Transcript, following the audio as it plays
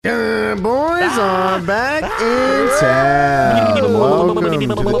and boys are back in town. Welcome to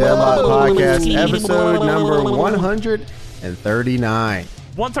the Deadlock Podcast, episode number 139.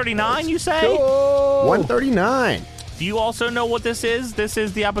 139, you say? 139. Do you also know what this is? This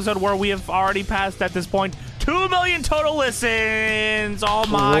is the episode where we have already passed, at this point, 2 million total listens. Oh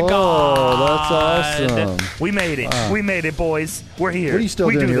my God. That's awesome. We made it. We made it, boys. We're here. What are you still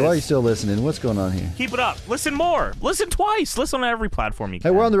doing here? This. Why are you still listening? What's going on here? Keep it up. Listen more. Listen twice. Listen on every platform you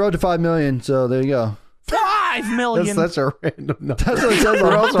can. Hey, we're on the road to 5 million, so there you go. 5 million. That's such a random number. That's what it says.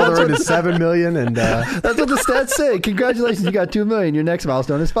 We're also on the road to 7 million. And, That's what the stats say. Congratulations, you got 2 million. Your next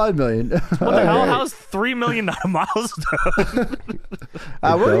milestone is 5 million. What the hell? How's 3 million not a milestone?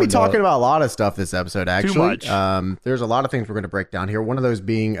 we're going to be talking about a lot of stuff this episode, actually. Too much. There's a lot of things we're going to break down here. One of those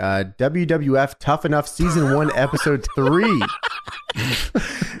being WWF Tough Enough Season 1, Episode 3.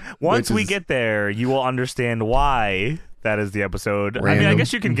 Once we get there, you will understand why that is the episode. Random. I mean, I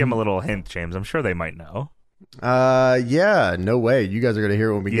guess you can give them a little hint, James. I'm sure they might know. Yeah, no way. You guys are going to hear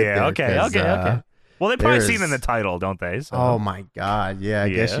it when we get there. Okay. Well, they probably see it in the title, don't they? So. Oh my God. Yeah, I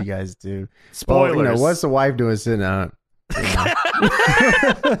guess you guys do. Spoilers. Well, what's the wife doing sitting out?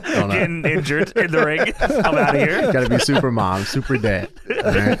 Getting injured in the ring. I'm out of here. Gotta be super mom, super dad. All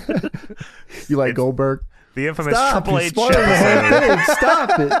right? You like Goldberg? The infamous Stop, Triple you H spoiled the episode. whole thing.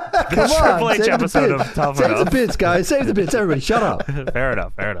 Stop it. Come on. Triple H save the episode bits. of Tough Save Enough. the bits, guys. Save the bits. Everybody, shut up. Fair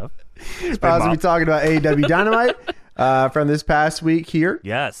enough. So we'll be talking about AEW Dynamite from this past week here.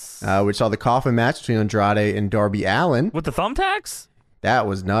 Yes. Which saw the coffin match between Andrade and Darby Allin. With the thumbtacks? That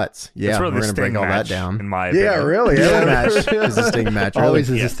was nuts. Yeah, really we're going to break all that match, down. in my opinion. Yeah, really. Every match is a Sting match. Really. Always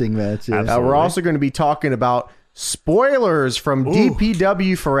is a Sting match. Yeah. Absolutely. We're also going to be talking about spoilers from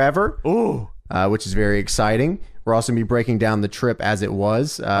DPW Forever, which is very exciting. We're also going to be breaking down the trip as it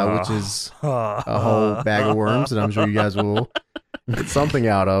was, which is a whole bag of worms, and I'm sure you guys will get something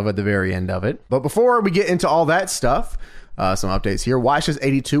out of at the very end of it. But before we get into all that stuff, some updates here. Watches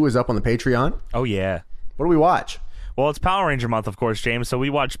 82 is up on the Patreon. Oh, yeah. What do we watch? Well, it's Power Ranger month, of course, James. So we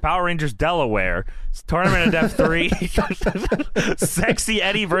watched Power Rangers Delaware, Tournament of Death 3, Sexy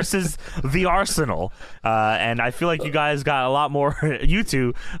Eddie versus The Arsenal. And I feel like you guys got a lot more, you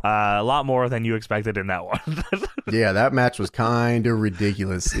two, a lot more than you expected in that one. Yeah, that match was kind of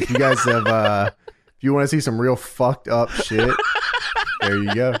ridiculous. If you guys have, if you want to see some real fucked up shit, there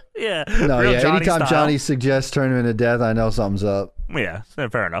you go. Yeah. No, Real yeah. Johnny Anytime style. Johnny suggests Tournament of Death, I know something's up. Yeah,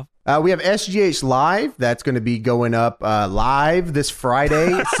 fair enough. We have SGH Live. That's going to be going up live this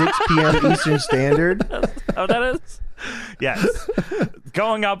Friday at 6 p.m. Eastern Standard. Oh, that is? Yes.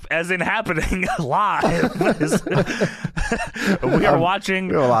 Going up as in happening live. We are watching.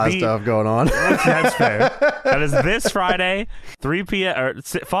 We have a lot of stuff going on. That's fair. That is this Friday, 3 p.m. or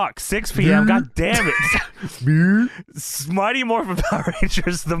 6 p.m. God damn it. Mighty Morphin Power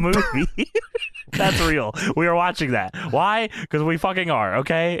Rangers, the movie. That's real. We are watching that. Why? Because we fucking are,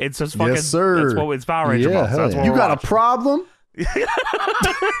 okay? It's just fucking. Yes, sir. That's what it's Power Ranger Yeah, month, so hell that's yeah. what You we're got a watching. problem? You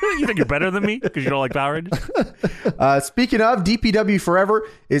think you're better than me because you don't like Power Rangers? Speaking of, DPW Forever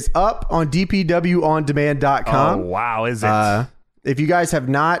is up on DPWOnDemand.com. Oh, wow, is it? If you guys have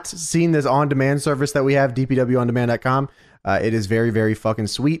not seen this on-demand service that we have, DPWOnDemand.com, it is very, very fucking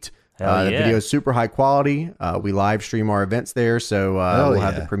sweet. Hell The yeah. video is super high quality. We live stream our events there, so we'll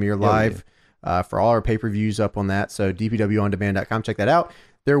have the premiere live for all our pay-per-views up on that. So DPWOnDemand.com, check that out.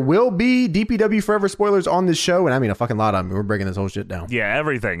 There will be DPW Forever spoilers on this show, and I mean a fucking lot of them. We're breaking this whole shit down. Yeah,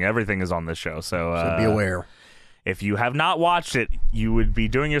 everything is on this show. So Be aware. If you have not watched it, you would be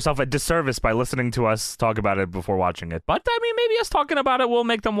doing yourself a disservice by listening to us talk about it before watching it. But I mean, maybe us talking about it will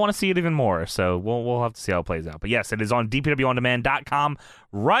make them want to see it even more. So we'll have to see how it plays out. But yes, it is on DPWOnDemand.com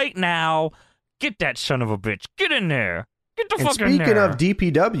right now. Get that son of a bitch. Get in there. Get the And fuck in speaking there. of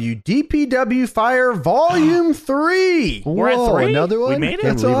DPW, DPW Fire Volume 3. We're at Whoa, 3? another one? We made it?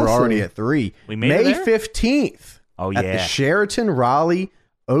 Can't That's believe we're awesome. already at 3. We made May it there? 15th Oh, at the yeah. Sheraton Raleigh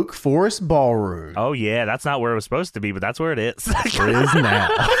Oak Forest Ballroom. Oh, yeah. That's not where it was supposed to be, but that's where it is. It is now.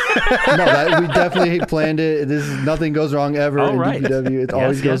 No, we definitely planned it. Nothing goes wrong ever Oh, in right. DPW. It Yes,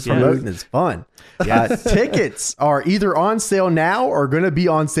 always goes yes, Promoting smooth. is fun. Tickets are either on sale now or going to be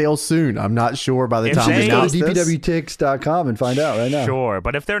on sale soon. I'm not sure by the If time we they- Go announce to this. DPWTix.com and find out right now. Sure.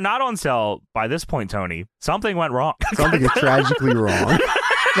 But if they're not on sale by this point, Tony, something went wrong. Something is tragically wrong.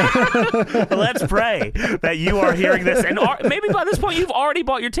 Let's pray that you are hearing this, and maybe by this point you've already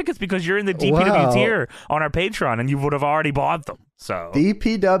bought your tickets because you're in the DPW Wow. tier on our Patreon, and you would have already bought them. So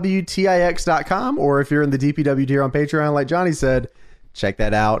DPWTIX.com, or if you're in the DPW tier on Patreon, like Johnny said, check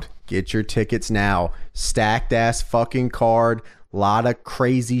that out. Get your tickets now. Stacked ass fucking card. Lot of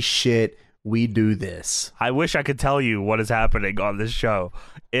crazy shit. we do this. I wish I could tell you what is happening on this show.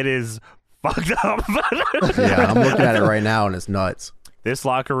 It is fucked up. Yeah, I'm looking at it right now, and it's nuts. This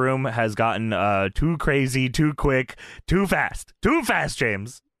locker room has gotten too crazy, too quick, too fast. Too fast,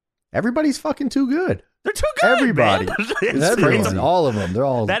 James. Everybody's fucking too good. They're too good, Everybody. man. It's Everyone, crazy. all of them. They're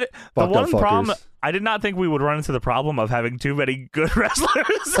all The fucked one up fuckers. problem, I did not think we would run into the problem of having too many good wrestlers.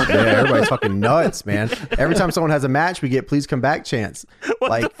 Yeah, everybody's fucking nuts, man. Every time someone has a match, we get please come back chance.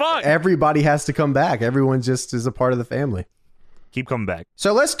 What the fuck? Everybody has to come back. Everyone just is a part of the family. Keep coming back.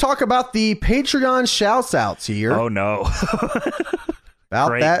 So let's talk about the Patreon shouts outs here. Oh, no. About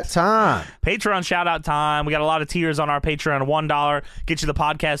great. that time. Patreon shout out time. We got a lot of tiers on our Patreon. $1 get you the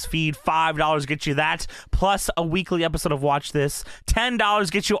podcast feed. $5 get you that plus a weekly episode of Watch This. $10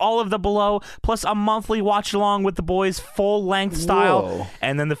 get you all of the below plus a monthly watch along with the boys full length style. Whoa.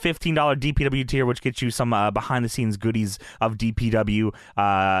 And then the $15 DPW tier, which gets you some behind the scenes goodies of DPW,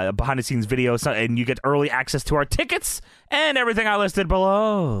 behind the scenes videos, and you get early access to our tickets and everything I listed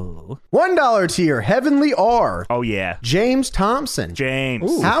below. $1 tier, Heavenly R. Oh yeah, James Thompson. James.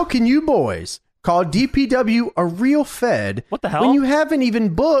 How can you boys call DPW a real Fed What the hell? when you haven't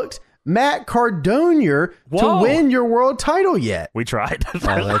even booked Matt Cardona to Whoa. win your world title yet? We tried. Oh,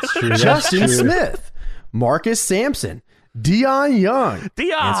 that's true. That's Justin true. Smith, Marcus Sampson, Dion Young.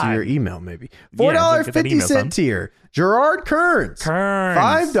 Dion. Answer your email, maybe. Yeah, get that email, $4.50 son. tier, Gerard Kearns.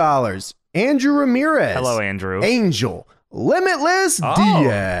 Kearns. $5, Andrew Ramirez. Hello, Andrew. Angel, Limitless Oh.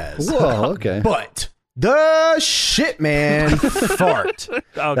 Diaz. Whoa, okay. But the shit man fart. Okay.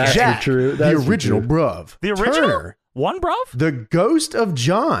 That's Jack, true. the That's original true. bruv. The original Turner, one, bruv? the ghost of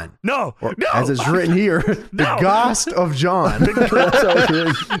John. No, no. As it's written here, the No. ghost of John. That's how it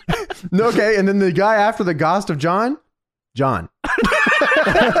is. Okay, and then the guy after the ghost of John? John.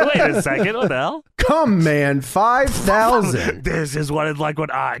 Wait a second. What the hell? Come, man, 5,000. This is what it's like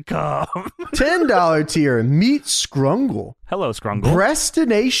when I come. $10 tier, Meet Scrungle. Hello, Scrungle.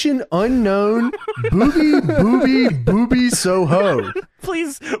 Breastination unknown, booby Soho.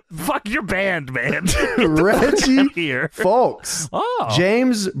 Please, fuck your band, man. Reggie Here. Folks. Oh.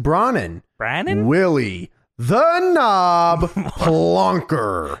 James Brannon. Brandon? Willie. The Knob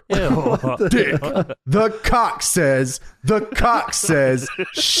Plonker. Ew. Dick. The cock says,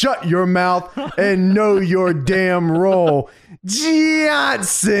 shut your mouth and know your damn role.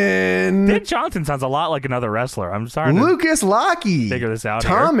 Johnson. Dick Johnson sounds a lot like another wrestler. I'm sorry. Lucas Lockey. Figure this out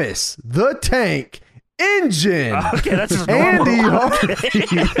here. Thomas. The Tank. Engine. Okay, that's just Andy normal. Harvey.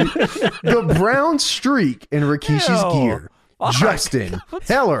 The Brown Streak in Rikishi's Ew. gear. Fuck. Justin.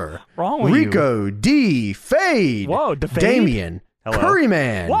 Heller. wrong with Rico. D. Fade. Whoa, DeFade? Damien. Hello.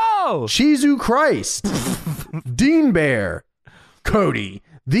 Curryman. Whoa. Chizu Christ. Dean Bear. Cody.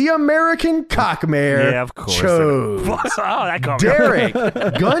 The American Cockmare. Yeah, of course. Chose. Oh, that comes. Derek.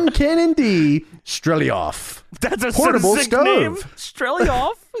 Gun Cannon D. Strelioff. That's a Portable sick stove. name.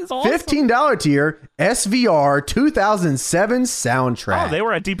 Strelioff is awesome. $15 tier. SVR 2007 soundtrack. Oh, they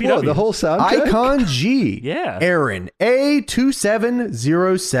were at DPW. Whoa, the whole soundtrack? Icon G. Yeah. Aaron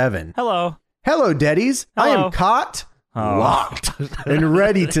A2707. Hello. Hello, Daddies. I Hello. am caught, Oh. locked, and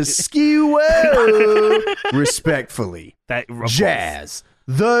ready to skew respectfully. That Jazz,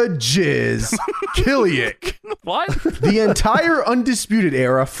 the Jizz, Killiak. What? The entire Undisputed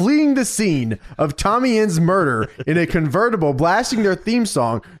Era fleeing the scene of Tommy Inn's murder in a convertible, blasting their theme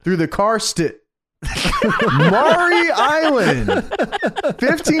song through the car Maury Island.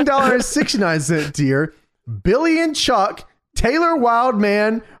 $15.69 tier. Billy and Chuck, Taylor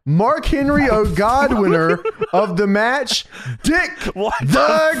Wildman, Mark Henry O'Godwinner of the match, Dick What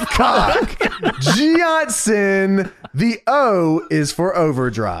the Cock Johnson. The O is for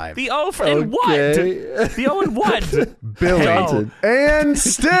Overdrive. The O for in what? Okay. The O in what? Billy. Johnson. And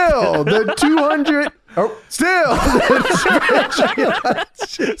still the 200. Oh, still,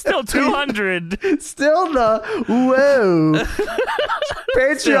 Still 200. still the whoa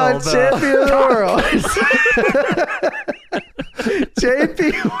Patreon Still the- champion of the world.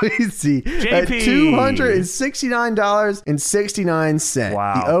 JP Weezy at JP. $269.69.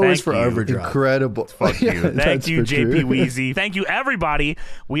 Wow, The O is thank for you. Overdrive. Incredible. Fuck you. Thank That's you, for JP true. Weezy. Thank you, everybody.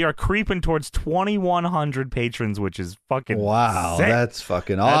 We are creeping towards 2,100 patrons, which is fucking Wow, sick. that's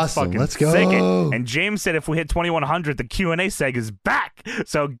fucking That's awesome. fucking Let's go. sick. And James said if we hit 2,100, the Q&A seg is back.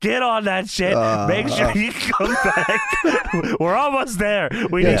 So get on that shit. Make sure you come back. We're almost there.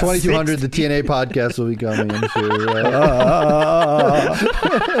 We Yeah, need 2200, the TNA podcast will be coming. I'm sure.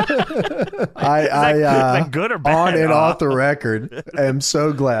 I that good or bad? on and off the record, am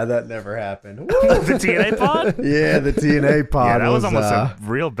so glad that never happened. the TNA pod? Yeah, the TNA pod. Yeah, that was almost uh, a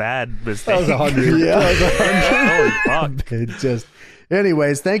real bad mistake. That was 100. Yeah. Holy fuck.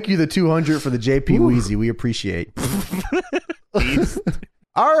 Anyways, thank you, the 200 for the JP Wheezy. We appreciate.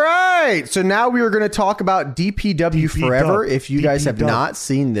 All right. So now we are going to talk about DPW Forever. If you guys have not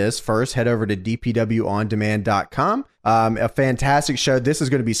seen this, first head over to dpwondemand.com. A fantastic show. This is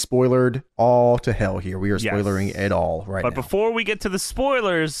going to be spoilered all to hell here. We are spoilering it all right now. But before we get to the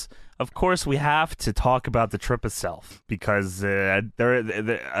spoilers, of course, we have to talk about the trip itself, because a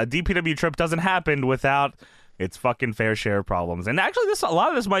DPW trip doesn't happen without its fucking fair share of problems. And actually, a lot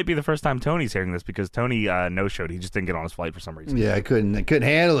of this might be the first time Tony's hearing this, because Tony no-showed. He just didn't get on his flight for some reason. Yeah, I couldn't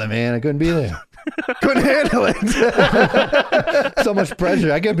handle it, man. I couldn't be there. Couldn't handle it. So much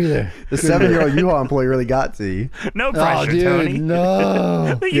pressure. I couldn't be there. The 7-year-old U-Haul employee really got to you. No pressure, dude, Tony.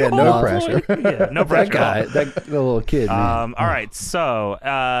 No. Yeah, no pressure. Yeah, no pressure. That little kid, man. All right, so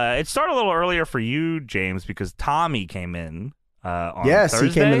it started a little earlier for you, James, because Tommy came in on Thursday.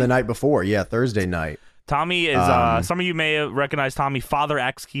 He came in the night before. Yeah, Thursday night. Tommy is, some of you may recognize Tommy, Father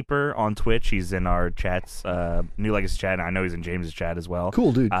Axe Keeper on Twitch. He's in our chats, New Legacy chat, and I know he's in James's chat as well.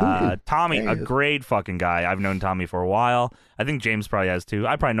 Cool dude. Tommy, a great fucking guy. I've known Tommy for a while. I think James probably has too.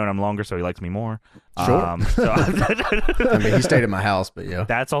 I've probably known him longer, so he likes me more. Sure. I mean, he stayed at my house, but yeah.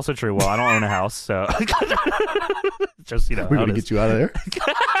 That's also true. Well, I don't own a house, so just, we're going to get you out of there.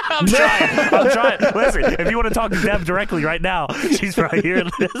 I'm trying. Listen, if you want to talk to Deb directly right now, she's right here.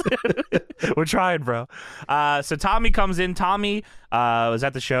 We're trying, bro. So Tommy comes in. Tommy was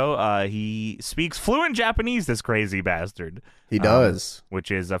at the show. He speaks fluent Japanese, this crazy bastard. He does. Which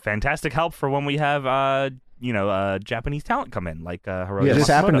is a fantastic help for when we have Japanese talent come in, like Hiroshi. It just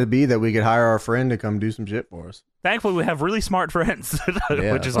Matsumoto. happened to be that we could hire our friend to come do some shit for us. Thankfully, we have really smart friends,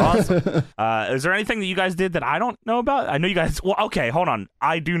 which is awesome. Is there anything that you guys did that I don't know about? I know you guys... Well, okay, hold on.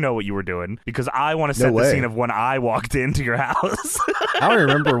 I do know what you were doing, because I want to set the scene of when I walked into your house. I don't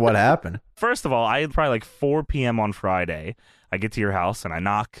remember what happened. First of all, I had probably like 4 p.m. on Friday. I get to your house, and I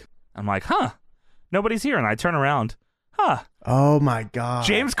knock. I'm like, huh, nobody's here. And I turn around. Huh. Oh, my God.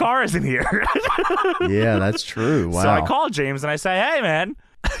 James Carr isn't here. Yeah, that's true. Wow. So I called James, and I say, hey, man.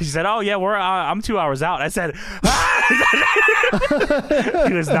 He said, oh, yeah, I'm 2 hours out. I said,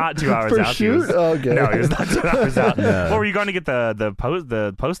 he was not 2 hours out. Shoot? Okay. No, he was not 2 hours out. No. What, were you going to get the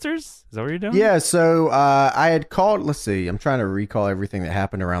posters? Is that what you're doing? Yeah, so I had called, let's see, I'm trying to recall everything that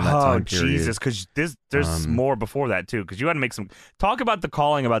happened around that time period. Oh, Jesus, because there's more before that, too, because you had to make some, talk about the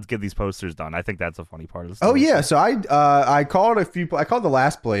calling about to get these posters done. I think that's a funny part of the story. Oh, yeah, so I called I called the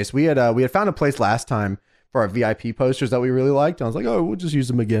last place. We had found a place last time for our VIP posters that we really liked. And I was like, oh, we'll just use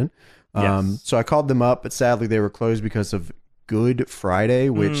them again. Yes. So I called them up, but sadly they were closed because of Good Friday,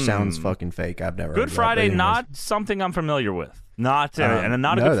 which sounds fucking fake. I've never heard Good of that, Friday, but not something I'm familiar with. Not and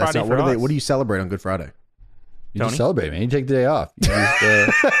not a no, Good that's Friday not, for us. what do you celebrate on Good Friday? You Tony? just celebrate, man. You take the day off. You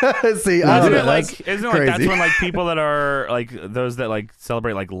just, See, Isn't it like crazy. that's when like people that are like those that like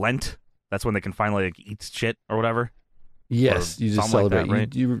celebrate like Lent, that's when they can finally like eat shit or whatever? yes, Or you just something like celebrate. that,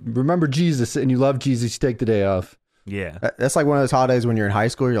 right? You remember Jesus and you love Jesus. You take the day off. Yeah. That's like one of those holidays when you're in high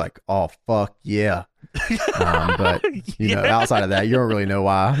school. You're like, oh fuck yeah, but you know, outside of that, you don't really know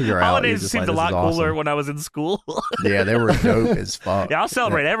why you're out. You're Holidays just seemed like, a lot this is cooler awesome. when I was in school. Yeah, they were dope as fuck. Yeah, I'll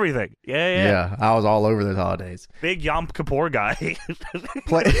celebrate everything. Yeah. Yeah, I was all over those holidays. Big Yom Kippur guy.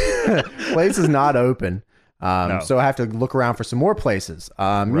 Place is not open. No. So I have to look around for some more places.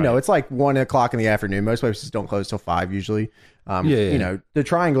 You know, it's like 1 o'clock in the afternoon. Most places don't close till 5 usually. You know, the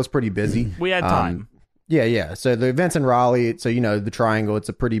Triangle's pretty busy. We had time. Yeah. So the event's in Raleigh. So, you know, the Triangle, it's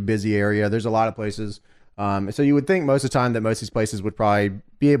a pretty busy area. There's a lot of places. So you would think most of the time that most of these places would probably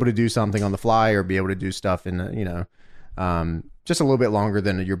be able to do something on the fly or be able to do stuff in, you know, just a little bit longer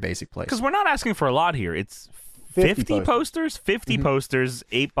than your basic place. Because we're not asking for a lot here. It's 50 posters, 50 posters,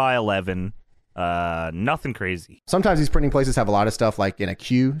 8x11. Nothing crazy. Sometimes these printing places have a lot of stuff like in a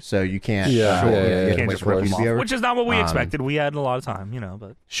queue, so you can't. You you can't can't just wait for rip it them to be off, over. which is not what we expected. We had a lot of time, you know.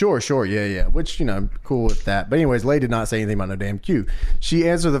 But Sure, yeah. Which, you know, cool with that. But anyways, Leigh did not say anything about no damn queue. She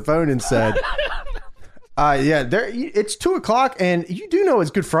answered the phone and said, yeah, it's 2 o'clock and you do know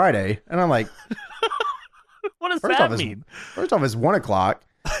it's Good Friday. And I'm like, what does first that off, mean? First off, it's 1 o'clock.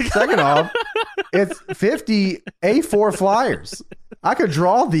 Second off, it's 50 A4 flyers. I could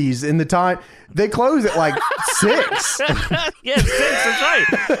draw these in the time. They close at like 6. Yeah, 6, that's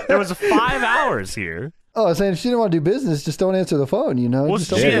right. There was 5 hours here. Oh, I was saying if she didn't want to do business, just don't answer the phone, you know? Well,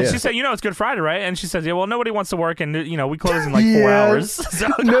 Just she, don't- she said, you know, it's Good Friday, right? And she said, yeah, well, nobody wants to work, and, you know, we close in like 4 hours. So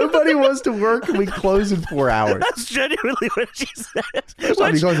Nobody wants to work and we close in 4 hours. that's genuinely what she said.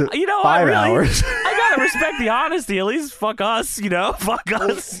 off, he goes at you know, 5 I really, hours. I gotta respect the honesty. At least fuck us, you know? Fuck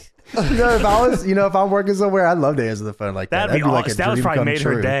us. if I'm working somewhere, I'd love to answer the phone like that. That'd be like awesome. a that was dream probably come made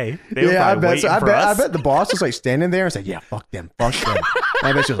true. her day. They were Yeah, I probably bet. So. waiting for I us. bet the boss was like standing there and said, "Yeah, fuck them." And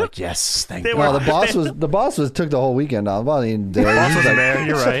I bet she was like, "Yes, thank They you." were- Well, the boss took the whole weekend off. Well, the boss wasn't there.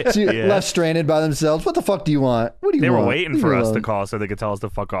 You're right. Yeah. Left stranded by themselves. What the fuck do you want? What do you They want? were waiting Leave for me us to alone. call so they could tell us to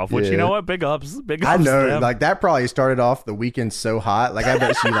fuck off. Which, Yeah. you know what? Big ups. Big ups. I to know, them. like that probably started off the weekend so hot. Like I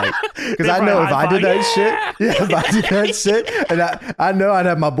bet she like, because They I know if probably I did that high-five, shit, if I did that shit, and I know I'd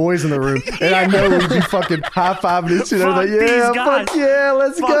have my boys in the room, and I know we'd be fucking high fiving this shit. I was Fuck like, yeah, these guys. fuck yeah,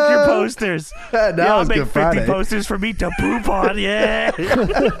 let's Fuck go. your posters. That Yeah, I'll was make Good 50 Friday. posters for me to poop on. Yeah.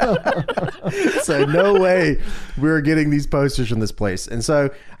 So no way we were getting these posters from this place. And so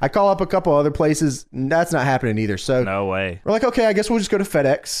I call up a couple other places. And that's not happening either. So No way. we're like, okay, I guess we'll just go to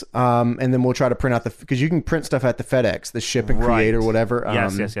FedEx, and then we'll try to print out because you can print stuff at the FedEx, the ship and create or Right. whatever.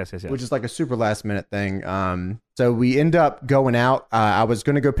 Yes. Which is like a super last minute thing. So we end up going out. I was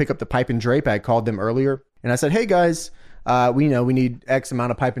going to go pick up the pipe and drape. I had called them earlier, and I said, hey guys, we need X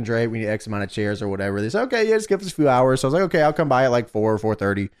amount of pipe and drape. We need X amount of chairs or whatever. They said, okay, yeah, just give us a few hours. So I was like, okay, I'll come by at like 4 or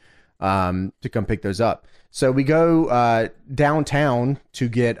 4:30 to come pick those up. So we go downtown to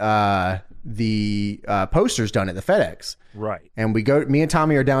get the posters done at the FedEx. Right. And me and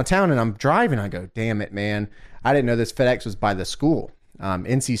Tommy are downtown, and I'm driving. I go, damn it, man. I didn't know this FedEx was by the school.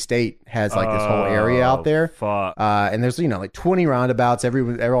 NC State has like this whole area out there. Fuck. And there's, like 20 roundabouts. All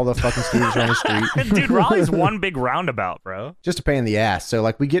the fucking students are on the street. Dude, Raleigh's one big roundabout, bro. Just a pain in the ass. So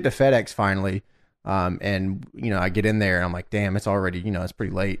like we get to FedEx finally. And I get in there and I'm like, damn, it's already, it's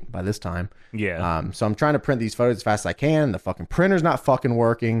pretty late by this time. Yeah. So I'm trying to print these photos as fast as I can. The fucking printer's not fucking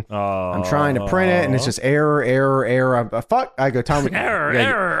working. I'm trying to print it and it's just error. Fuck. I go, Tom,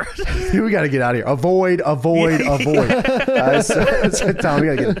 Error. we got to get out of here. Avoid. So Tom, we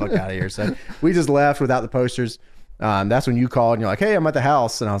got to get the fuck out of here. So we just left without the posters. That's when you called and you're like, hey, I'm at the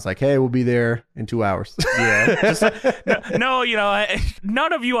house. And I was like, hey, we'll be there in 2 hours. Yeah.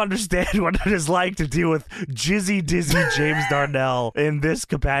 None of you understand what it is like to deal with Jizzy Dizzy James Darnell in this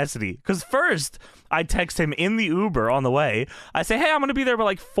capacity. Because first, I text him in the Uber on the way. I say, hey, I'm going to be there by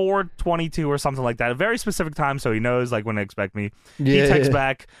like 4:22 or something like that. A very specific time so he knows like when to expect me. Yeah, he texts yeah.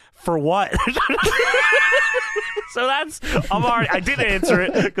 back, for what? So I didn't answer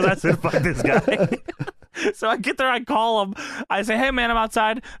it because I said, fuck this guy. So I get there, I call him. I say, hey, man, I'm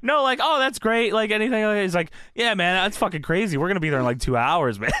outside. No, like, oh, that's great. Like, anything like that. He's like, yeah, man, that's fucking crazy. We're going to be there in like 2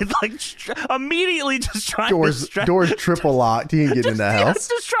 hours, man. Like, immediately just trying to stress. Doors triple locked. He ain't getting in the house.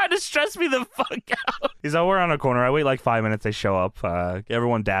 Just trying to stress me the fuck out. He's like, we're on a corner. I wait like 5 minutes. They show up.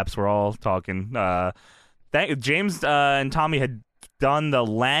 Everyone daps. We're all talking. James and Tommy had done the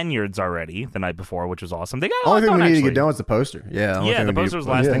lanyards already the night before, which was awesome. They got a lot Only thing done, we need to actually. get done is the poster. Yeah. Yeah, the poster was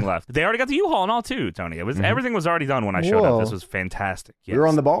the last Yeah. thing left. They already got the U-Haul and all too, Tony. It was everything was already done when I showed Whoa. up. This was fantastic. Yes. We were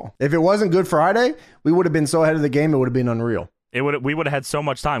on the ball. If it wasn't Good Friday, we would have been so ahead of the game, it would have been unreal. We would have had so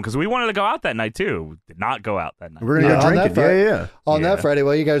much time because we wanted to go out that night too. We did not go out that night. We're going to Yeah, go on drinking. that Friday- Yeah. On Yeah. that Friday,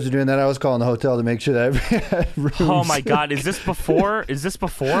 while you guys were doing that, I was calling the hotel to make sure that everybody had rooms. Oh my God! Is this before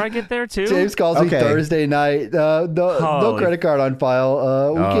I get there too? James calls me Okay. Thursday night. No Holy- credit card on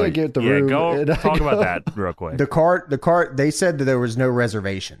file. We can't get the Yeah, room. go And I talk go- about that real quick. The cart, they said that there was no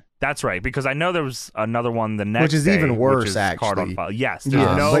reservation. That's right, because I know there was another one the next Which is day, even worse, which is Card on actually. file. Yes, there's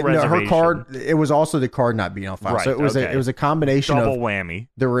Yeah. no but reservation. her card, it was also the card not being on file. Right, So it was okay. it was a combination Double of whammy.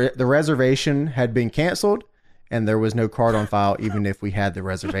 the reservation had been canceled and there was no card on file even if we had the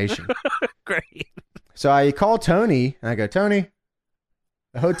reservation. Great. So I call Tony and I go, Tony,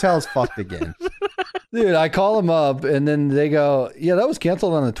 the hotel's fucked again. Dude, I call them up, and then they go, yeah, that was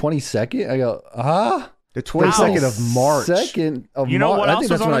canceled on the 22nd. I go, huh? The 22nd of March. 2nd of You know March. what I else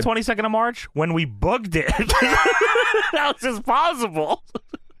think was that's on when the 22nd of March? When we booked it. How is this possible?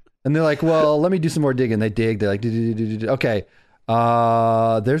 And they're like, well, let me do some more digging. They dig. They're like, okay.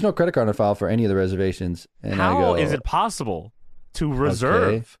 There's no credit card on file for any of the reservations. And I How go, is it possible to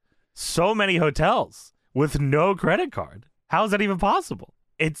reserve so many hotels with no credit card? How is that even possible?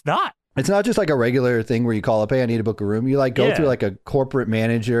 It's not. It's not just like a regular thing where you call up, hey, I need to book a room. You like go Yeah. through like a corporate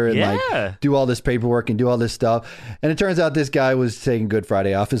manager and Yeah. like do all this paperwork and do all this stuff. And it turns out this guy was taking Good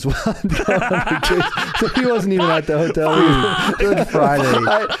Friday off as well. So he wasn't even at the hotel. Good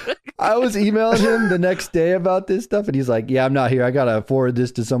Friday. I was emailing him the next day about this stuff, and he's like, yeah, I'm not here. I got to forward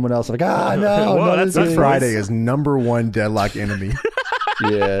this to someone else. I'm like, no. Whoa, no, that's this Good is- Friday is #1 deadlock enemy.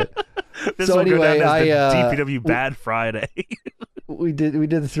 Yeah. This So will anyway, go down as I, the DPW Bad Friday. We did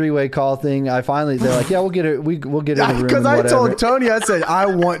the 3-way call thing. They're like, yeah, we'll get it. We'll get it in the room. Because and I whatever. told Tony, I said, I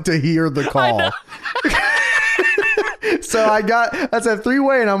want to hear the call. So that's a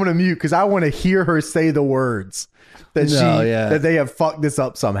 3-way, and I'm gonna mute because I want to hear her say the words that that they have fucked this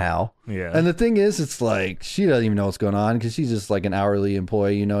up somehow. Yeah. And the thing is, it's like she doesn't even know what's going on because she's just like an hourly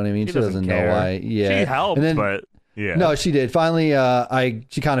employee. You know what I mean? She doesn't know why. Yeah, she helped, but yeah. No, she did. Finally,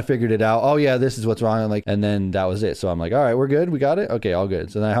 she kind of figured it out. Oh yeah, this is what's wrong. And then that was it. So I'm like, all right, we're good. We got it. Okay, all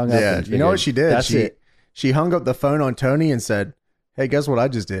good. So then I hung up. Yeah, you know what she did? That's it. She hung up the phone on Tony and said, "Hey, guess what I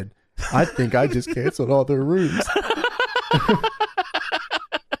just did? I think I just canceled all their rooms."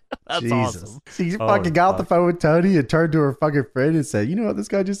 That's Jesus. awesome. She fucking got off the phone with Tony and turned to her fucking friend and said, "You know what this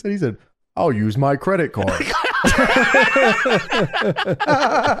guy just said?" He said, "I'll use my credit card."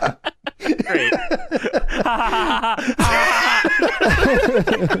 Great.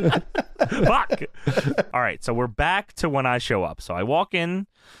 Fuck. All right, so we're back to when I show up. So I walk in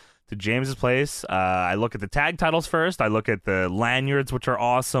to James's place. I look at the tag titles first. I look at the lanyards, which are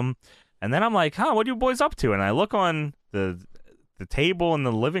awesome. And then I'm like, what are you boys up to? And I look on the table in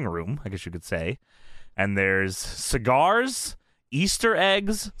the living room, I guess you could say, and there's cigars, Easter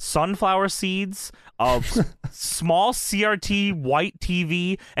eggs, sunflower seeds, a small CRT white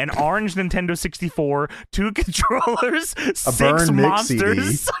TV, an orange Nintendo 64, 2 controllers, a 6 burn monsters,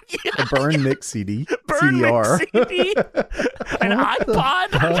 mix CD, a burn mix CD, burn CDR, mix CD, an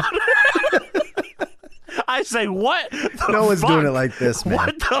iPod. I say, what? No one's doing it like this, man.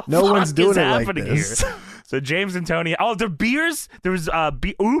 What the no fuck one's doing is it like happening this. here? So James and Tony. Oh, the beers. There was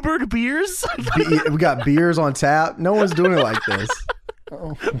Ubered beers. We got beers on tap. No one's doing it like this.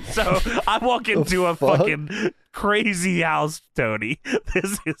 So I walk into a fucking crazy house, Tony.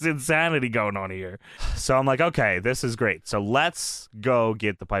 This is insanity going on here. So I'm like, okay, this is great. So let's go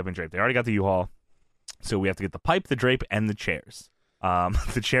get the pipe and drape. They already got the U-Haul. So we have to get the pipe, the drape, and the chairs.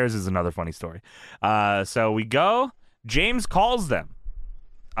 The chairs is another funny story. So we go. James calls them.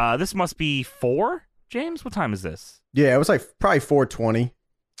 This must be 4. James, what time is this? Yeah, it was like probably 4:20.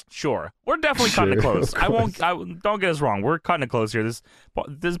 Sure, we're definitely cutting it close. Don't get us wrong. We're cutting it close here. This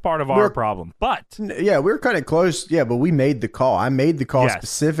is part of our problem. But yeah, we were cutting it close. Yeah, but we made the call. I made the call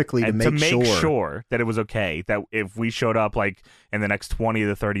specifically to make sure that it was okay. That if we showed up like in the next 20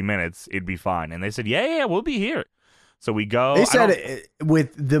 to 30 minutes, it'd be fine. And they said, yeah, we'll be here. So we go. They said it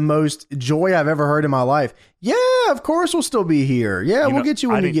with the most joy I've ever heard in my life. Yeah, of course we'll still be here. Yeah, we'll get you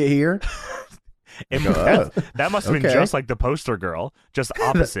when you get here. That must have been just like the poster girl, just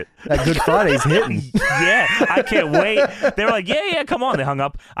opposite. That Good Friday's hitting. Yeah, I can't wait. They were like, yeah, come on. They hung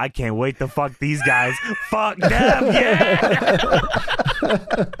up. I can't wait to fuck these guys. Fuck them, yeah.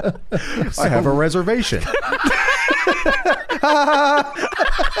 I have a reservation.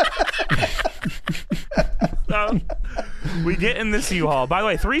 So we get in this U-Haul. By the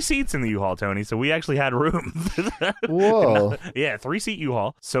way, 3 seats in the U-Haul, Tony. So we actually had room. Whoa. Yeah, 3-seat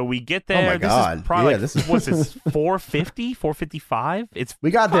U-Haul. So we get there. Oh my God. This is probably this what's this? 450, 455.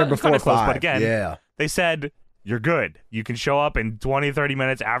 We got there before 5. Close, but again, they said you're good. You can show up in 20, 30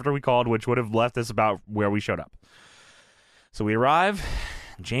 minutes after we called, which would have left us about where we showed up. So we arrive.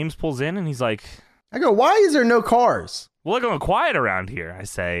 James pulls in and he's like, I go, why is there no cars? Well, they're going quiet around here. I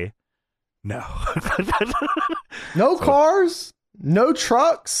say, no. No cars? No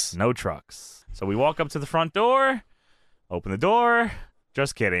trucks? No trucks. So we walk up to the front door, open the door.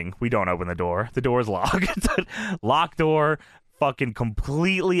 Just kidding. We don't open the door. The door is locked. Locked door, fucking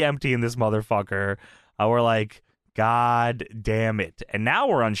completely empty in this motherfucker. We're like, God damn it. And now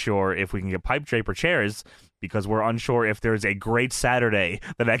we're unsure if we can get pipe draper chairs because we're unsure if there's a great Saturday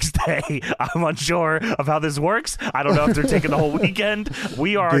the next day. I'm unsure of how this works. I don't know if they're taking the whole weekend.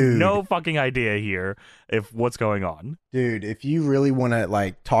 We are no fucking idea here if what's going on. Dude, if you really want to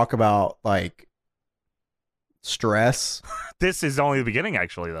like talk about like stress. This is only the beginning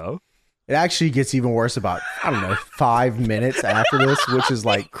actually though. It actually gets even worse about, I don't know, 5 minutes after this, which is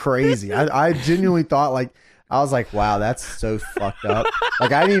like crazy. I genuinely thought like, I was like, wow, that's so fucked up.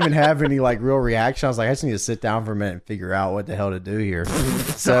 Like, I didn't even have any like real reaction. I was like, I just need to sit down for a minute and figure out what the hell to do here.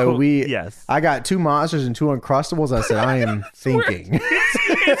 So I got 2 monsters and 2 Uncrustables. I said, I am thinking.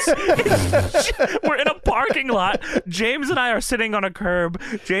 We're in a parking lot. James and I are sitting on a curb.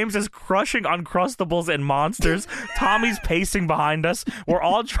 James is crushing Uncrustables and monsters. Tommy's pacing behind us. We're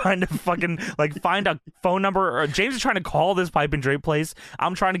all trying to fucking like find a phone number. James is trying to call this pipe and drape place.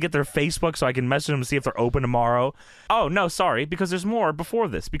 I'm trying to get their Facebook so I can message them to see if they're open tomorrow. Oh, no, sorry, because there's more before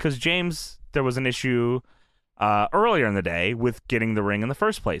this. Because James, there was an issue earlier in the day with getting the ring in the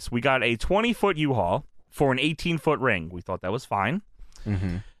first place. We got a 20-foot U-Haul for an 18-foot ring. We thought that was fine.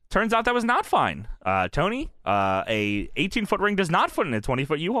 Mm-hmm. Turns out that was not fine. Tony, a 18-foot ring does not fit in a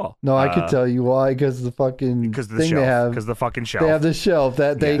 20-foot U-Haul. No, I could tell you why. Because the fucking Because the thing shelf. they have. Because the fucking shelf. They have the shelf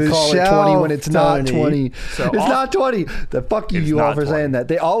that they The call it 20 shelf, when it's not Tony. 20. So It's not 20. The fuck you, It's U-Haul not for 20. saying that.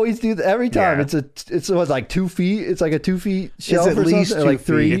 They always do that every time. Yeah. It's like 2 feet. It's like a 2 feet shelf at or least something. Or 2 like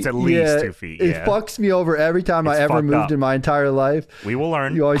 3. feet. It's at least 2 feet, It yeah. fucks me over every time It's I ever fucked moved up. in my entire life. We will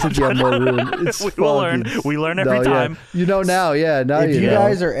learn. You always think you have more room. It's We will learn. fucking- We learn every No, time. Yeah. You know now, yeah. Now If you know.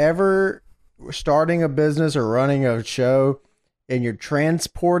 guys are ever starting a business or running a show and you're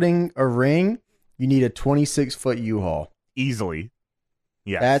transporting a ring, you need a 26-foot U-Haul. Easily.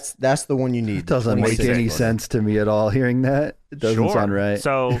 Yes. That's the one you need. It doesn't make 26 any foot. sense to me at all hearing that. It doesn't Sure. sound right.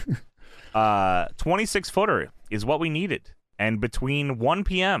 So, 26-footer is what we needed. And between 1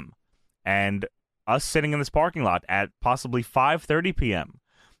 p.m. and us sitting in this parking lot at possibly 5:30 p.m.,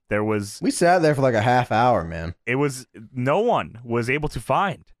 there was We sat there for like a half hour, man. no one was able to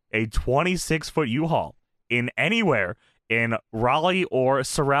find a 26-foot U-Haul in anywhere in Raleigh or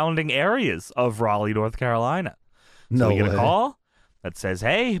surrounding areas of Raleigh, North Carolina. So No we get way. a call that says,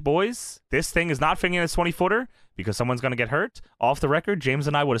 "Hey, boys, this thing is not fitting in a 20-footer because someone's going to get hurt." Off the record, James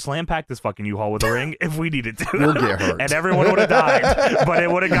and I would have slam-packed this fucking U-Haul with a ring if we needed to. We'll get hurt. And everyone would have died, but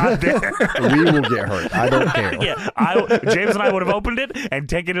it would have got there. We will get hurt. I don't care. Yeah, James and I would have opened it and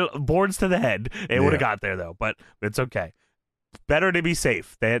taken it boards to the head. It would have got there, though, but it's okay. Better to be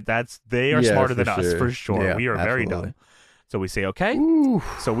safe. They are Yeah, smarter for than us, sure. for sure. Yeah, We are very absolutely. dumb. So we say, okay. Ooh.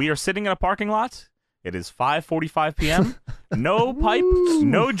 So we are sitting in a parking lot. It is 5:45 p.m. No pipe,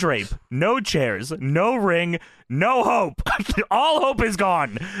 no drape, no chairs, no ring, no hope. All hope is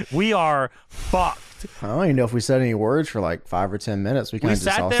gone. We are fucked. I don't even know if we said any words for like 5 or 10 minutes. We kind We of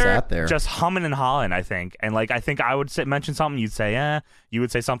just all sat sat there there. just humming and hawing, I think. And like I think I would mention something, you'd say, "Yeah." You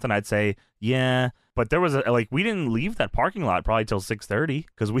would say something, I'd say, "Yeah." But there was we didn't leave that parking lot probably till 6:30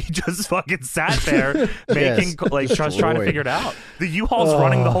 because we just fucking sat there making trying to destroyed. figure it out. The U-Haul's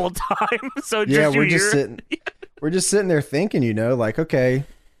running the whole time, so yeah, just we're you just hear- sitting. We're just sitting there thinking, like, okay,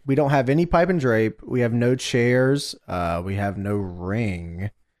 we don't have any pipe and drape. We have no chairs. We have no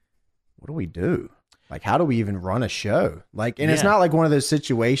ring. What do we do? Like, how do we even run a show? Like, and it's Yeah. not like one of those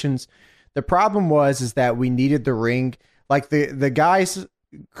situations. The problem is that we needed the ring. Like the guys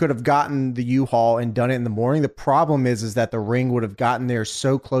could have gotten the U-Haul and done it in the morning. The problem is that the ring would have gotten there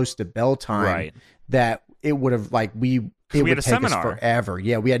so close to bell time Right. that it would have it we would had a take us seminar. forever.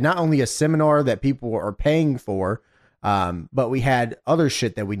 Yeah, we had not only a seminar that people are paying for, but we had other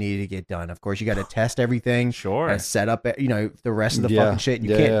shit that we needed to get done. Of course, you got to test everything. Sure. Gotta set up, the rest of the Yeah. fucking shit.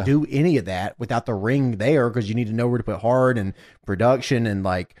 You Yeah, can't yeah. do any of that without the ring there because you need to know where to put hard and production and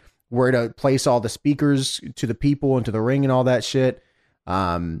like where to place all the speakers to the people and to the ring and all that shit.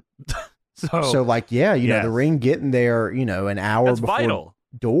 So like, yeah, yes. the ring getting there, an hour That's before vital.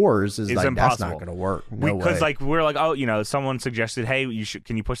 doors is It's like that's impossible. not going to work. No Because way. we're like, oh, someone suggested, hey,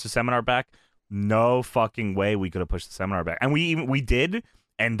 can you push the seminar back? No fucking way we could have pushed the seminar back, and we did,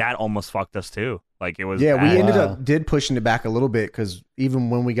 and that almost fucked us too. Like it was. Yeah, we bad. ended Wow. up pushing it back a little bit because even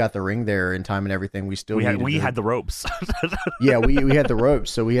when we got the ring there in time and everything, we still we had needed the ropes. yeah, we had the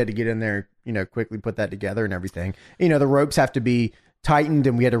ropes, so we had to get in there, quickly put that together and everything. The ropes have to be tightened,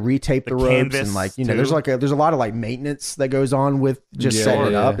 and we had to retape the ropes, canvas, and like too. there's a lot of like maintenance that goes on with just Yeah, setting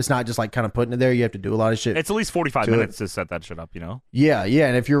it yeah. up. It's not just like kind of putting it there. You have to do a lot of shit. It's at least 45 To it. minutes to set that shit up. Yeah,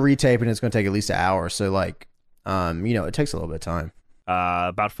 and if you're retaping, it's going to take at least an hour. So like, it takes a little bit of time.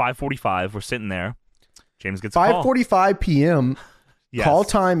 About 5:45, we're sitting there. James gets a call. 5:45 p.m. Yes. Call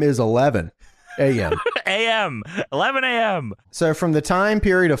time is 11 a.m. a.m. 11 a.m. So from the time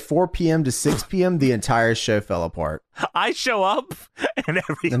period of 4 p.m. to 6 p.m., the entire show fell apart, I show up and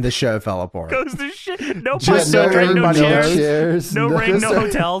everything and the show fell apart. goes to shit. No Just pipe, so no drink, no everybody chairs, knows. chairs, no ring, just no so-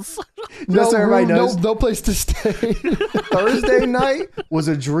 hotels. Just so everybody knows, no place to stay. Thursday night was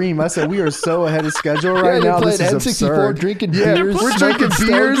a dream. I said we are so ahead of schedule right you're now. playing This is N64, absurd. drinking Yeah, beers, we're drinking smoking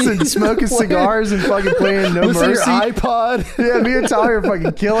beers and stogies, smoking playing- cigars and fucking playing No Listen to Mercy. your iPod. Yeah, me and Tyler are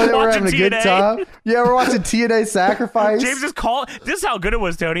fucking killing it. We're Watching having a good TNA. time. Yeah, we're watching TNA Sacrifice. James just called. This is how good it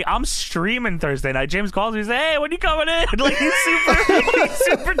was, Tony. I'm streaming Thursday night. James calls me. He's like, "Hey, when you coming in?" Like he's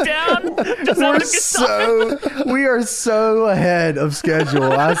super down. Just having We're a good time. we are so ahead of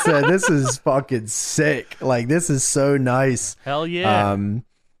schedule. I said this is fucking sick. Like this is so nice. Hell yeah.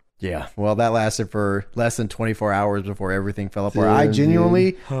 Yeah. Well, that lasted for less than 24 hours before everything fell apart. Damn, I dude.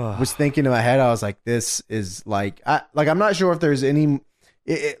 genuinely was thinking in my head. I was like, this is like, I'm not sure if there's any.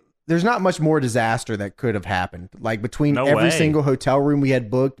 There's not much more disaster that could have happened. Like between No every way. single hotel room we had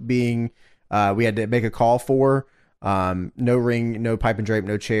booked being, we had to make a call for. No ring, no pipe and drape,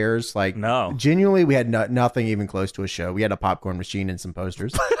 no chairs. Like No. genuinely, we had nothing even close to a show. We had a popcorn machine and some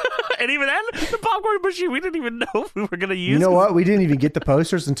posters. And even then, the popcorn machine, we didn't even know if we were going to use. You know what? We didn't even get the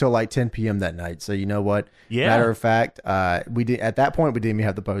posters until like 10 p.m. that night. So you know what? Yeah. Matter of fact, we did at that point we didn't even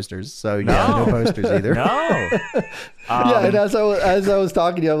have the posters. So yeah, no posters either. No. Yeah, and as I was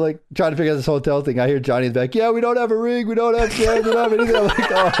talking to you, I'm like trying to figure out this hotel thing. I hear Johnny in the back. Yeah, we don't have a ring. We don't have chairs. We don't have anything. I'm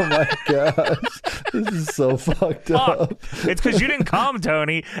like, oh my gosh, this is so fucked up. It's because you didn't come,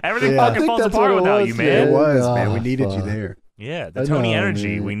 Tony. Everything Yeah. I fucking think falls that's apart what it without was, you, yeah. man. It was, Oh, man. We needed you fuck. there. Yeah, the I Tony know,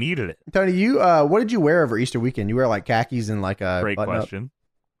 energy. man. We needed it. Tony, you what did you wear over Easter weekend? You wear like khakis and like a Great button-up? question.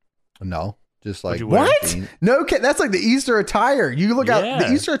 No, just like you wear? What? jeans. No, that's like the Easter attire. You look out. Yeah.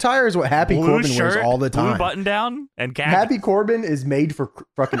 The Easter attire is what Happy Blue Corbin shirt, wears all the blue time. button down, and khaki. Happy Corbin is made for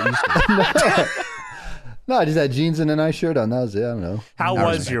fucking Easter. No, I just had jeans and a nice shirt on. That was it. I don't know. How Ours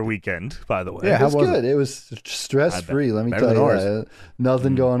was is your weekend, by the way? Yeah, It how was was good. It was stress free. Let me Better tell than you, ours.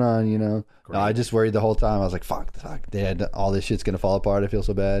 nothing going on. You know, Great. I just worried the whole time. I was like, "Fuck, Dad, all this shit's gonna fall apart." I feel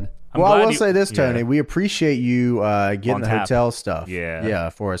so bad. I'm Well, I glad will you- say this, Tony. yeah. We appreciate you getting On the tap. hotel stuff. Yeah.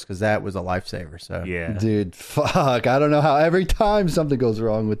 for us because that was a lifesaver. So Yeah. Dude, fuck. I don't know how every time something goes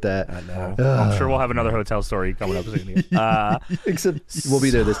wrong with that. I know. I'm sure we'll have another hotel story coming up soon. Except we'll be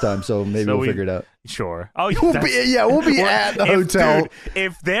there this time, so maybe So we'll we- figure it out. Sure. Oh, We'll that's- we'll be at the hotel. Dude,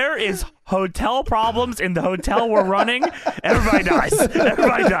 if there is hotel problems in the hotel we're running, everybody dies.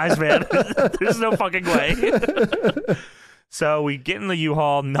 Everybody dies, man. There's no fucking way. So we get in the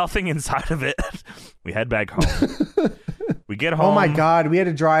U-Haul, nothing inside of it. We head back home. We get home. Oh my God, we had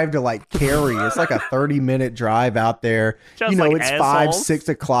to drive to like Cary. It's like a 30-minute drive out there. Just you know, like it's assholes. 5-6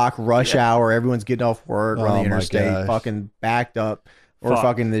 o'clock rush hour. Everyone's getting off work on Oh the my interstate, gosh. fucking backed up. Or Fuck.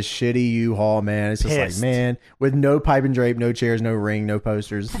 fucking this shitty U-Haul, man. It's just Pissed. like, man, with no pipe and drape, no chairs, no ring, no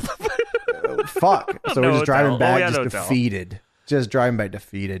posters. Fuck. So No we're just hotel. driving Oh, back, yeah, just no hotel. defeated. Just driving back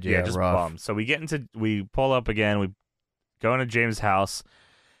defeated. Yeah, just rough. bummed. So we pull up again. We go into James' house.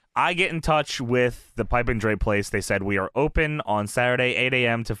 I get in touch with the Pipe and Drape place. They said we are open on Saturday, 8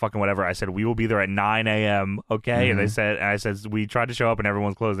 a.m. to fucking whatever. I said we will be there at 9 a.m. Okay, and I said we tried to show up and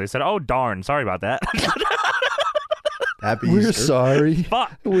everyone's closed. They said, oh darn, sorry about that. Happy We're Easter. sorry.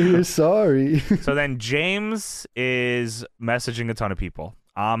 Fuck. We're sorry. So then James is messaging a ton of people.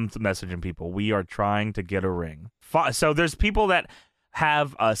 I'm messaging people. We are trying to get a ring. So there's people that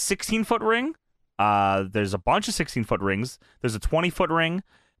have a 16-foot ring. There's a bunch of 16-foot rings. There's a 20-foot ring,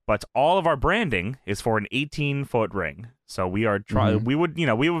 but all of our branding is for an 18-foot ring. So we are trying. We would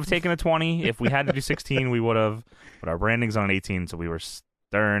have taken a 20 if we had to do 16. We would have, but our branding's on an 18, so we were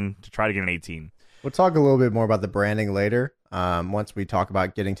stern to try to get an 18. We'll talk a little bit more about the branding later. Once we talk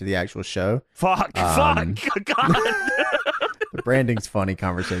about getting to the actual show. Fuck, God. The branding's funny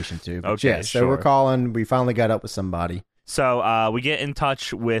conversation too. But Okay, yeah, so sure. we're calling. We finally got up with somebody. So we get in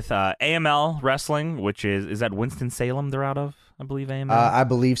touch with AML Wrestling, which is that Winston-Salem they're out of, I believe, AML? I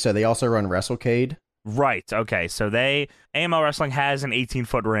believe so. They also run WrestleCade. Right, okay. So AML Wrestling has an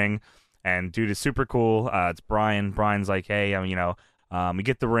 18-foot ring, and dude is super cool. It's Brian. Brian's like, hey, we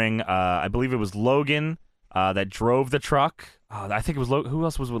get the ring. I believe it was Logan that drove the truck. I think it was who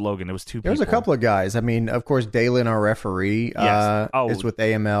else was with Logan? It was two people. There was a couple of guys. I mean, of course, Dalen, our referee, Yes. is with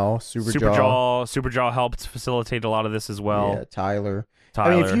AML. Superjaw. Superjaw helped facilitate a lot of this as well. Yeah, Tyler.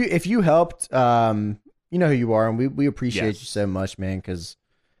 Tyler. I mean, if you helped, you know who you are, and we appreciate Yes. you so much, man, because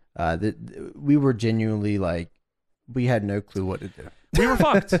we were genuinely like, we had no clue what to do. we were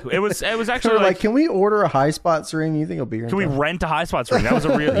fucked. It was So actually we're like, can we order a high spots ring? You think it'll be here? in can we time? rent a high spots ring? That was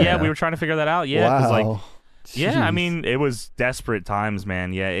a real. Yeah, we were trying to figure that out. Yeah, 'cause, wow. like. Yeah, I Jeez. mean, it was desperate times,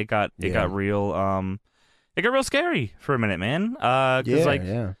 man. Yeah, it got real. It got real scary for a minute, man. Because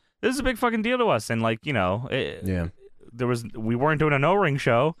yeah. this is a big fucking deal to us, and like Yeah. we weren't doing a no ring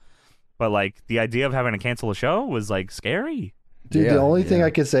show, but like the idea of having to cancel a show was like scary. Dude, Yeah, the only thing yeah.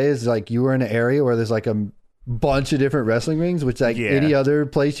 I could say is like you were in an area where there's like a bunch of different wrestling rings, which like Yeah. any other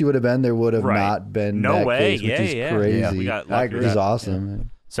place you would have been, there would have Right. not been No that way. case, which is Yeah. crazy. Yeah, We got I lucky agree. with Which is that.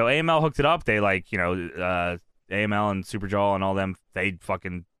 awesome. So AML hooked it up. They like AML and Superjaw and all them. They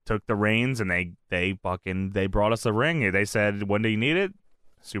fucking took the reins and they brought us a ring. They said, when do you need it?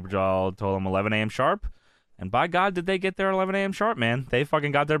 Superjaw told them 11 a.m. sharp. And by God, did they get there 11 a.m. sharp, man. They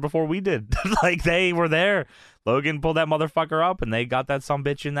fucking got there before we did. Like, they were there. Logan pulled that motherfucker up, and they got that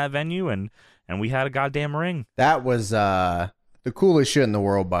sumbitch in that venue, and we had a goddamn ring. That was the coolest shit in the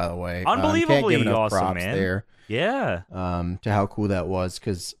world, by the way. Can't Unbelievably give enough awesome, props man. there. Yeah. To how cool that was,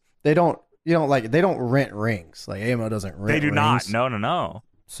 because they don't rent rings. Like AMO doesn't rent. They do not. rings. No.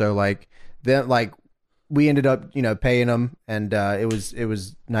 So like then like we ended up paying them, and it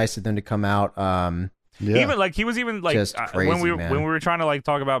was nice of them to come out. Yeah. Even like he was even like Just when crazy, we man. were trying to like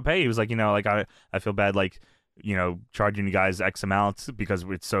talk about pay, he was like, I feel bad, like charging you guys X amount because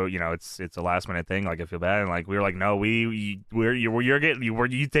it's so, it's a last minute thing. Like, I feel bad. And like, we were like, no, you're getting,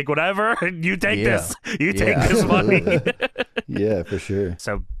 you take whatever, you take this, take this money. Yeah, for sure.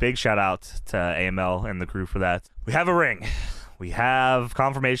 So big shout out to AML and the crew for that. We have a ring. We have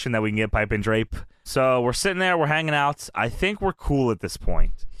confirmation that we can get Pipe and Drape. So we're sitting there, we're hanging out. I think we're cool at this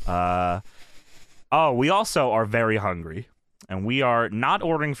point. We also are very hungry. And we are not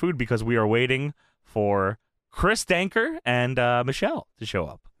ordering food because we are waiting for Chris Danker and Michelle to show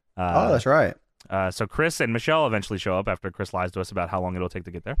up. That's right. So Chris and Michelle eventually show up after Chris lies to us about how long it'll take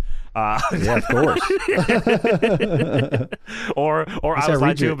to get there. Yeah, of course. or I was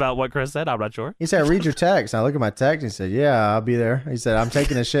lied to about what Chris said. I'm not sure. He said, read your text. I look at my text and he said, yeah, I'll be there. He said, I'm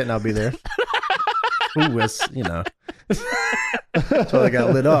taking a shit and I'll be there. Ooh, it's, so they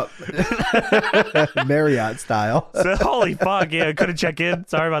got lit up. Marriott style. So, holy fuck, yeah, couldn't check in.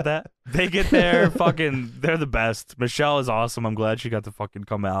 Sorry about that. They get there, they're the best. Michelle is awesome. I'm glad she got to fucking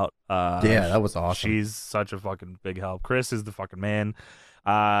come out. Yeah, that was awesome. She's such a fucking big help. Chris is the fucking man.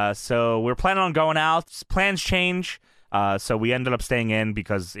 So we're planning on going out. Plans change. So we ended up staying in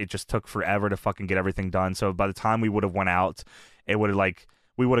because it just took forever to fucking get everything done. So by the time we would have went out, it would have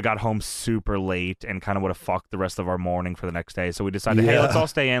we would have got home super late and kind of would have fucked the rest of our morning for the next day. So we decided, hey, let's all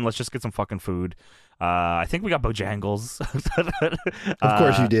stay in. Let's just get some fucking food. I think we got Bojangles. Of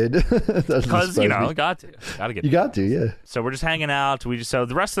course you did. Because, got to get. You got to, yeah. So we're just hanging out. So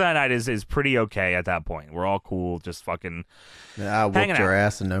the rest of that night is pretty okay at that point. We're all cool, just fucking I whooped your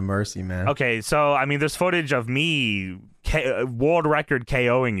ass and no mercy, man. Okay, so, there's footage of me world record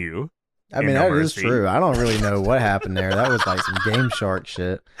KOing you. I mean, that is true. I don't really know what happened there. That was like some Game Shark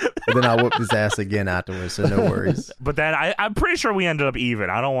shit. But then I whooped his ass again afterwards, so no worries. But then I'm pretty sure we ended up even.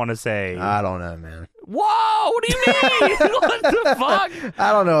 I don't want to say. I don't know, man. Whoa! What do you mean? What the fuck?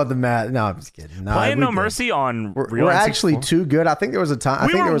 I don't know what the math. No, I'm just kidding. No, Playing No Mercy on Real We're actually too good. I think there was a time.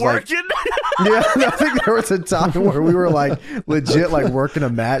 We were working. Yeah, I think there was a time where we were like legit like working a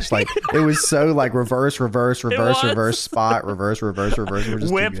match. Like it was so like reverse, spot, reverse. We're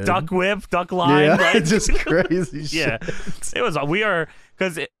just whip, duck line. Yeah, like, just crazy shit. Yeah, it was.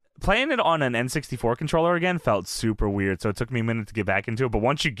 Because playing it on an N64 controller again felt super weird. So it took me a minute to get back into it. But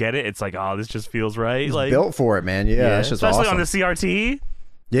once you get it, it's like, oh, this just feels right. It's like built for it, man. Yeah, that's just especially awesome. on the CRT.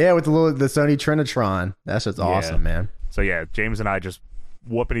 Yeah, with the Sony Trinitron. That's just awesome, man. So yeah, James and I just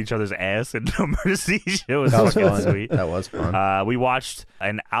whooping each other's ass and No Mercy. It was fucking fun. Sweet. That was fun. We watched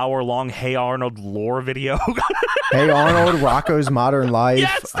an hour-long Hey Arnold lore video. Hey Arnold, Rocco's Modern Life.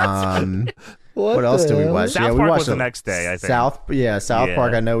 Yes, that's what else did we watch? South Park was the next day, I think. South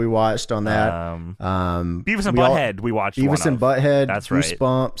Park. I know we watched on that. Beavis and Butthead. We watched Beavis and Butthead. That's right.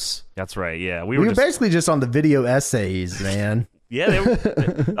 Goosebumps. That's right. Yeah, we were basically just on the video essays, man. Yeah, they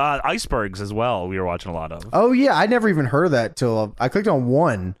were icebergs as well. We were watching a lot of. Oh yeah, I never even heard that till I clicked on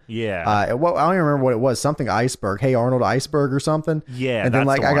one. Yeah. I don't even remember what it was. Something iceberg. Hey Arnold iceberg or something. Yeah. And then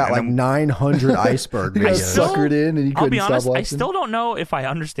I got like 900 iceberg videos. You got suckered in and you couldn't stop watching. I still don't know if I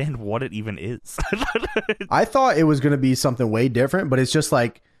understand what it even is. I thought it was going to be something way different, but it's just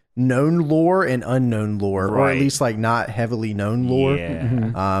like known lore and unknown lore, or at least like not heavily known lore.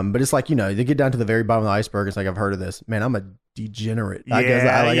 Yeah. But it's like, they get down to the very bottom of the iceberg. It's like, I've heard of this. Man, I'm a degenerate. I guess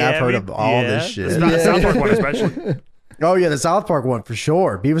I've heard of all this shit. The South Park one especially. Oh yeah, the South Park one for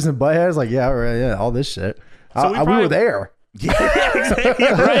sure. Beavis and Butthead is like, yeah, all this shit. So we were there. Yeah, exactly.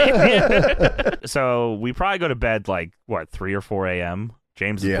 Right. Yeah. So we probably go to bed like 3 or 4 a.m.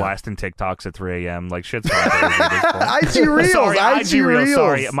 James is blasting TikToks at 3 a.m. Like shit's crazy at this point. IG Reels. IG Reels.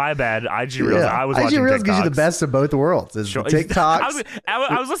 Sorry, my bad. IG Reels. I was watching IG Reels TikToks. gives you the best of both worlds. It's the TikToks.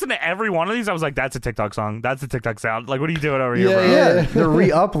 I was listening to every one of these. I was like, that's a TikTok song. That's a TikTok sound. Like, what are you doing over here, bro? Yeah. They're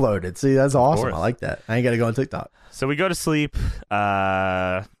re-uploaded. See, that's awesome. I like that. I ain't got to go on TikTok. So we go to sleep.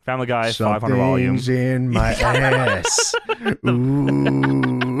 Family Guy, 500 volume. Something's in my ass.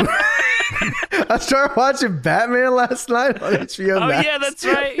 Ooh. I started watching Batman last night on HBO Max. Oh, yeah, that's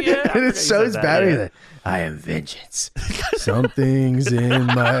right. Yeah. And it shows Batman like, I am vengeance. Something's in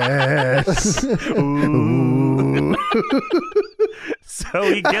my ass. Ooh. So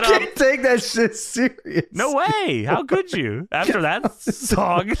we get I can't take that shit serious. No way. How could you? After that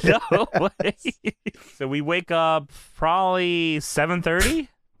song, no way. So we wake up probably 7:30.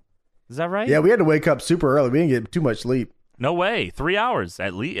 Is that right? Yeah, we had to wake up super early. We didn't get too much sleep. No way. 3 hours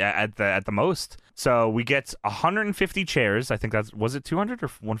at least at the most. So we get 150 chairs. I think was it 200 or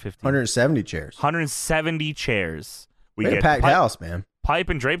 150? 170 chairs. 170 chairs. We get a packed house, man. Pipe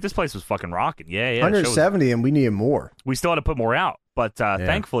and Drape. This place was fucking rocking. Yeah. 170, and we needed more. We still had to put more out, but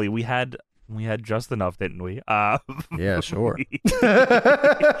thankfully we had We had just enough, didn't we? Yeah, sure.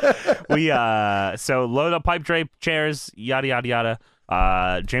 We so load up pipe drape, chairs, yada yada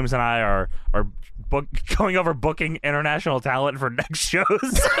yada. James and I are going over booking international talent for next shows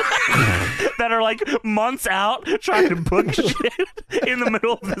that are like months out, trying to book shit in the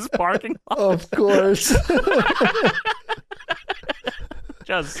middle of this parking lot. Of course.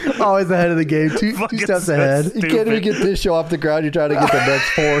 Just Always ahead of the game. Two fucking steps so ahead. You can't even get this show off the ground. You're trying to get the next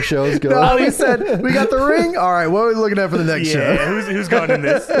 4 shows going. No, we said we got the ring. All right, what are we looking at for the next Yeah, show? who's going in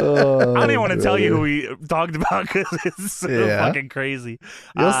this? Oh, I don't even want to tell you brother. who we talked about because it's so Yeah. fucking crazy.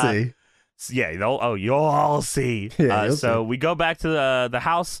 You'll see. Yeah, you'll all see. Yeah, you'll so see. we go back to the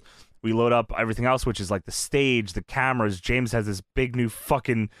house. We load up everything else, which is like the stage, the cameras. James has this big new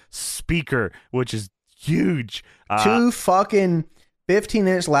fucking speaker, which is huge. 2 fucking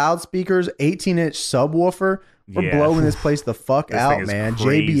 15-inch loudspeakers, 18-inch subwoofer. We're Yeah. blowing this place the fuck This thing out, is man.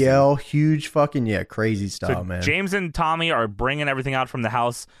 crazy. JBL, huge fucking crazy style, So man. James and Tommy are bringing everything out from the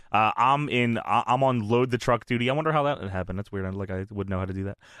house. I'm on load the truck duty. I wonder how that happened. That's weird. Like I would know how to do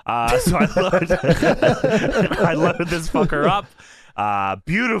that. So I load this fucker up.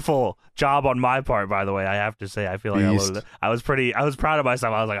 Beautiful job on my part, by the way. I have to say, I feel like I Beast. loaded it. I was proud of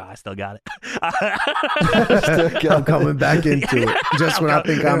myself. I was like, I still got it. I'm coming back into it. Just when I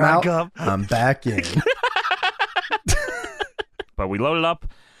think I'm Here I out, come. I'm back in. But we loaded up.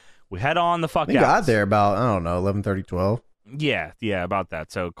 We head on the fuck We out. got there about, I don't know, 11:30, 12. Yeah, about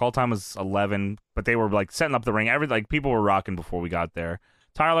that. So call time was 11, but they were like setting up the ring. People were rocking before we got there.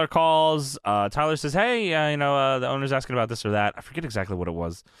 Tyler calls. Tyler says, "Hey, the owner's asking about this or that." I forget exactly what it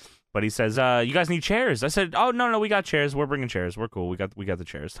was, but he says, "You guys need chairs." I said, "Oh no, we got chairs. We're bringing chairs. We're cool. We got the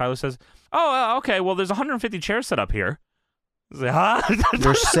chairs." Tyler says, "Oh, okay. Well, there's 150 chairs set up here." I was like, "Huh?"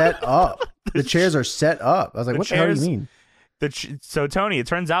 They're set up. The chairs are set up. I was like, The what the hell do chairs- you mean? So Tony, it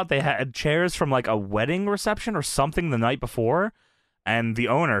turns out they had chairs from like a wedding reception or something the night before. And the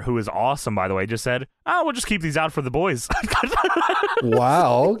owner, who is awesome, by the way, just said, "Oh, we'll just keep these out for the boys."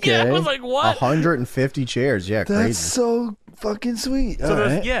 Wow. Okay. Yeah, I was like, "What?" 150 chairs. Yeah, That's crazy. so fucking sweet. So All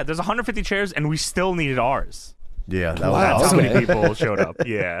there's, right. there's 150 chairs, and we still needed ours. Yeah, that Wow. was That's awesome. how okay. many people showed up.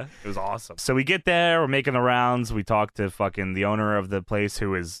 Yeah, it was awesome. So we get there, we're making the rounds. We talk to fucking the owner of the place,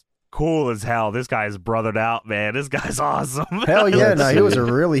 who is cool as hell. This guy's brothered out, man. This guy's awesome. Hell yeah, Let's no, see.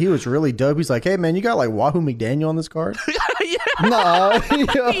 he was really dope. He's like, hey man, you got like Wahoo McDaniel on this card? No.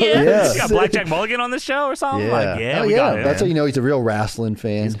 Yeah. You got Blackjack Mulligan on the show or something? Yeah. Like, yeah, Hell we yeah, got it. That's how you know he's a real wrestling He's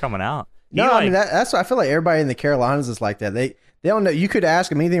fan. coming out. No, He, I like- mean that's what I feel like everybody in the Carolinas is like that. They don't know. You could ask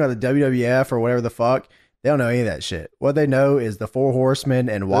them anything about the WWF or whatever the fuck. They don't know any of that shit. What they know is the Four Horsemen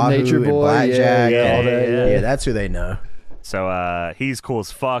and Wahoo Nature and Boy, Blackjack. yeah, all that, yeah, yeah. that's who they know. So he's cool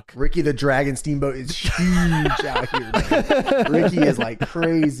as fuck. Ricky the Dragon Steamboat is huge out here. Man. Ricky is like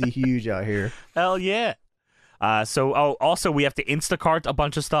crazy huge out here. Hell yeah. Also, we have to Instacart a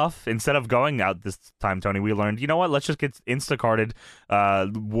bunch of stuff. Instead of going out this time, Tony, we learned, you know what? Let's just get Instacarted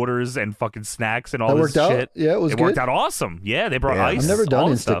waters and fucking snacks and all That this worked out? shit. Yeah, it was good. worked out awesome. Yeah, they brought Yeah. ice. I've never all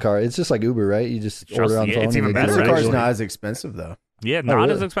done the stuff. Instacart. It's just like Uber, right? You just Trust order on me, the phone. it's and even they better, deliver it. Instacart's actually. not as expensive though. Yeah, not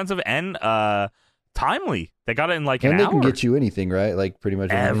really? as expensive and timely. They got it in like And an they hour. can get you anything, right? Like pretty much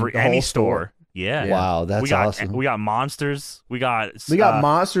Every the any whole store. Yeah. Wow, that's we got awesome. we got monsters. We got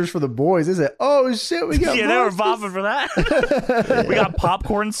Monsters for the boys. Is it? Oh shit, we got yeah, they were Monsters. bopping for that. We got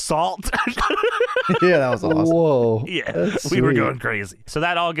popcorn, salt. Yeah, that was awesome. Whoa. Yeah, That's we were sweet. going crazy. So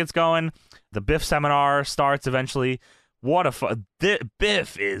that all gets going. The Biff seminar starts eventually. What a fun!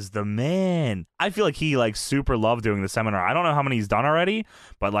 Biff is the man. I feel like he like super loved doing the seminar. I don't know how many he's done already,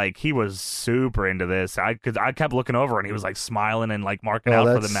 but like he was super into this. I kept looking over and he was like smiling and like marking out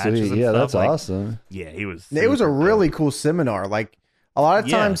Oh, for that's the matches. sweet. And Yeah, stuff. that's Like, awesome. Yeah, he was. It was a super really dope. cool seminar. Like a lot of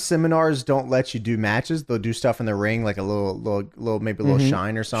Yeah. times, seminars don't let you do matches. They'll do stuff in the ring, like a little, maybe a little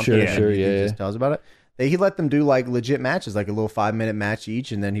shine or something. Sure, and sure, he yeah, just tells about it. He let them do like legit matches, like a little 5-minute match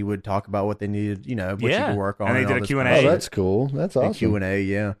each, and then he would talk about what they needed, what you Yeah. could work on. And they did all a this Q&A. kind of Oh, shit. that's cool. That's awesome. Q&A,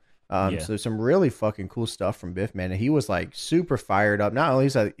 yeah. Yeah. So some really fucking cool stuff from Biff, man. And he was like super fired up. Not only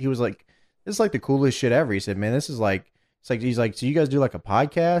is that, he was like, this is like the coolest shit ever. He said, man, this is like, he's like, so you guys do like a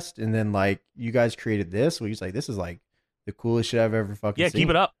podcast, and then like you guys created this. Well, he's like, this is like the coolest shit I've ever fucking Yeah, seen. keep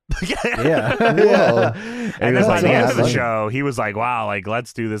it up. Yeah. Whoa. And then was by like, the end "Oh, of the that's show, he was like, "Wow, like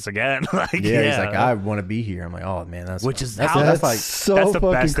let's do this again." Like, Yeah, he's like, I want to be here. I'm like, oh man, that's Which is that's, how- that's That's like so that's the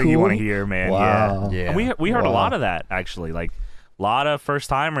fucking best thing cool. you want to hear, man. Wow. Yeah. Yeah. And we heard a Wow. lot of that actually. Like a lot of first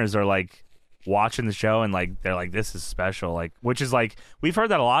timers are like watching the show and like they're like, this is special. Like, which is like we've heard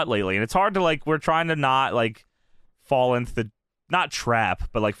that a lot lately, and it's hard to like we're trying to not like fall into the not trap,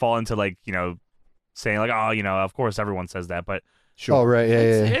 but like fall into like saying like, oh, of course everyone says that, but Sure. Oh, right.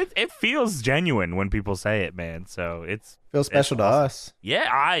 Yeah, yeah. It feels genuine when people say it, man. So Feels special to awesome. us. Yeah,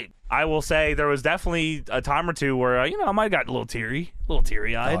 I will say there was definitely a time or two where I might have got a little teary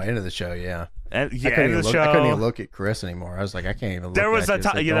eyed. Oh, end of the show, yeah. And I couldn't even look at Chris anymore. I was like, I can't even look There was at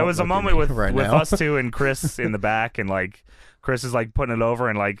you, so there was a don't look at moment me with right with now. us two and Chris in the back, and like Chris is like putting it over,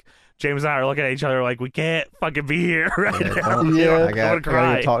 and like James and I are looking at each other like we can't fucking be here right now. Yeah. I got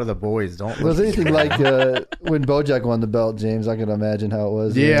to talk to the boys. Don't Was look anything like when Bojack won the belt, James? I can imagine how it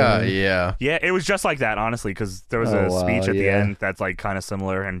was. Yeah. Yeah, it was just like that, honestly, because there was a speech at the yeah. end that's like kind of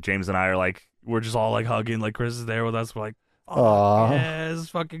similar, and James and I are like, we're just all like hugging, like Chris is there with us. We're like, Aw. yeah, it's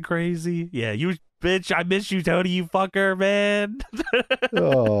fucking crazy. Yeah, you bitch, I miss you, Tony, you fucker, man.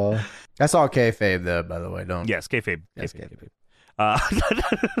 Oh, That's all kayfabe, though. By the way, don't. Yes, kayfabe. Yes, Kayfabe. Off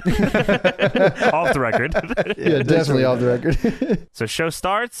the record. yeah, definitely off the record. So show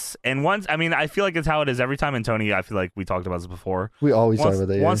starts, and I feel like it's how it is every time. And Tony, I feel like we talked about this before. We always talk about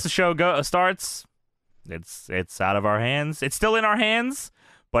that. Yeah. Once the show starts, it's out of our hands. It's still in our hands,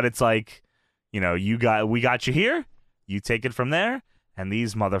 but it's like, we got you here. You take it from there. And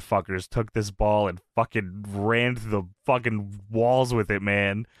these motherfuckers took this ball and fucking ran through the fucking walls with it,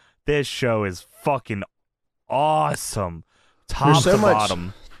 man. This show is fucking awesome. Top to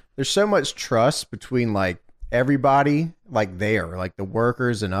bottom. There's so much trust between like everybody, like like the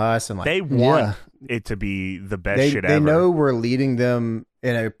workers and us, and like they want it to be the best shit ever. They know we're leading them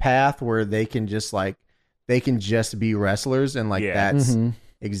in a path where they can just be wrestlers, and like that's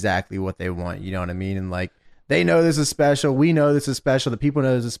exactly what they want. You know what I mean? And like they know this is special. We know this is special. The people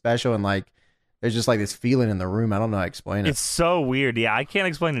know this is special, and like there's just like this feeling in the room. I don't know how to explain it. It's so weird. Yeah, I can't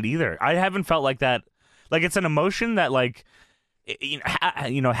explain it either. I haven't felt like that. Like it's an emotion that like.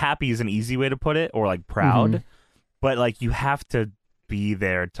 Happy is an easy way to put it, or like proud, but like you have to be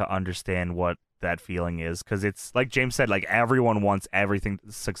there to understand what that feeling is, because it's like James said, like everyone wants everything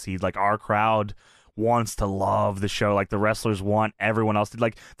to succeed. Like our crowd wants to love the show, like the wrestlers want everyone else to,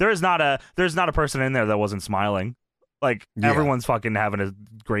 like there's not a person in there that wasn't smiling. Like everyone's fucking having a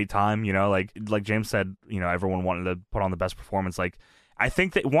great time, like James said, everyone wanted to put on the best performance. Like I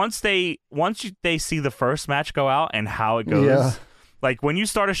think that once they see the first match go out and how it goes, like when you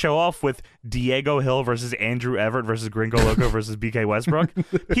start a show off with Diego Hill versus Andrew Everett versus Gringo Loco versus BK Westbrook,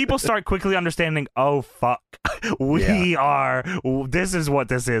 people start quickly understanding, oh fuck, this is what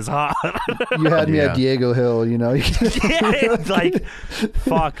this is, huh? You had me at Diego Hill, it's like,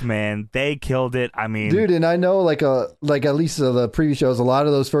 fuck, man, they killed it. I mean, dude, and I know like at least the previous shows, a lot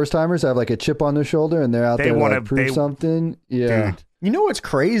of those first timers have like a chip on their shoulder, and they're out there to prove something. Yeah. Dude. You know what's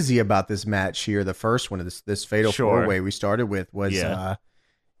crazy about this match here? The first one of this fatal four-way we started with was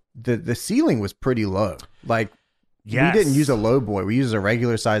the ceiling was pretty low. Like we didn't use a low boy; we used a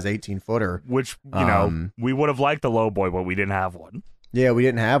regular size 18-footer, which we would have liked the low boy, but we didn't have one. Yeah, we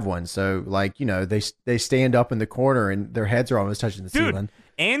didn't have one. So like they stand up in the corner and their heads are almost touching the ceiling.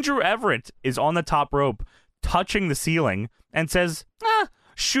 Andrew Everett is on the top rope, touching the ceiling, and says,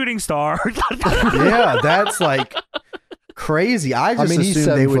 "Shooting star." Yeah, that's like. Crazy. I just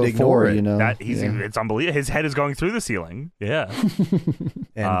assumed they would ignore it. It's unbelievable. His head is going through the ceiling. Yeah.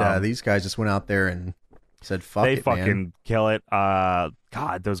 And these guys just went out there and said, fuck they it, fucking man. kill it. God,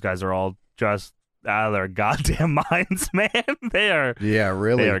 those guys are all just out of their goddamn minds, man. They are. Yeah,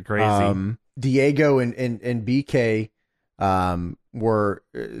 really. They are crazy. Diego and BK were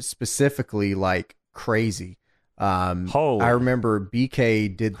specifically like crazy. I remember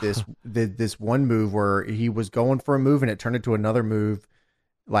BK did this one move where he was going for a move and it turned into another move,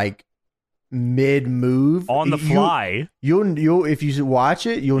 like mid move on the fly. You'll if you watch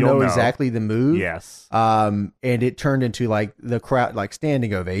it, you'll know exactly the move. Yes. And it turned into like the crowd, like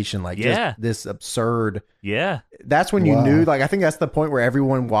standing ovation, like just this absurd. Yeah. That's when you knew. Like I think that's the point where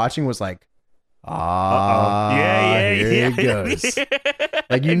everyone watching was like, here it goes.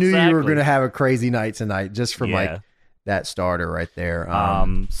 Like you knew you were going to have a crazy night tonight just from like that starter right there.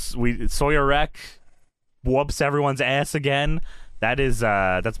 Sawyer Wreck whoops everyone's ass again.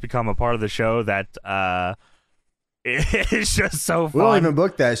 That's become a part of the show that it's just so fun. We don't even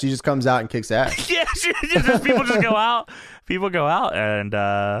book that. She just comes out and kicks ass. People just go out. People go out and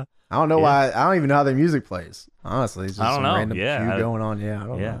I don't know why. I don't even know how their music plays. Honestly, it's just some random cue going on. Yeah, I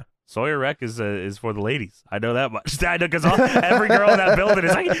don't know. Sawyer Wreck is for the ladies. I know that much. I know because every girl in that building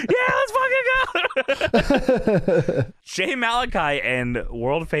is like, let's fucking go. Jay Malachi and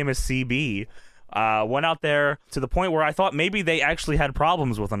world famous CB went out there to the point where I thought maybe they actually had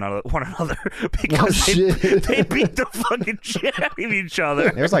problems with one another because they beat the fucking shit out of each other.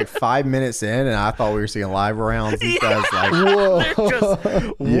 It was like 5 minutes in, and I thought we were seeing live rounds. These guys like, they're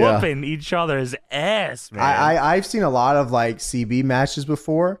just whooping each other's ass, man. I've seen a lot of like CB matches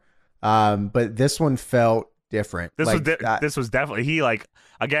before, but this one felt different. This was definitely he like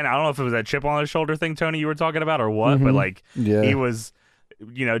again. I don't know if it was that chip on his shoulder thing, Tony, you were talking about, or what, but like he was.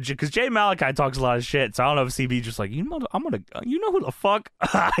 You know, because Jay Malachi talks a lot of shit, so I don't know if CB just like, you know who the fuck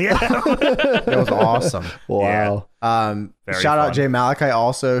I am. It was awesome. Wow. Shout out Jay Malachi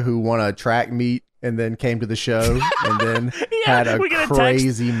also, who won a track meet and then came to the show and then had a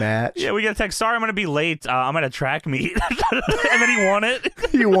crazy match. Yeah, we get a text. Sorry, I'm going to be late. I'm at a track meet. And then he won it.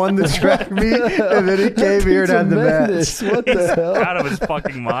 He won the track meet and then he came here and had the match. What the hell? Out of his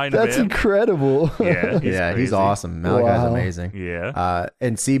fucking mind, That's man. incredible. Yeah, he's awesome. Malachi's amazing. Yeah.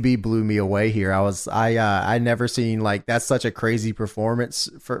 And CB blew me away here. I never seen like that's such a crazy performance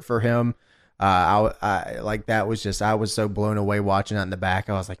for him. I like that was just I was so blown away watching that in the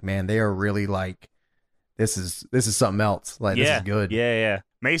back. I was like, man, they are really like this is something else. Like this is good. Yeah.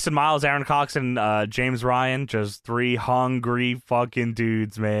 Mason Miles, Aaron Cox, and James Ryan, just 3 hungry fucking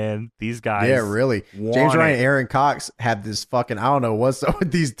dudes, man. These guys. Yeah, really. James Ryan and Aaron Cox had this fucking I don't know what's up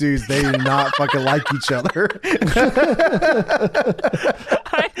with these dudes. They do not fucking like each other.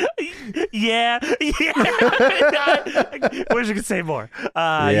 Yeah. I wish I could say more.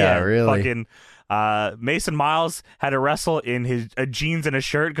 Really. Fucking Mason Miles had to wrestle in his jeans and a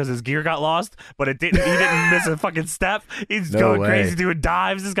shirt because his gear got lost, but he didn't miss a fucking step. He's going crazy doing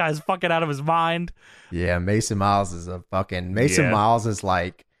dives. This guy's fucking out of his mind. Yeah, Mason Miles is Miles is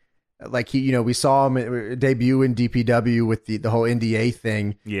like he, you know, we saw him debut in DPW with the whole NDA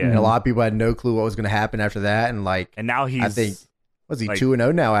thing. Yeah. And a lot of people had no clue what was going to happen after that. And now he's, I think, was he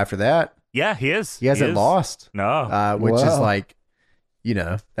 2-0 now after that? Yeah, he is. He hasn't lost. No. Which is like, you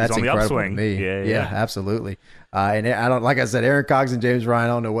know, that's incredible to me. Yeah, absolutely. And I don't, like I said, Aaron Cox and James Ryan,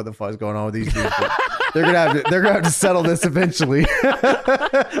 I don't know what the fuck is going on with these dudes. But they're gonna have to settle this eventually.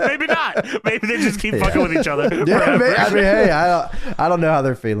 Maybe not. Maybe they just keep fucking with each other. I mean, hey, I don't know how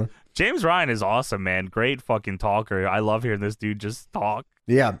they're feeling. James Ryan is awesome, man. Great fucking talker. I love hearing this dude just talk.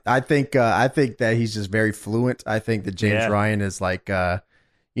 Yeah, I think that he's just very fluent. I think that James Ryan is like,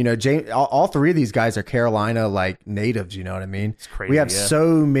 you know, all 3 of these guys are Carolina like natives. You know what I mean? It's crazy. We have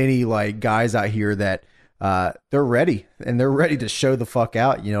so many like guys out here that they're ready and they're ready to show the fuck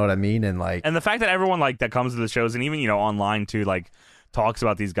out. You know what I mean? And like, and the fact that everyone like that comes to the shows and even, you know, online too, like talks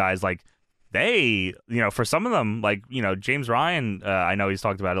about these guys, like they, you know, for some of them, like, you know, James Ryan, I know he's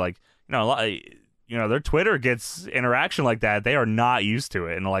talked about it, like, you know, a lot, you know, their Twitter gets interaction like that. They are not used to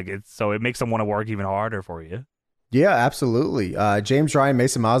it. And like, so it makes them want to work even harder for you. Yeah, absolutely. James Ryan,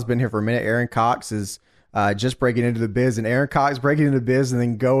 Mason Miles been here for a minute. Aaron Cox is just breaking into the biz, and Aaron Cox breaking into the biz and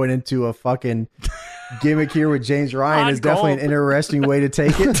then going into a fucking gimmick here with James Ryan is definitely an interesting way to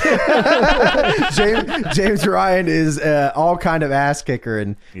take it. James Ryan is all kind of ass kicker,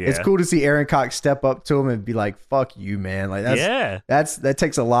 and it's cool to see Aaron Cox step up to him and be like, "Fuck you, man!" Like that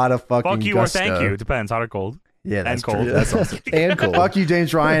takes a lot of fucking fuck you gusto. or thank you. Depends, hot or cold. Yeah, that's and cold. True. That's awesome. And cold. Fuck you,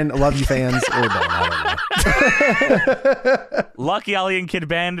 James Ryan. Love you, fans. Or don't. I don't know. Lucky Ali and Kid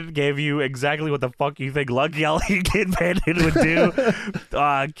Bandit gave you exactly what the fuck you think Lucky Ali and Kid Bandit would do,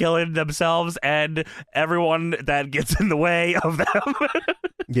 killing themselves and everyone that gets in the way of them.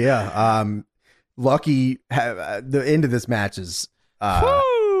 Yeah. Lucky. The end of this match is.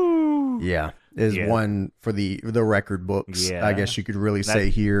 Is one for the record books. Yeah. I guess you could really say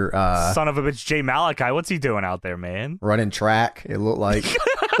here. Son of a bitch, Jay Malachi. What's he doing out there, man? Running track, it looked like.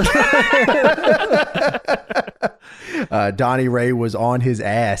 Donnie Ray was on his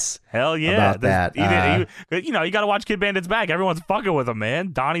ass. Hell yeah. About that. You know, you got to watch Kid Bandit's back. Everyone's fucking with him,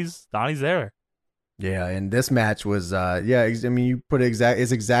 man. Donnie's there. Yeah, and this match was, I mean, you put it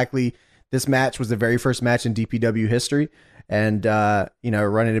exactly. This match was the very first match in DPW history. And, you know,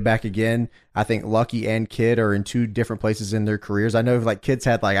 running it back again, I think Lucky and Kid are in 2 different places in their careers. I know like Kid's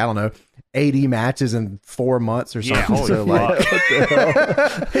had like, I don't know, 80 matches in 4 months or something. Yeah, so like,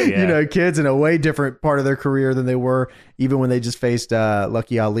 you know, Kid's in a way different part of their career than they were even when they just faced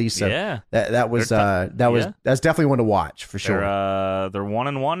Lucky Ali. So that's definitely one to watch for sure. They're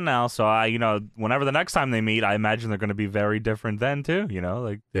 1-1 now. So you know, whenever the next time they meet, I imagine they're going to be very different then too. You know,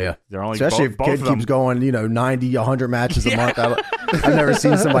 like they're only especially if Kid keeps going, you know, 90, 100 matches a month. I've never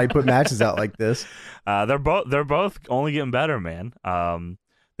seen somebody put matches out like this. They're both only getting better, man.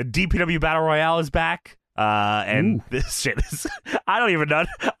 The DPW Battle Royale is back. And this shit is I don't even know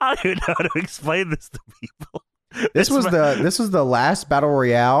how to explain this to people. This was the last battle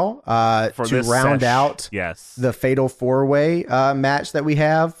royale For to this round sesh. out Yes. the fatal 4-way match that we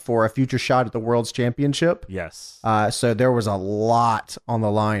have for a future shot at the World's Championship. Yes. So there was a lot on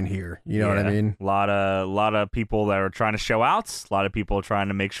the line here. You know what I mean? A lot of people that are trying to show out. A lot of people trying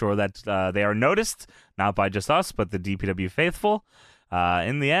to make sure that they are noticed, not by just us, but the DPW faithful.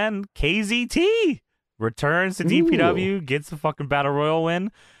 In the end, KZT returns to DPW, gets the fucking Battle Royal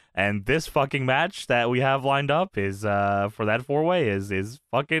win. And this fucking match that we have lined up is for that 4-way is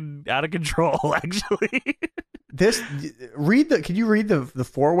fucking out of control, actually. Can you read the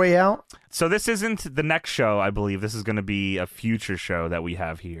 4-way out? So this isn't the next show, I believe. This is going to be a future show that we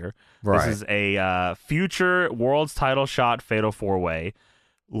have here. Right. This is a future world's title shot fatal 4-way.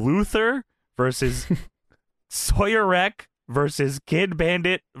 Luther versus Sawyer Wreck versus Kid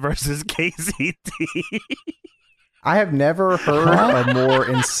Bandit versus KZT. I have never heard a more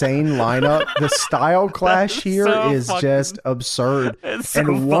insane lineup. The style clash here is just absurd.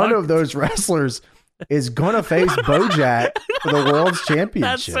 And one of those wrestlers is going to face Bojack for the World's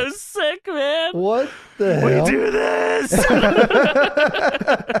Championship. That's so sick, man. What the hell? We do this.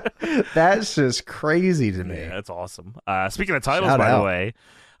 That's just crazy to me. Yeah, that's awesome. Speaking of titles, Shout by out. the way,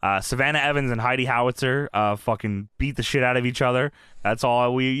 Savannah Evans and Heidi Howitzer fucking beat the shit out of each other. That's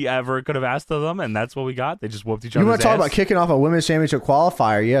all we ever could have asked of them, and that's what we got. They just whooped each other's You want to talk ass. about kicking off a women's championship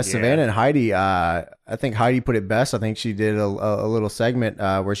qualifier? Yeah, Savannah and Heidi. I think Heidi put it best. I think she did a little segment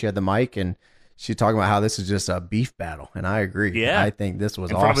where she had the mic and she talking about how this is just a beef battle, and I agree. Yeah. I think this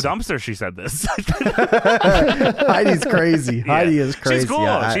was in awesome. front of a dumpster, she said this. Heidi's crazy. Yeah. Heidi is crazy. She's cool.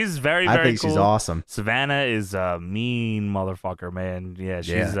 Yeah, She's very, I very think cool. she's awesome. Savannah is a mean motherfucker, man. Yeah,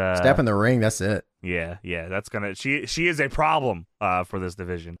 she's Step in the ring. That's it. Yeah, that's gonna. She is a problem for this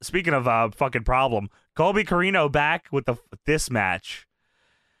division. Speaking of fucking problem, Colby Carino back with this match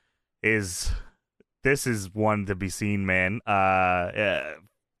is one to be seen, man.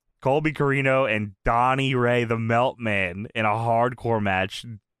 Colby Carino and Donnie Ray, the Melt Man, in a hardcore match.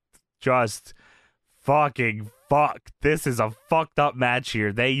 Just fucking fuck. This is a fucked up match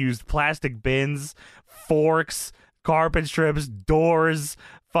here. They used plastic bins, forks, carpet strips, doors,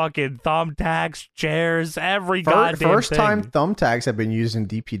 fucking thumbtacks, chairs, every goddamn First thing. time thumbtacks have been used in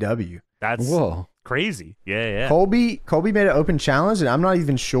DPW. That's Whoa. crazy. Yeah. Colby made an open challenge, and I'm not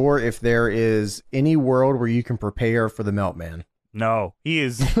even sure if there is any world where you can prepare for the Melt Man. No, he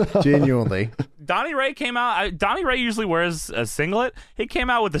is. Genuinely. Donnie Ray came out. Donnie Ray usually wears a singlet. He came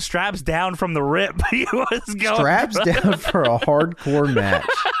out with the straps down from the rip. He was going Straps down for a hardcore match.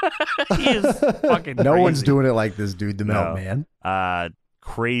 He is fucking. No crazy. one's doing it like this dude, the Melt Man.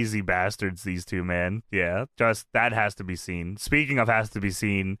 Crazy bastards, these two, man. Yeah, just that has to be seen. Speaking of has to be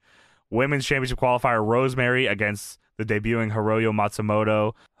seen, women's championship qualifier Rosemary against the debuting Hiroyo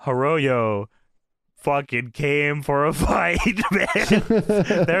Matsumoto. Hiroyo fucking came for a fight, man.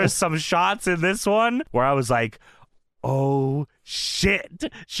 There's some shots in this one where I was like, oh shit,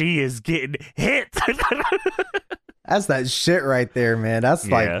 she is getting hit. That's that shit right there, man. That's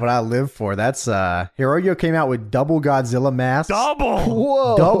like what I live for. That's Hiroyo came out with double Godzilla masks.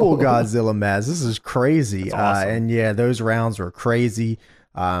 Whoa. Double Godzilla masks. This is crazy. That's awesome. And yeah, those rounds were crazy.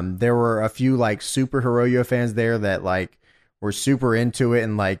 There were a few like super Hiroyo fans there that like were super into it,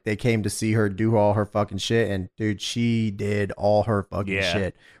 and like they came to see her do all her fucking shit, and dude, she did all her fucking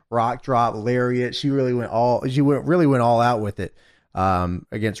shit. Rock drop, lariat. She really went all out with it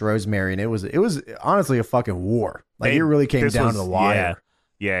against Rosemary, and it was honestly a fucking war. Like it really came down to the wire.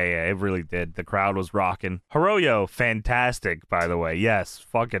 Yeah, it really did. The crowd was rocking. Hiroyo, fantastic, by the way. Yes,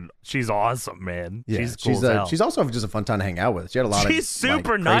 fucking, she's awesome, man. Yeah, she's cool as hell. she's also just a fun time to hang out with. She had a lot of She's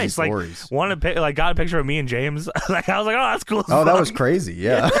super like, nice. crazy Like stories. got a picture of me and James. Like I was like, oh, that's cool. Oh, that was crazy.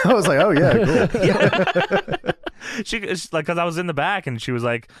 Yeah, I was like, oh yeah, cool. She like because I was in the back and she was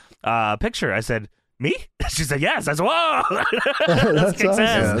like, picture. I said, me? She said, yes. I said, whoa. That's kicks awesome.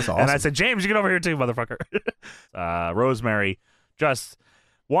 ass. Yeah, that's And I awesome. said, James, you get over here too, motherfucker. Rosemary, just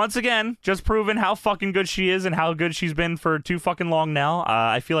once again, just proving how fucking good she is and how good she's been for too fucking long now.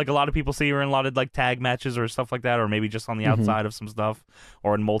 I feel like a lot of people see her in a lot of like tag matches or stuff like that, or maybe just on the outside of some stuff,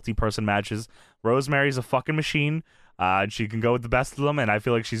 or in multi-person matches. Rosemary's a fucking machine. She can go with the best of them, and I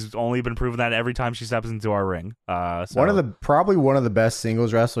feel like she's only been proving that every time she steps into our ring. So, Probably one of the best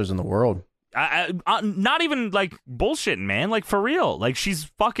singles wrestlers in the world. not even like bullshitting, man. Like for real. Like she's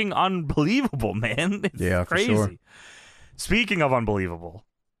fucking unbelievable, man. It's Yeah, for crazy. sure. Speaking of unbelievable,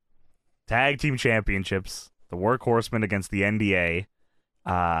 tag team championships, the Workhorsemen against the NDA.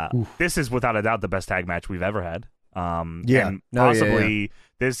 This is without a doubt the best tag match we've ever had. And possibly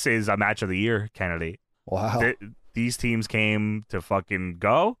this is a match of the year candidate. Wow. These teams came to fucking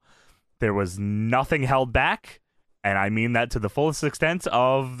go. There was nothing held back. And I mean that to the fullest extent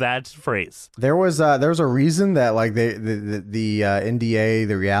of that phrase. There was a reason that like the NDA,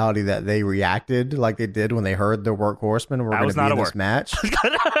 the reality that they reacted like they did when they heard the Workhorsemen were going to be in this match,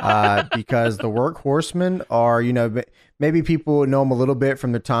 because the Workhorsemen are, you know, maybe people know them a little bit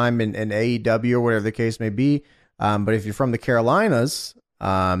from their time in AEW or whatever the case may be, but if you're from the Carolinas,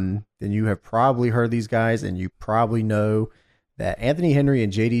 then you have probably heard these guys, and you probably know that Anthony Henry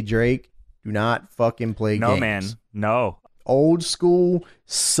and JD Drake do not fucking play games. No, man. No. Old school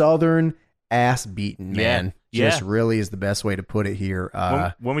Southern ass beating, man. Yeah. Just really is the best way to put it here.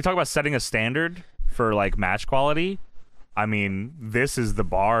 When we talk about setting a standard for like match quality, I mean, this is the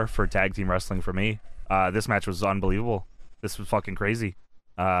bar for tag team wrestling for me. This match was unbelievable. This was fucking crazy.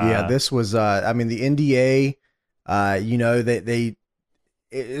 Yeah, this was, I mean, the NDA, you know, they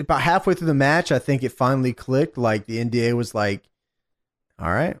about halfway through the match, I think it finally clicked. Like the NDA was like,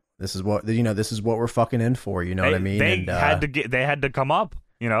 all right, this is what we're fucking in for. You know what I mean? They had to come up,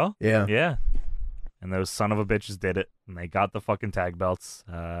 you know? Yeah. Yeah. And those son of a bitches did it, and they got the fucking tag belts.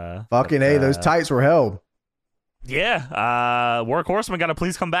 Those tights were held. Yeah. Workhorseman got a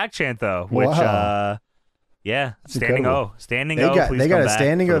please come back chant though, which wow. Yeah, That's standing incredible. They got a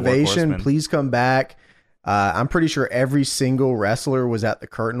standing ovation. Please come back. I'm pretty sure every single wrestler was at the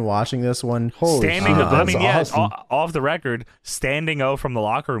curtain watching this one. Holy standing. shit, I mean, that's awesome. off the record, standing O from the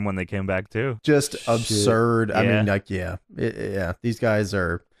locker room when they came back too. Just absurd. I mean, like, yeah, these guys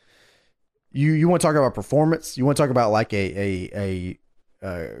are. You want to talk about performance? You want to talk about like a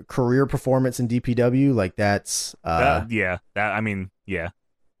career performance in DPW? Like that's absolutely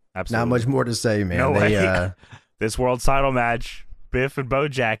not much more to say, man. No way. This world title match, Biff and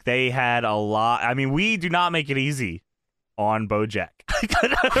Bojack, they had a lot. I mean, we do not make it easy on Bojack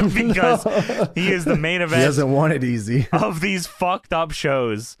because he is the main event. He doesn't want it easy of these fucked up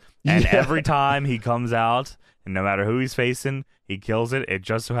shows, and every time he comes out, and no matter who he's facing, he kills it. It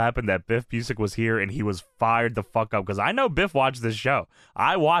just so happened that Biff Busick was here, and he was fired the fuck up because I know Biff watched this show.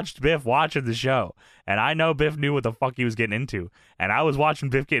 I watched Biff watching the show, and I know Biff knew what the fuck he was getting into. And I was watching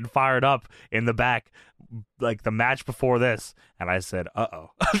Biff getting fired up in the back, like the match before this, and I said, "Uh-oh."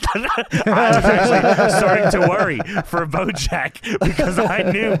 I was actually starting to worry for Bojack because I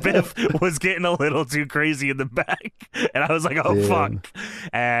knew Biff was getting a little too crazy in the back, and I was like, "Oh fuck!"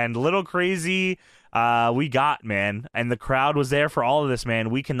 And little crazy. We got, man, and the crowd was there for all of this, man.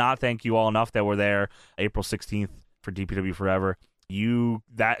 We cannot thank you all enough that were there April 16th for DPW Forever. The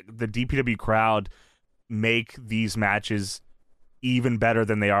DPW crowd make these matches even better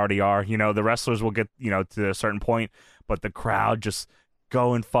than they already are. You know, the wrestlers will get, you know, to a certain point, but the crowd just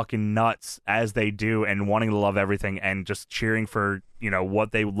going fucking nuts as they do and wanting to love everything and just cheering for, you know,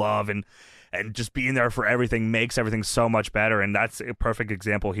 what they love and just being there for everything makes everything so much better. And that's a perfect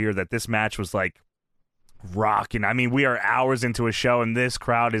example here that this match was like rocking. I mean, we are hours into a show and this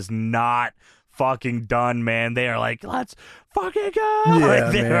crowd is not fucking done, man. They are like, let's fucking go. Yeah,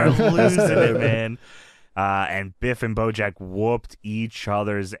 like, they are man. losing it, man. And Biff and Bojack whooped each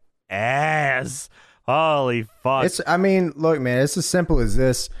other's ass. Holy fuck. I mean, look, man, it's as simple as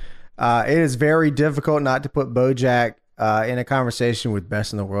this. It is very difficult not to put Bojack in a conversation with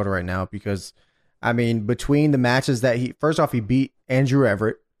best in the world right now because, I mean, between the matches that he beat Andrew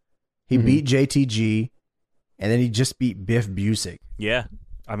Everett, he beat JTG, and then he just beat Biff Busick. Yeah.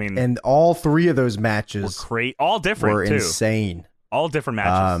 I mean, and all three of those matches were all different, were too. insane. All different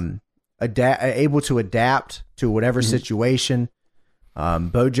matches. Able to adapt to whatever situation.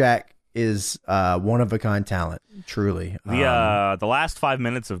 Bojack is one of a kind talent, truly. The last 5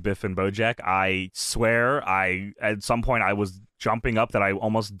 minutes of Biff and Bojack, I swear, at some point I was jumping up that I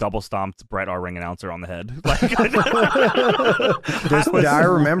almost double stomped Brett, our ring announcer, on the head. I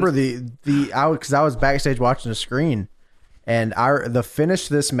remember because I was backstage watching the screen, and the finish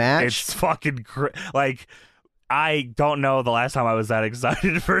of this match. It's fucking like. I don't know the last time I was that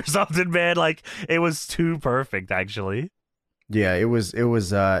excited for something, man. Like, it was too perfect, actually. Yeah, it was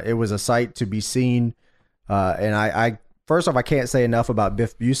a sight to be seen. And I first off, I can't say enough about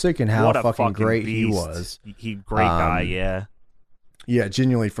Biff Busick and how fucking great beast. he was. Great guy, yeah. Yeah,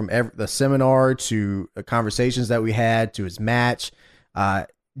 genuinely, from the seminar to the conversations that we had to his match,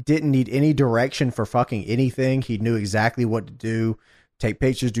 didn't need any direction for fucking anything. He knew exactly what to do. Take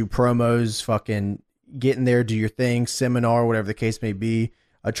pictures, do promos, fucking get in there, do your thing, seminar, whatever the case may be.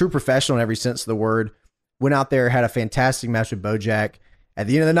 A true professional in every sense of the word. Went out there, had a fantastic match with Bojack. At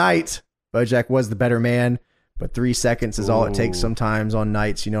the end of the night, Bojack was the better man, but 3 seconds is all it takes sometimes on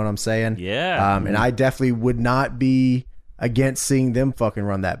nights. You know what I'm saying? Yeah. And I definitely would not be against seeing them fucking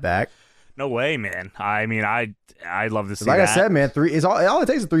run that back. No way, man. I mean, I love to see Like that. I said, man, three is all it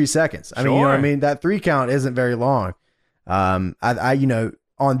takes is 3 seconds. I mean, you know what I Sure. mean? That 3 count isn't very long. I you know,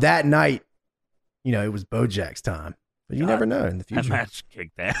 on that night, you know, it was Bojack's time. But you never know in the That future. match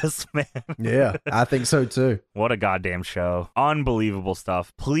kicked ass, man. Yeah, I think so too. What a goddamn show. Unbelievable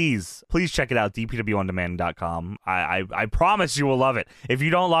stuff. Please check it out, dpwondemand.com. I promise you will love it. If you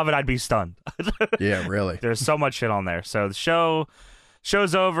don't love it, I'd be stunned. Yeah, really. There's so much shit on there. So the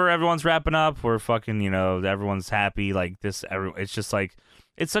show's over. Everyone's wrapping up. We're fucking, you know, everyone's happy. Like this, it's just like,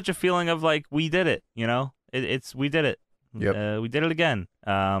 it's such a feeling of like, we did it, you know? We did it. Yep. We did it again.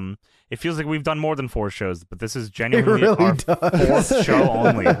 It feels like we've done more than 4 shows, but this is genuinely really our does. 4th show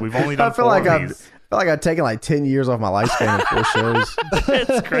only. We've only done I feel 4 like of I've these. taken like 10 years off my lifespan in 4 shows.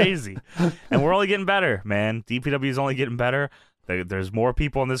 It's crazy. And we're only getting better, man. DPW is only getting better. There's more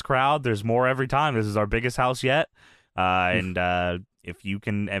people in this crowd. There's more every time. This is our biggest house yet. And if you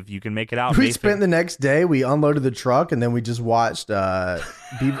can make it out, We spent the next day, we unloaded the truck, and then we just watched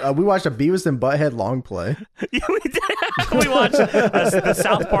we watched a Beavis and Butthead long play. Yeah, we did. We watched the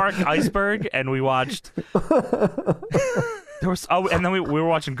South Park Iceberg, and we watched. And then we were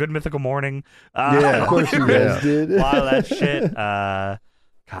watching Good Mythical Morning. Yeah, Of course you guys did. A lot of that shit.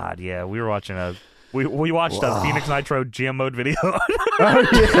 God, yeah, we were watching we watched a Phoenix Nitro GM mode video. Oh,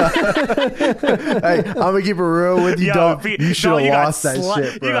 yeah. Hey, I'm gonna keep it real with you, Yo, dog. You should have lost that slut.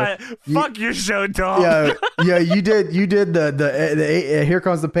 shit, bro. Fuck your show, dog. Yeah, you did the Here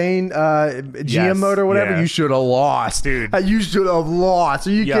Comes the Pain GM Yes, mode or whatever. yeah. You should have lost, Dude. You should have lost.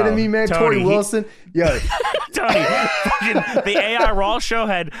 Are you Yo, kidding me, man? Tony, Tori he- Wilson. Yo, Tony, fucking the AI Raw show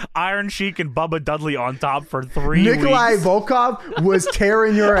had Iron Sheik and Bubba Dudley on top for 3 Nikolai weeks. Volkov was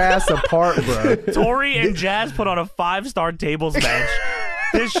tearing your ass apart, bro. Tori and Jazz put on a 5-star tables match.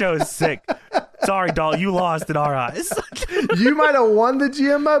 This show is sick. Sorry, doll, you lost in our eyes. You might have won the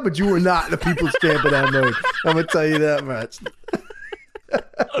GM mode, but you were not the people's champ in that mode. I'm gonna tell you that much.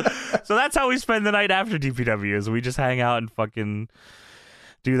 So that's how we spend the night after DPW. Is we just hang out and fucking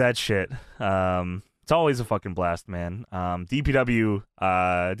do that shit. It's always a fucking blast, man. DPW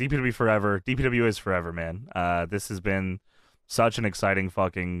forever. DPW is forever, man. This has been such an exciting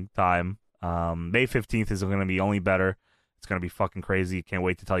fucking time. May 15th is going to be only better. It's going to be fucking crazy. Can't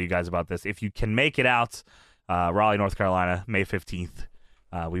wait to tell you guys about this. If you can make it out, Raleigh, North Carolina, May 15th.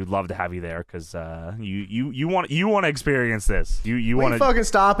 We would love to have you there because you want to experience this. You We want to fucking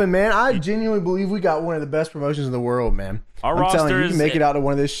stopping, man. I genuinely believe we got one of the best promotions in the world, man. Our I'm telling you, you rosters- can make it out to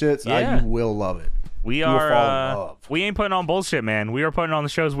one of these shits. Yeah. You will love it. We will fall in are love. we ain't putting on bullshit, man. We are putting on the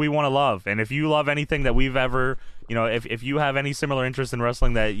shows we want to love. And if you love anything that we've ever, you know, if you have any similar interest in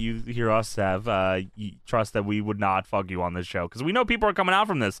wrestling that you hear us have, you trust that we would not fuck you on this show because we know people are coming out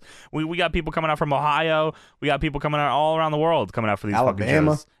from this. We got people coming out from Ohio. We got people coming out all around the world coming out for these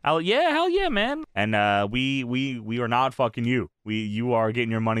Alabama. fucking shows. Yeah, hell yeah, man. And we are not fucking you. You are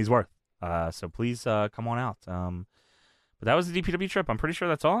getting your money's worth. So please come on out. But that was the DPW trip. I'm pretty sure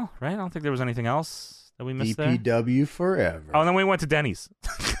that's all, right? I don't think there was anything else that we missed there. DPW forever. Oh, and then we went to Denny's.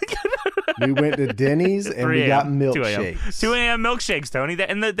 We went to Denny's and 3 we got a.m., 2 a.m. milkshakes. 2 a.m. milkshakes, Tony.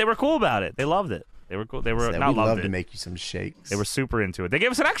 They were cool about it. They loved it. They were cool. They were We'd not love loved to it. make you some shakes. They were super into it. They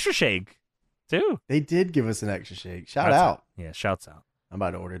gave us an extra shake, too. They did give us an extra shake. Shout That's out. Yeah, shouts out. I'm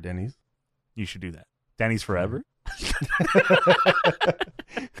about to order Denny's. You should do that. Denny's forever.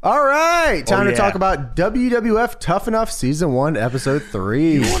 All right, time Oh, to yeah. talk about WWF Tough Enough Season 1, Episode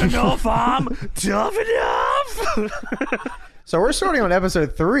 3. You want to know if I'm tough enough? So we're starting on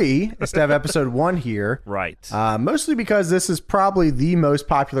Episode 3 instead of Episode 1 here. Right. Mostly because this is probably the most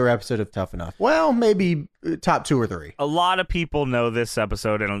popular episode of Tough Enough. Well, maybe top 2 or 3. A lot of people know this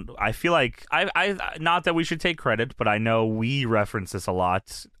episode, and I feel like I not that we should take credit, but I know we reference this a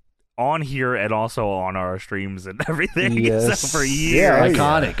lot on here and also on our streams and everything. Yes. So for years. Yeah,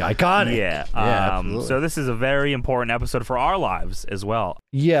 Iconic. Yeah. absolutely. So this is a very important episode for our lives as well.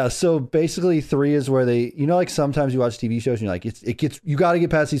 Yeah, so basically 3 is where they, you know, like sometimes you watch TV shows and you're like, it gets, you got to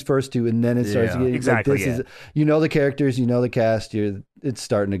get past these first 2 and then it starts Yeah, getting exactly, like this is, you know, the characters, you know, the cast, it's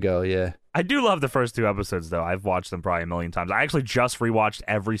starting to go. Yeah. I do love the first 2 episodes, though. I've watched them probably a million times. I actually just rewatched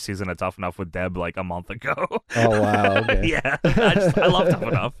every season of Tough Enough with Deb like a month ago. Oh, wow. Okay. Yeah. I love Tough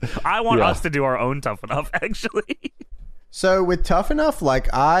Enough. I want Yeah. us to do our own Tough Enough, actually. So with Tough Enough, like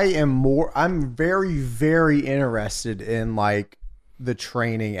I'm very, very interested in like the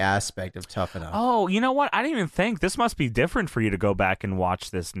training aspect of Tough Enough. Oh, you know what? I didn't even think. This must be different for you to go back and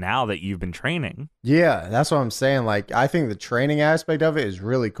watch this now that you've been training. Yeah, that's what I'm saying. Like, I think the training aspect of it is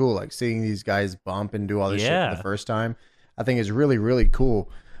really cool. Like seeing these guys bump and do all this shit Yeah. for the first time, I think is really, really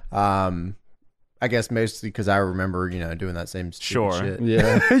cool. I guess mostly because I remember, doing that same stupid Sure. shit.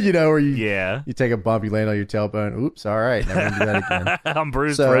 Yeah. Where Yeah. you take a bump, you land on your tailbone. Oops, all right, never gonna do that again. I'm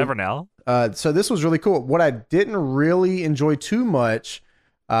bruised So- forever now. So this was really cool. What I didn't really enjoy too much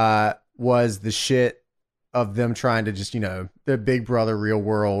was the shit of them trying to just, the Big Brother Real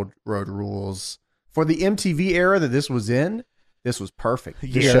World Road Rules. For the MTV era that this was in, this was perfect. The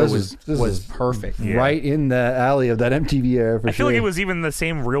Yeah, show this was is perfect. Yeah. Right in the alley of that MTV era for I feel sure. like it was even the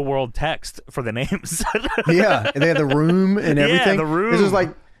same real world text for the names. Yeah, and they had the room and Yeah, everything. the room. This is like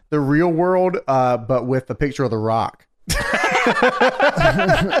the Real World, but with a picture of The Rock.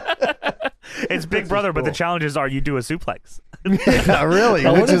 It's Big Brother, but the challenges are you do a suplex. Yeah, really,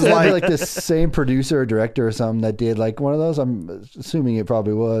 I which wonder if is they had like, like this same producer or director or something that did like one of those. I'm assuming it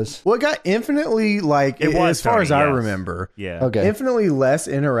probably was. well, it got infinitely It was as far as Tony, I yes. remember. Yeah. Okay. Infinitely less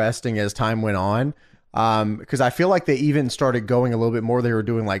interesting as time went on, because I feel like they even started going a little bit more. They were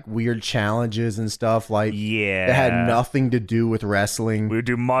doing like weird challenges and stuff like Yeah. that had nothing to do with wrestling. We would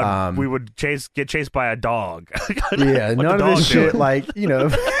do mud. We would get chased by a dog. Yeah, What none the of this dog do? shit. Like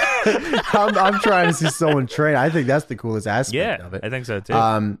I'm trying to see someone train. I think that's the coolest aspect Yeah, of it. I think so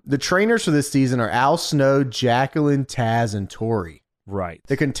too. The trainers for this season are Al Snow, Jacqueline, Taz, and Tori. Right.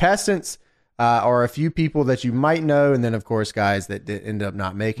 The contestants are a few people that you might know, and then of course guys that end up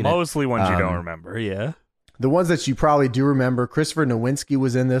not making it. Mostly ones you don't remember. Yeah. The ones that you probably do remember: Christopher Nowinski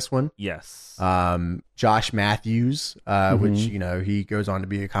was in this one. Yes. Josh Matthews, which he goes on to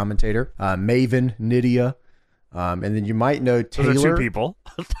be a commentator. Maven, Nydia, and then you might know Taylor. Those are two people.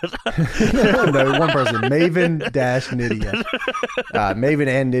 No, one person. Maven dash Nydia. Maven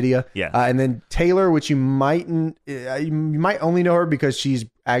and Nydia. Yeah. And then Taylor, which you might only know her because she's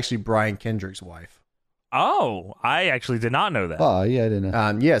actually Brian Kendrick's wife. Oh, I actually did not know that. Oh yeah, I didn't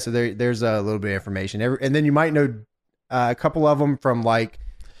know. Yeah. So there's a little bit of information. And then you might know a couple of them from like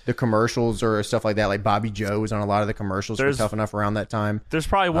the commercials or stuff like that. Like Bobby Joe was on a lot of the commercials for Tough Enough around that time. There's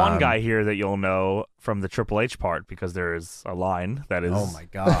probably one guy here that you'll know from the Triple H part because there is a line that is Oh my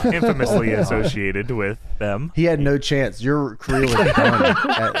God. infamously associated with them. He had no chance. Your career was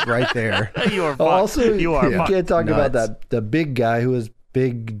done right there. You are fucked. Also, you are you fucked. can't talk about Nuts. the big guy who was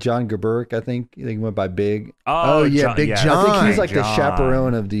Big John Gerberk. I think he went by Big. Oh, yeah, Big I John. think he's like the John.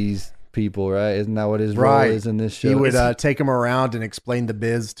 chaperone of these people, right? Isn't that what his role Right. is in this show? He would take him around and explain the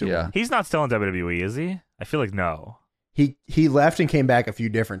biz to Yeah. him. He's not still in WWE, is he? I feel like no. He left and came back a few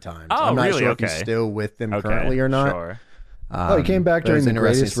different times. Oh, I'm not really? sure if he's Okay. still with them Okay, currently or not. Sure. Oh, he came back but it's during the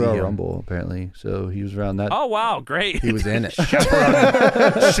interesting Greatest to see Royal him. Rumble, apparently. So he was around that. Oh wow, great. He was in it.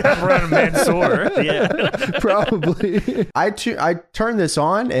 Chaperone Mansoor. Yeah. Probably. I turned this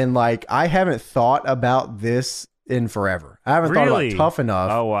on and like I haven't thought about this in forever. I haven't thought Really? about Tough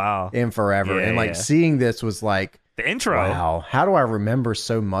Enough Oh wow. in forever. Yeah, and like yeah. seeing this was like, The intro. wow, how do I remember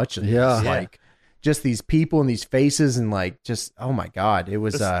so much of this? Yeah. Like just these people and these faces and like just oh my God. It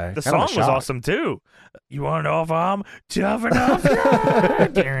was The kind of song a was shock. awesome too. You want to know if I'm tough enough?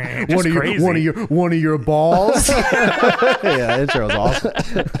 Yeah. Just crazy. one of your balls. Yeah, the intro was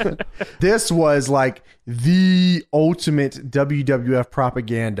awesome. This was like the ultimate WWF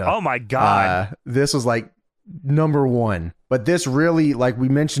propaganda. Oh my God. This was like number one. But this really, like we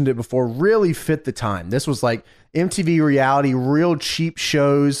mentioned it before, really fit the time. This was like MTV reality, real cheap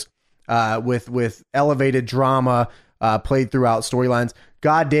shows with elevated drama played throughout storylines.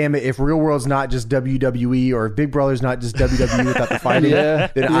 God damn it, if Real World's not just WWE or if Big Brother's not just WWE without the fighting,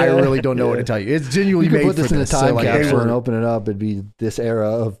 then I really don't know what to tell you. It's genuinely You could made put for this in a this. time So, like, they capsule were- and open it up. It'd be this era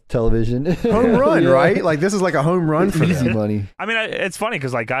of television. home run, Yeah. right? Like this is like a home run for Easy them. money. I mean, it's funny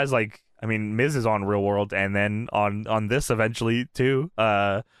because like guys like Miz is on Real World and then on this eventually too.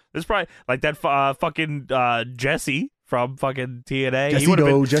 There's probably like that fucking Jesse from fucking TNA. He would've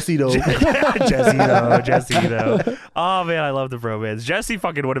been- Jesse Doe. Jesse though. Oh man, I love the bromance. Jesse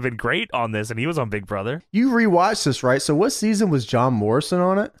fucking would have been great on this, and he was on Big Brother. You rewatched this, right? So what season was John Morrison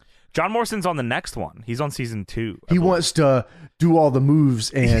on it? John Morrison's on the next one. He's on season 2. I He believe. wants to do all the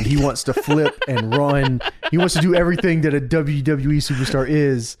moves and he wants to flip and run. He wants to do everything that a WWE superstar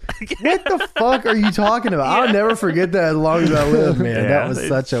is. What the fuck are you talking about? I'll never forget that as long as I live, man. Yeah, That was they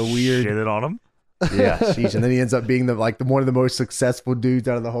such a weird. shitted on him. Yeah, sheesh. And then he ends up being one of the most successful dudes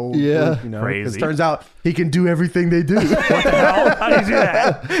out of the whole Yeah. group, Crazy. It turns out he can do everything they do. What the hell? How do you do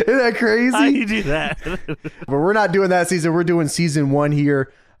that? Isn't that crazy? How do you do that? But we're not doing that season. We're doing season 1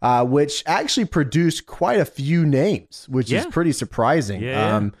 here, which actually produced quite a few names, which is Yeah. pretty surprising.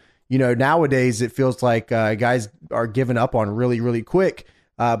 Yeah. Nowadays it feels like guys are giving up on really, really quick.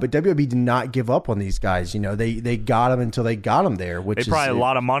 But WWE did not give up on these guys. They got them until they got them there, which They is probably a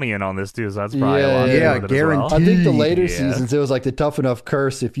lot of money in on this too, so that's probably a lot. Yeah, to do with it as well. guaranteed. I think the later Yeah. seasons, it was like the Tough Enough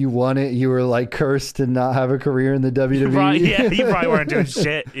curse. If you won it, you were like cursed to not have a career in the WWE. You probably weren't doing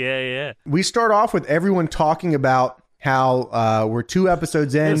shit. Yeah. We start off with everyone talking about how we're 2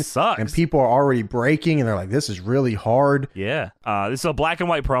 episodes in This sucks. and people are already breaking and they're like, this is really hard. Yeah. This is a black and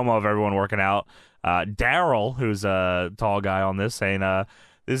white promo of everyone working out. Daryl, who's a tall guy on this, saying,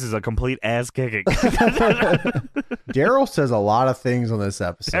 this is a complete ass kicking. Daryl says a lot of things on this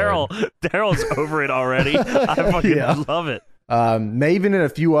episode. Daryl's over it already. I fucking love it. Maven and a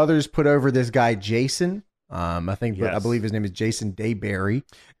few others put over this guy, Jason. I Yes. believe his name is Jason Dayberry.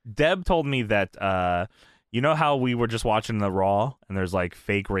 Deb told me that you know how we were just watching the Raw and there's like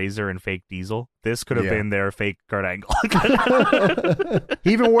fake Razor and fake Diesel? This could have been their fake Kurt Angle.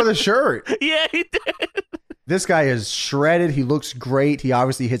 He even wore the shirt. Yeah, he did. This guy is shredded. He looks great. He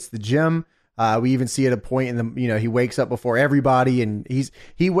obviously hits the gym. We even see at a point in the, he wakes up before everybody, and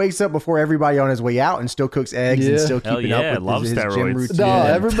he wakes up before everybody on his way out, and still cooks eggs and still Hell keeping yeah, up with loves his gym steroids. routine. No, and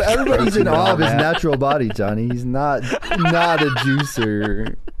everybody's in protein and awe all of his that. natural body, Johnny. He's not a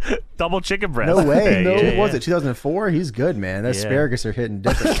juicer. Double chicken breast. No way. Hey, No, yeah, what was yeah. it? 2004. He's good, man. The Yeah. asparagus are hitting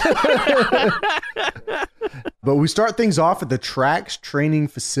different. But we start things off at the Trax training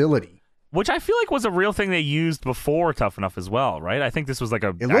facility. Which I feel like was a real thing they used before Tough Enough as well, right? I think this was like a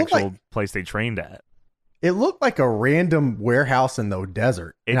It looked actual like- place they trained at. It looked like a random warehouse in the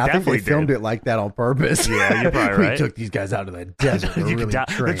desert. It And I think they definitely filmed did. it like that on purpose. Yeah, you're probably We right. took these guys out of the desert. to You really can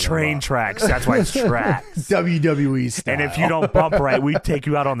train the train them up. tracks. That's why it's tracks. WWE style. And if you don't bump right, we take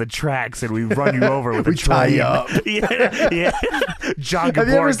you out on the tracks and we run you over with a We tie train. you up. Yeah. John Have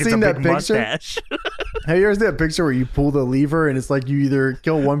you ever Gabor gets a seen that big picture? mustache. Have you ever seen that picture where you pull the lever and it's like you either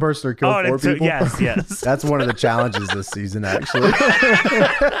kill one person or kill and four people? yes. That's one of the challenges this season, actually.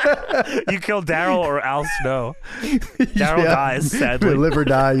 You kill Daryl or Al Snow. Daryl dies, sadly. Live or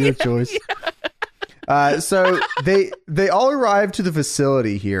die, your choice. So they all arrive to the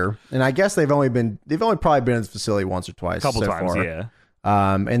facility here, and I guess they've only probably been in the facility once or twice. A couple so times, far. yeah.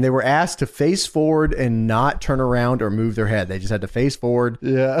 And they were asked to face forward and not turn around or move their head. They just had to face forward,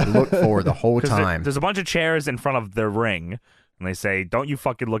 Yeah. and look forward the whole 'Cause time. there's a bunch of chairs in front of the ring, and they say, "Don't you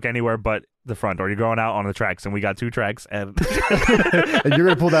fucking look anywhere but the front, or you're going out on the tracks." And we got 2 tracks, and And you're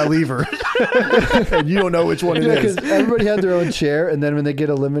gonna pull that lever, and you don't know which one it Yeah, is. because everybody had their own chair, and then when they get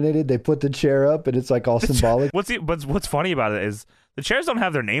eliminated, they put the chair up, and it's like all symbolic. what's funny about it is the chairs don't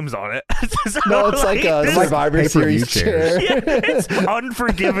have their names on it. So, No, it's like a this- Survivor pay-per-view Series chair. yeah, it's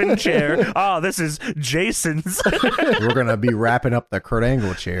Unforgiven chair. Oh, this is Jason's. We're gonna be wrapping up the Kurt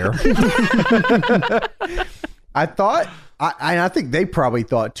Angle chair. I thought, I think they probably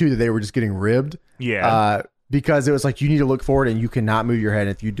thought too that they were just getting ribbed. Yeah. Because it was like you need to look forward and you cannot move your head.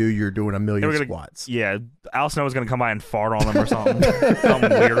 If you do, you're doing a They million were gonna- squats. Yeah, Al Snow was gonna come by and fart on them or something. Something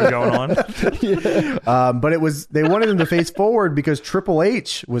weird was going on. But they wanted them to face forward because Triple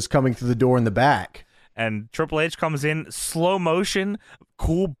H was coming through the door in the back. And Triple H comes in, slow motion,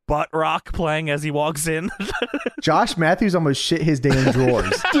 cool butt rock playing as he walks in. Josh Matthews almost shit his damn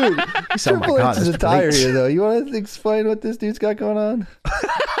drawers. Dude, said, "Oh my Triple God, H is that's a tire great." here, though. You want to explain what this dude's got going on?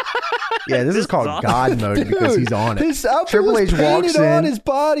 Yeah, this is called awesome. God mode because he's on it. His outfit Triple was H walks painted on in. his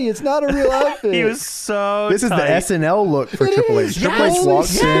body. It's not a real outfit. He was so This is the tight. SNL look for It Triple is. H. Triple H Holy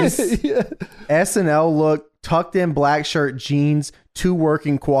walks in, shit. Yeah. SNL look, tucked in black shirt, jeans, 2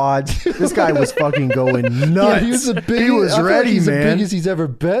 working quads. This guy was fucking going nuts. Yeah, he was the biggest. He was I feel like ready, he's man. the biggest he's ever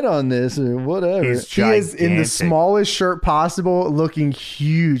been on this, or whatever. He's He is in the gigantic. smallest shirt possible, looking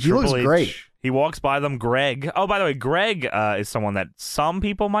huge. He Triple looks H, great. He walks by them. Greg. Oh, by the way, Greg is someone that some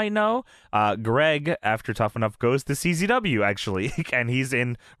people might know. Greg, after Tough Enough, goes to CZW, actually. And he's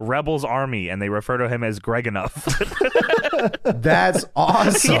in Rebels Army, and they refer to him as Greg Enough. That's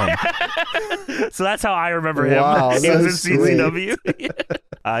awesome. So that's how I remember him. Wow, He was in that's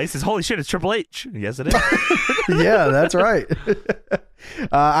CZW. He says, "Holy shit, it's Triple H." Yes, it is. Yeah, that's right.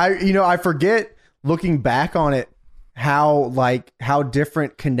 I forget looking back on it how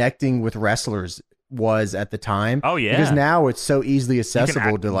different connecting with wrestlers was at the time. Oh, yeah. Because now it's so easily accessible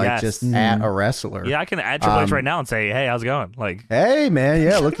act- to like yes. just at a wrestler. Yeah, I can add Triple H right now and say, "Hey, how's it going?" Like, Hey man,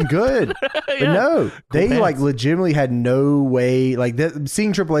 yeah, looking good. But Yeah. no, they pants. like legitimately had no way. Like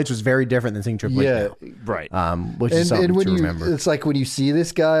seeing Triple H was very different than seeing Triple Yeah. H right. now. Which is And something when to you, remember. it's like when you see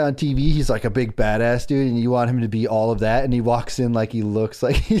this guy on TV, he's like a big badass dude, and you want him to be all of that, and he walks in like he looks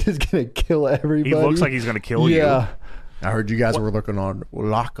like he's gonna kill everybody. He looks like he's gonna kill yeah. I heard you guys were looking on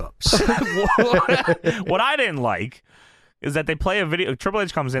lockups. you. What I didn't like is that they play a video. Triple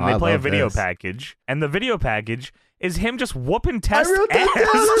H comes in, they I play a love video this. package, and the video package is him just whooping I Test wrote that ass. down.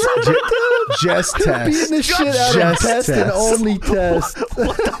 I wrote that down. Just Beating Test. the shit out of Just Test and Test. only Test.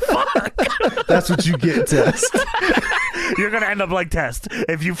 That's what you get, Test. You're gonna end up like Test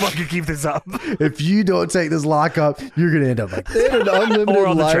if you fucking keep this up. If you don't take this lockup, you're gonna end up like They had an Or unlimited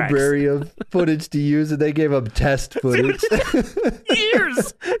on the tracks. library of footage to use, and they gave them Test footage.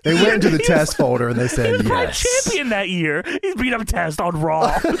 Years. They went into the Test folder and they said He was Prime yes. champion that year. He's beat up Test on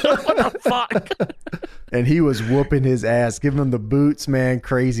Raw. What the fuck? And he was whooping his ass, giving him the boots, man,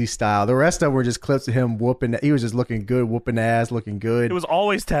 crazy style. The rest of them were just clips of him whooping. He was just looking good, whooping ass, looking good. It was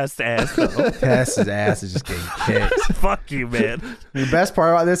always Test's ass, though. Test's ass is just getting kicked. Fuck you, man. The best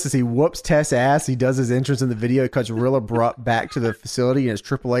part about this is he whoops Test's ass. He does his entrance in the video. It cuts real abrupt back to the facility, and it's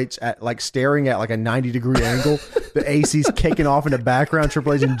Triple H at like staring at like a 90-degree angle. The AC's kicking off in the background.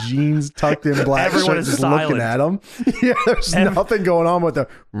 Triple H in jeans, tucked in black Everyone shirt, is just silent. looking at him. Yeah, there's nothing going on with the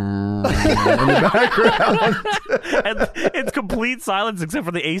in the background. And it's complete silence except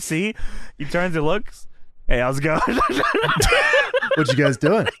for the AC. He turns and looks. Hey, how's it going? What you guys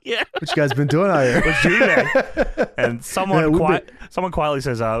doing? Yeah. What you guys been doing out here? What's you doing? And someone Yeah, we've someone quietly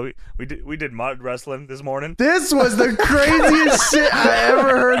says, we did mud wrestling this morning. This was the craziest shit I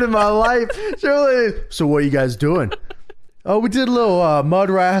ever heard in my life. Surely. So what are you guys doing? Oh, we did a little mud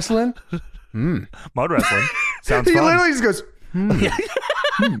wrestling. Mud wrestling. Sounds He fun. literally just goes,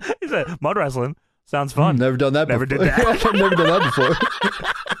 He said, mud wrestling. Sounds fun. Never done that Never before. did that. I've never done that before.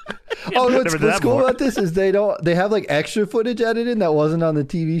 Oh, Never what's did that cool before. about this is they have like extra footage edited in that wasn't on the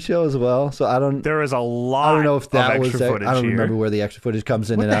TV show as well. So I don't There is a lot I don't know if that of was extra footage I don't here. remember where the extra footage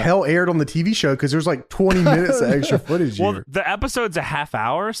comes in what and the out. hell aired on the TV show? Because there's like 20 minutes of extra footage Well, here. the episode's a half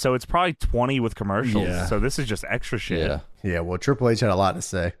hour, so it's probably 20 with commercials. Yeah. So this is just extra shit. Yeah. Yeah, well, Triple H had a lot to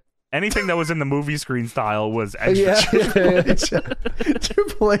say. Anything that was in the movie screen style was extra Yeah. shit.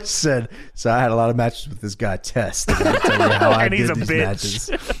 Triple H said, so I had a lot of matches with this guy, Test. And I'll tell you how I And he's did a these bitch.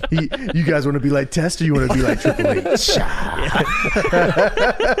 matches. You guys want to be like Test or you want to be like Triple H?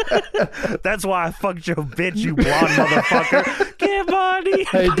 That's why I fucked your bitch, you blonde motherfucker. Get money.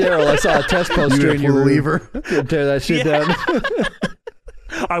 Hey Daryl, I saw a test poster You in your believe room. her? Tear that shit down.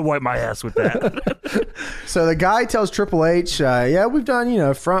 I wipe my ass with that. So the guy tells Triple H, yeah, we've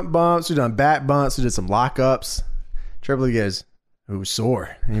done, front bumps, we've done back bumps, we did some lockups. Triple H goes, who's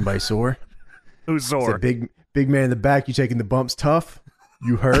sore? Anybody sore? Who's Said, sore? big man in the back, you taking the bumps tough?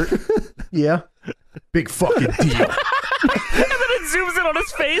 You hurt? Yeah. Big fucking deal. And then it zooms in on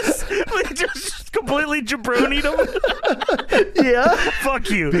his face. Like, just completely jabronied him. Yeah. Fuck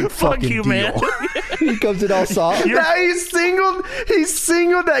you. Big Fuck fucking you, deal. man. He comes in all soft. Now he singled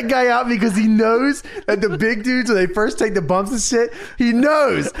that guy out because he knows that the big dudes, when they first take the bumps and shit, he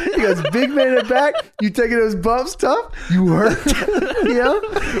knows. He goes, big man in the back, you taking those bumps tough? You hurt? Yeah.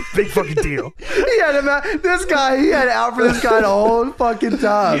 Big fucking deal. He had him out. He had it out for this guy the whole fucking He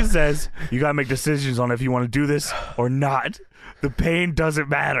time. says, you gotta make decisions on if you want to do this or not. The pain doesn't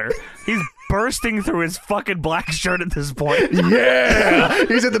matter. He's bursting through his fucking black shirt at this point. Yeah.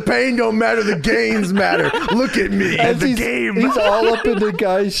 He said the pain don't matter, the gains matter. Look at me. And the he's, game. He's all up in the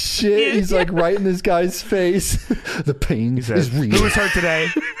guy's shit. He's like right in this guy's face. The pain He says, is real. who's hurt today?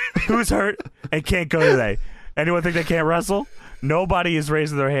 Who's hurt and can't go today? Anyone think they can't wrestle? Nobody is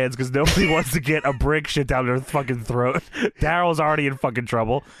raising their hands because nobody wants to get a brick shit down their fucking throat. Daryl's already in fucking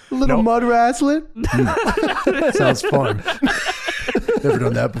trouble. Little Nope. mud wrestling? Sounds fun. Never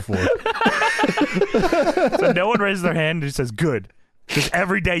done that before. So no one raises their hand and just says, good. Because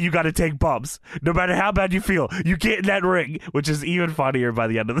every day you got to take bumps. No matter how bad you feel, you get in that ring, which is even funnier by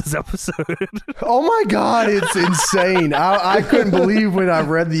the end of this episode. Oh my God, it's insane. I couldn't believe when I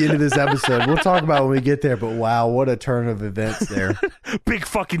read the end of this episode. We'll talk about it when we get there, but wow, what a turn of events there. Big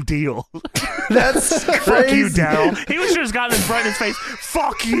fucking deal. That's crazy. Fuck you, Daryl. He was just got in front of his face.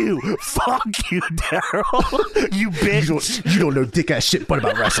 Fuck you. Fuck you, Daryl. You bitch. You don't know dick ass shit but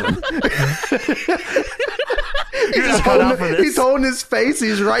about wrestling. You're just cut out for this. He's holding his face.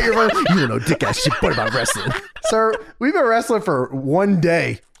 He's right here. You don't know dick ass shit but about wrestling. Sir, we've been wrestling for one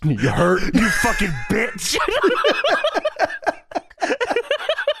day. You hurt. You fucking bitch.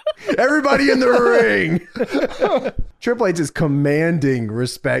 Everybody in the ring. Triple H is commanding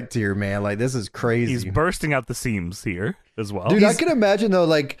respect here, man. Like, this is crazy. He's bursting out the seams here as well. Dude, I can imagine though,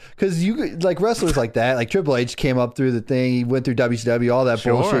 like, because you like wrestlers like that, like Triple H came up through the thing, he went through WCW, all that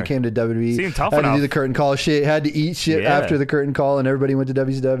Sure. bullshit, came to WWE, Seemed tough had to enough. do the curtain call shit, had to eat shit Yeah. after the curtain call, and everybody went to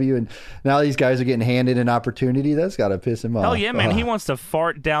WCW, and now these guys are getting handed an opportunity. That's got to piss him off. Hell yeah, man. He wants to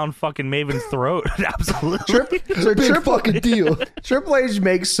fart down fucking Maven's throat. Absolutely. So Big fucking deal. Triple H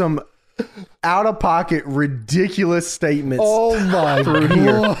makes some out of pocket, ridiculous statements. Oh my Through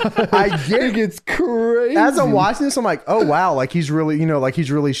here. god! I I get think it's crazy. as I'm watching this, I'm like, oh wow, like he's really, like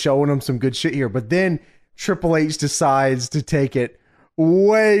he's really showing them some good shit here. But then Triple H decides to take it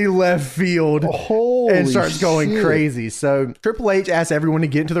way left field Holy and starts going shit. crazy. So Triple H asks everyone to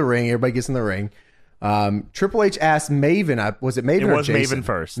get into the ring. Everybody gets in the ring. Triple H asked Maven, was it Maven It or was Jason? Maven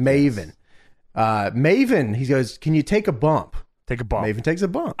first. Maven. Maven, he goes, can you take a bump? Take a bump. Maven takes a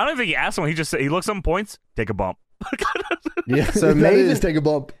bump. I don't think he asked him. He just he looks up points. Take a bump. Yeah, So that Maven- is take a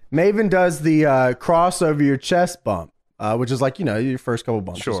bump. Maven does the cross over your chest bump, which is like, your first couple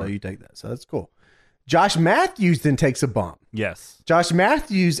bumps. Sure. So you take that. So that's cool. Josh Matthews then takes a bump. Yes. Josh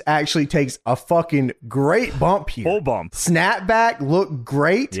Matthews actually takes a fucking great bump here. Full bump. Snapback looked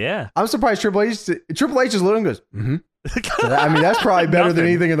great. Yeah. I'm surprised Triple H is looking and goes, mm-hmm. So that- I mean, that's probably better than Nothing.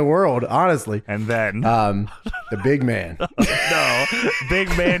 anything in the world, honestly. And then The big man. no, big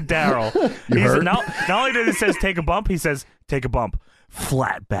man Daryl. He's heard? not only does he says take a bump, he says take a bump.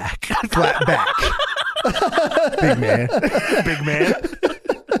 Flat back. Flat back. Big man. Big man.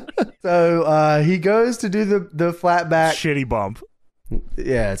 So he goes to do the flat back. Shitty bump.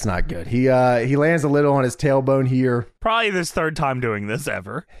 Yeah, it's not good. He lands a little on his tailbone here. Probably this third time doing this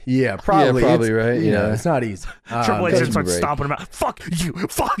ever. Yeah, probably. Yeah, probably, It's- right? You know, Yeah. it's not easy. Triple H Catch just me starts break. stomping him out. Fuck you.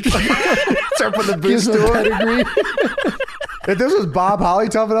 Fuck you. Start putting the Gives boost him to him. pedigree. If this was Bob Holly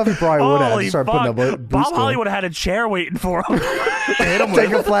tough enough, he probably would have Holy start putting fuck. the boost Bob to Holly him. would have had a chair waiting for him. Hit him Take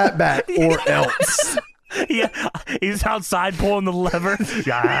with. a flat back or else. Yeah, he's outside pulling the lever.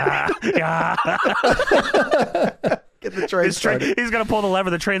 Yeah, yeah. Get the train started. He's gonna pull the lever.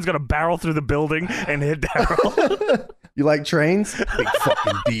 The train's gonna barrel through the building and hit Daryl. You like trains? Big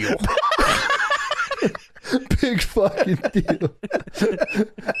fucking deal. Big fucking deal.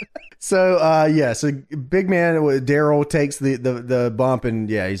 So big man Daryl takes the bump, and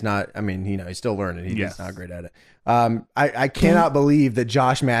yeah, he's not. I mean, he's still learning. He's Yes. not great at it. I cannot believe that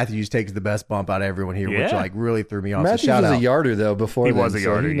Josh Matthews takes the best bump out of everyone here, which Yeah. like really threw me off. Matthews so shout was out. a yarder though before He then, was a so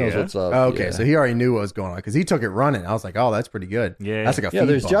yarder, he knows yeah. what's up. Oh, okay, yeah. so he already knew what was going on because he took it running. I was like, oh, that's pretty good. Yeah. That's like a Yeah, feed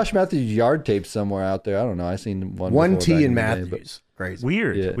there's bump. Josh Matthews yard tape somewhere out there. I don't know. I seen one. One before T back in the day, but- Matthews. Crazy.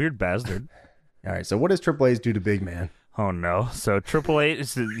 Weird, Yeah. bastard. All right, so what does Triple H do to Big Man? Oh no! So Triple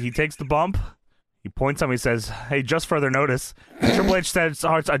H, he takes the bump. He points at him. He says, "Hey, just further notice." Triple H starts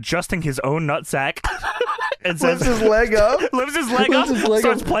adjusting his own nutsack and says, Lifts his leg up. lifts his leg up, Lifts his leg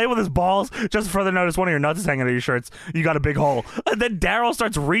starts up. playing with his balls. Just further notice, one of your nuts is hanging out of your shirts. You got a big hole. And then Daryl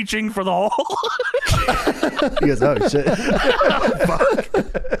starts reaching for the hole. He goes, oh shit.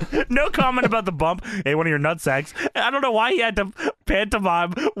 No comment about the bump. Hey, one of your nutsacks. I don't know why he had to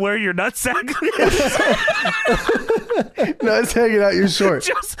pantomime where your nutsack is. No, it's hanging out your shorts.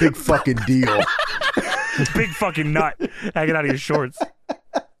 Just- Big fucking deal. Big fucking nut hanging out of your shorts.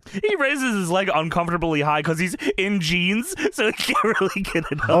 He raises his leg uncomfortably high because he's in jeans, so he can't really get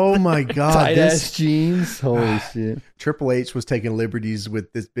it up. Oh my god. Tight This ass jeans. Holy shit. Triple H was taking liberties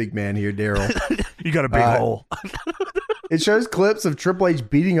with this big man here, Daryl. You got a big hole. It shows clips of Triple H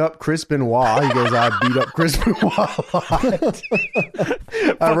beating up Chris Benoit. He goes, I beat up Chris Benoit a lot.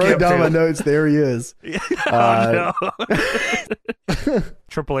 I wrote him, down my too. notes. There he is. Oh, no.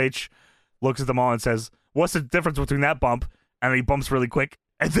 Triple H looks at them all and says, "What's the difference between that bump?" And then he bumps really quick.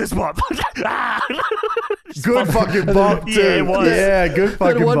 And this bump. Good fucking bump, too. Yeah, it was. Yeah, good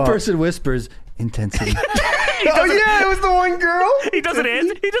fucking Then one bump. person whispers intensity. Oh, yeah, it was the one girl. He doesn't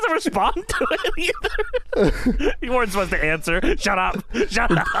answer. He doesn't respond to it either. You weren't supposed to answer. Shut up.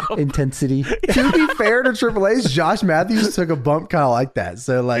 Shut up. Intensity. To be fair to Triple H, Josh Matthews took a bump kind of like that.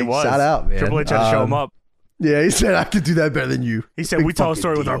 So, like, It was. shout out, man. Triple H had to show him up. Yeah, he said, I could do that better than you. He said, Big "We tell a fucking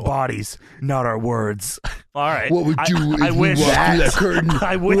story with our deal. bodies, not our words." All right. What we do is I we wish walk through that curtain.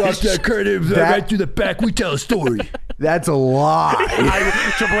 I We walk wish. that curtain right through the back. We tell a story. That's a lie.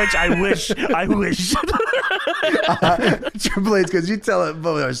 Triple H, I wish. I wish. Triple H, because you tell it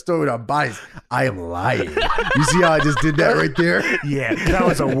about our story with our bodies. I am lying. You see how I just did that right there? Yeah, that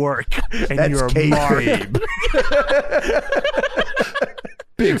was a work, and That's you're marred. kayfabe.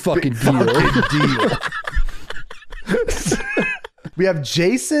 Big fucking deal. Deal. We have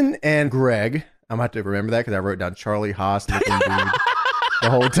Jason and Greg. I'm going to have to remember that because I wrote down Charlie Haas looking dude the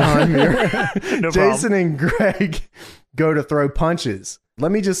whole time here. No Jason and Greg go to throw punches.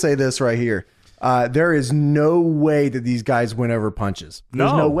 Let me just say this right here. There is no way that these guys went over punches.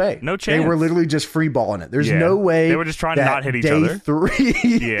 There's no way. No They were chance. literally just free balling it. There's Yeah. no way. They were just trying to that not hit each day other. 3,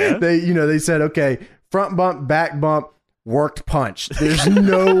 Yeah. they said, okay, front bump, back bump, worked punch. There's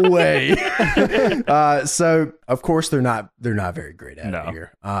no way. So of course they're not very great at No. it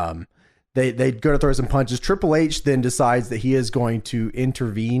here. They go to throw some punches. Triple H then decides that he is going to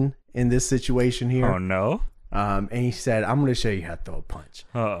intervene in this situation here. Oh no. And he said, I'm going to show you how to throw a punch.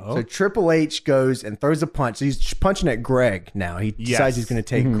 Uh-oh. So Triple H goes and throws a punch. So he's punching at Greg now. He decides he's going to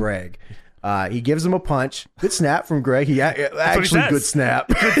take Greg. He gives him a punch. Good snap from Greg. Actually, good snap.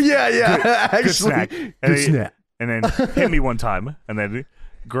 Good snack. Good snap. And then hit me one time. And then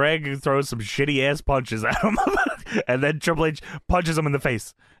Greg throws some shitty ass punches at him. And then Triple H punches him in the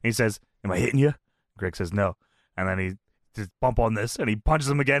face. And he says, am I hitting you? Greg says no. And then he just bump on this and he punches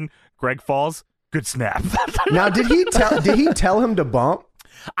him again. Greg falls. Good snap. Now, did he tell him to bump?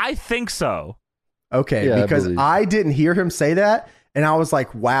 I think so. Okay, Yeah, because I I didn't hear him say that, and I was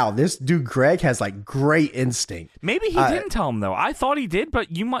like, wow, this dude Greg has like great instinct. Maybe he didn't tell him though. I thought he did,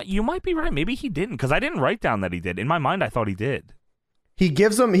 but you might be right. Maybe he didn't, because I didn't write down that he did. In my mind, I thought he did. He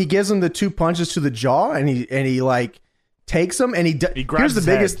gives him the 2 punches to the jaw, and he like takes them, and he grabs here's the his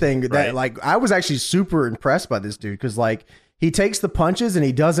biggest head, thing that right? like I was actually super impressed by this dude, because like he takes the punches and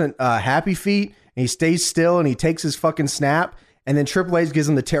he doesn't happy feet, and he stays still, and he takes his fucking snap, and then Triple H gives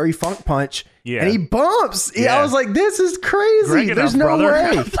him the Terry Funk punch, and he bumps. Yeah, I was like, this is crazy. Greg There's enough, no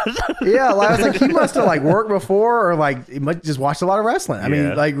brother. way. Yeah, like, I was like, he must have like worked before, or like he might just watched a lot of wrestling. I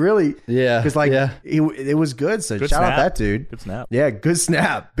mean, like really, because like it was good. So Good shout snap. out that dude. Good snap. Yeah, good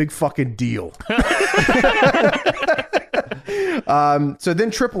snap. Big fucking deal. So then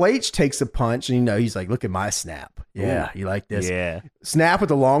Triple H takes a punch, and he's like, look at my snap. Yeah, you like this? Yeah. Snap with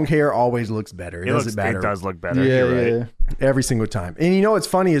the long hair always looks better. It doesn't matter. It does look better. Yeah, You're right. Every single time. And you know what's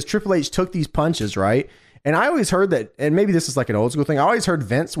funny is Triple H took these punches, right? And I always heard that, and maybe this is like an old school thing, I always heard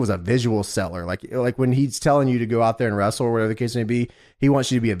Vince was a visual seller. Like when he's telling you to go out there and wrestle or whatever the case may be, he wants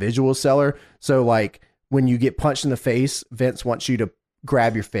you to be a visual seller. So like when you get punched in the face, Vince wants you to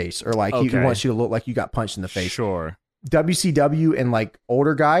grab your face, or like he wants you to look like you got punched in the face. Sure. WCW and like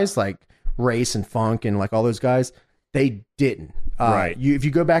older guys like Race and Funk and like all those guys, they didn't. Right. If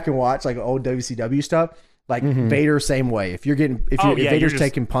you go back and watch like old WCW stuff, like Vader, same way. If Vader's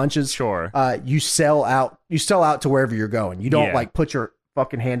taking punches, sure. You sell out to wherever you're going. You don't like put your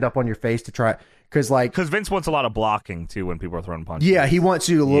fucking hand up on your face to try, because Vince wants a lot of blocking too when people are throwing punches. Yeah, he wants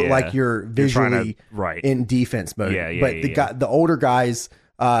you to look like you're visually in defense mode. But the older guys,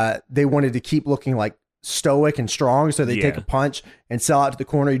 they wanted to keep looking like stoic and strong, so they take a punch and sell out to the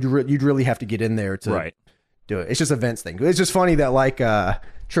corner. You'd really have to get in there to do it. It's just a Vince thing. It's just funny that like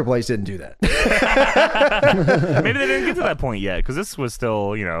Triple H didn't do that. Maybe they didn't get to that point yet, because this was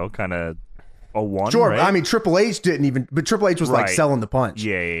still kind of a one. Sure, right? I mean Triple H didn't even, but Triple H was like selling the punch.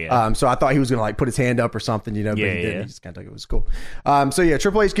 Yeah. So I thought he was gonna like put his hand up or something, but he didn't. He just kind of took it. It was cool. So yeah,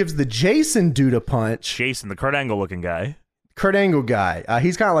 Triple H gives the Jason dude a punch. Jason, the Kurt Angle looking guy. Kurt Angle guy.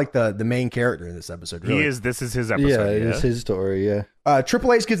 He's kind of like the main character in this episode. Really. He is. This is his episode. Yeah, it's his story. Yeah.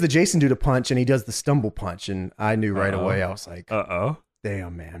 Triple H gives the Jason dude a punch, and he does the stumble punch, and I knew right away. I was like,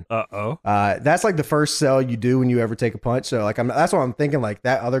 damn, man. That's like the first sell you do when you ever take a punch. So like that's what I'm thinking. Like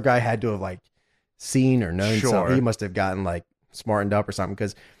that other guy had to have like seen or known something. He must have gotten like smartened up or something,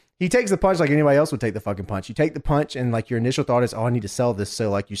 because he takes the punch like anybody else would take the fucking punch. You take the punch, and like your initial thought is, oh, I need to sell this. So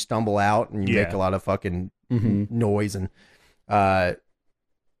like you stumble out and you make a lot of fucking noise, and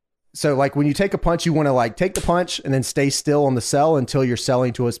so like when you take a punch, you want to like take the punch and then stay still on the cell until you're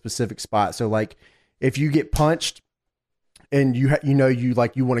selling to a specific spot. So like if you get punched and you want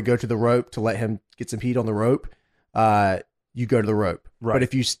to go to the rope to let him get some heat on the rope, you go to the rope. Right. But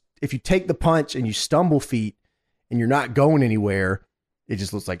if you take the punch and you stumble feet and you're not going anywhere, it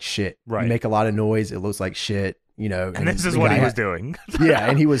just looks like shit. Right. You make a lot of noise. It looks like shit. And this is what he was doing. Yeah,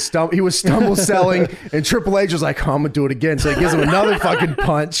 and he was stumble selling, and Triple H was like, oh, I'm gonna do it again. So he gives him another fucking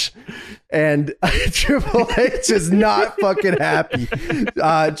punch, and Triple H is not fucking happy.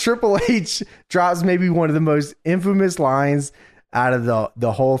 Triple H drops maybe one of the most infamous lines out of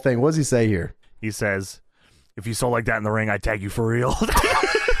the whole thing. What does he say here? He says, if you sold like that in the ring, I'd tag you for real.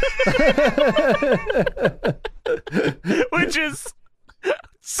 Which is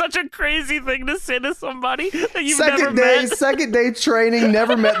such a crazy thing to say to somebody that you've never met. Second day training,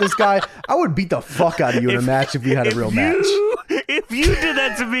 never met this guy. I would beat the fuck out of you in a match if we had a real match. If you did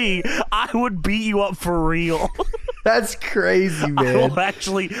that to me, I would beat you up for real. That's crazy, man. I will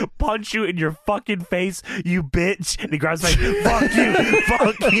actually punch you in your fucking face, you bitch. And he grabs me, fuck you,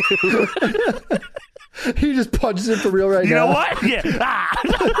 fuck you. He just punches him for real now. You know what? Yeah.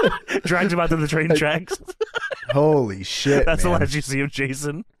 Drags him out to the train tracks. Holy shit, That's man. the last you see of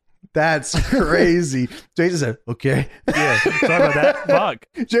Jason. That's crazy. Jason said, okay. Yeah, sorry about that. Fuck.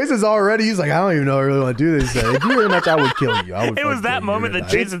 Jason's already, he's like, I don't even know I really want to do this. If you were in a match, I would kill you. It was that moment that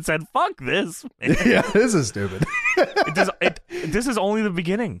Jason said, fuck this. Yeah, this is stupid. This is only the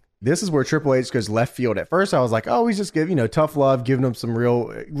beginning. this is where Triple H goes left field. At first, I was like, oh, he's just giving, tough love, giving him some real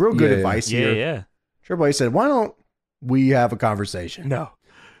good advice here. Yeah. Triple H said, why don't we have a conversation? No.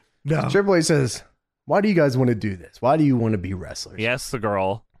 Triple H says, why do you guys want to do this? Why do you want to be wrestlers? He asks the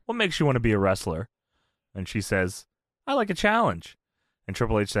girl, what makes you want to be a wrestler? And she says, I like a challenge. And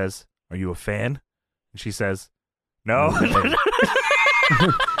Triple H says, are you a fan? And she says, no.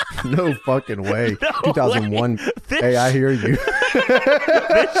 No fucking way. No 2001. way. Hey, I hear you.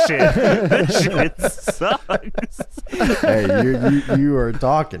 This shit sucks. Hey, you are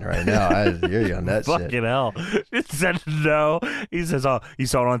talking right now. I hear you on that shit. Fucking hell. It said no. He says, oh, you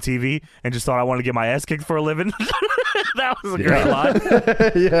saw it on TV and just thought I wanted to get my ass kicked for a living? That was a great line.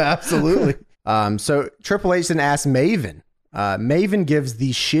 Yeah, absolutely. So Triple H then asks Maven. Maven gives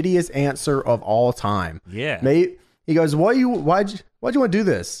the shittiest answer of all time. Yeah. He goes, why'd you want to do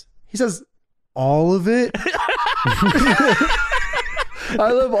this? He says, all of it.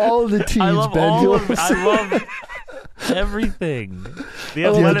 I love all of the teams. I love I love everything. The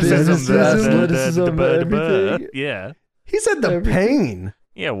athleticism, everything. Yeah. He said the pain.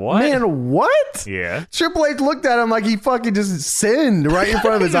 Yeah, what? Man, what? Yeah. Triple H looked at him like he fucking just sinned right in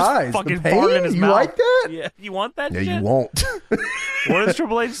front of his Just eyes. fucking The pain? farted in his you mouth. like that? Yeah. You want that No, shit? you won't. What does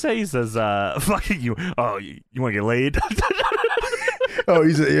Triple H say? He says, fucking you. Oh, you want to get laid? Oh,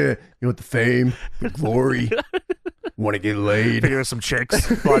 he said, yeah, you want the fame, the glory, want to get laid. Here's some chicks.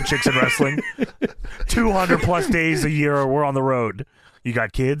 A lot of chicks in wrestling. 200 plus days a year we're on the road. You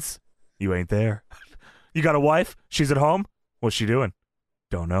got kids? You ain't there. You got a wife? She's at home? What's she doing?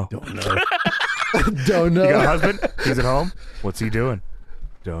 Don't know. Don't know. You got a husband? He's at home? What's he doing?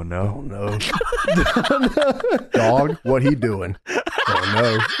 Don't know. Don't know. Dog, what he doing? Don't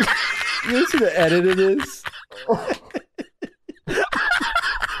know. You see the edit of this?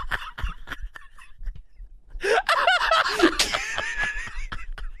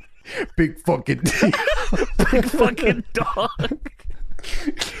 Big fucking Big fucking dog.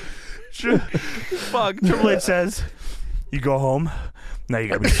 Fuck. Triple H says, you go home. Now you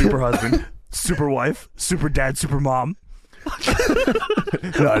gotta be super husband, super wife, super dad, super mom.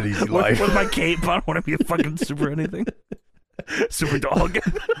 Not an easy life. With my cape, I don't want to be a fucking super anything. Super dog.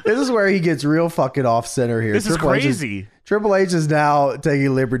 This is where he gets real fucking off center here. This is Triple H crazy. Triple H is now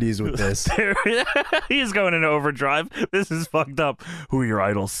taking liberties with this. He's going into overdrive. This is fucked up. Who are your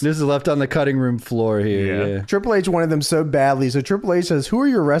idols? This is left on the cutting room floor here. Yeah. Yeah. Triple H wanted them so badly. So Triple H says, who are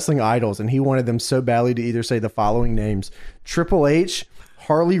your wrestling idols? And he wanted them so badly to either say the following names: Triple H,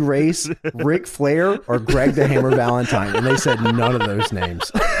 Harley Race, Ric Flair, or Greg the Hammer Valentine. And they said none of those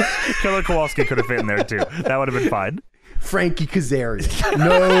names. Killer Kowalski could have fit in there too. That would have been fine. Frankie Kazarian.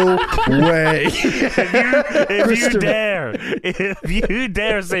 No way. If you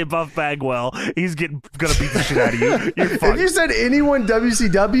dare say Buff Bagwell, he's gonna beat the shit out of you. You're If fucked. you said anyone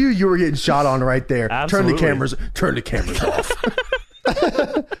WCW, you were getting shot on right there. Absolutely. Turn the cameras off.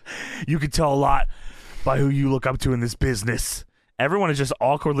 You can tell a lot by who you look up to in this business. Everyone is just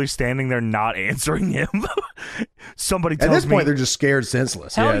awkwardly standing there, not answering him. Somebody tells At this me. point, they're just scared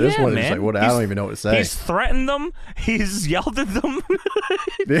senseless. Hell Yeah, at this yeah, point, they're just man. like, what? I don't even know what to say. He's threatened them. He's yelled at them.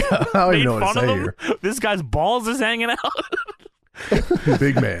 Yeah, I don't Made even know what fun to of say them. here. This guy's balls is hanging out.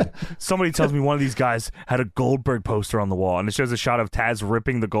 Big man. Somebody tells me one of these guys had a Goldberg poster on the wall, and it shows a shot of Taz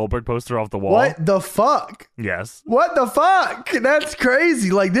ripping the Goldberg poster off the wall. What the fuck? Yes. What the fuck? That's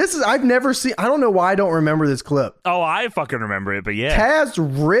crazy. Like, this is, I've never seen, I don't know why I don't remember this clip. Oh, I fucking remember it, but yeah. Taz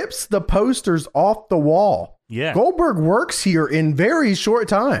rips the posters off the wall. Yeah. Goldberg works here in very short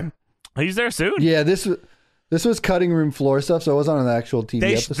time. He's there soon. Yeah, this was cutting room floor stuff, so it wasn't on an actual TV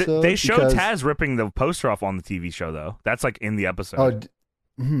episode. They showed because- Taz ripping the poster off on the TV show, though. That's like in the episode.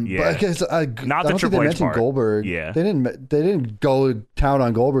 Oh, Yeah. But I guess I Not the don't think Triple they H mentioned part. Goldberg. Yeah. they didn't go town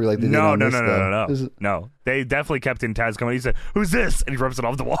on Goldberg like they did No. on this, though. This is- No. They definitely kept in Taz coming. He said, "Who's this?" And he rips it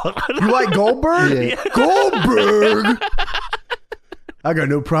off the wall. You like Goldberg? Yeah. Goldberg! I got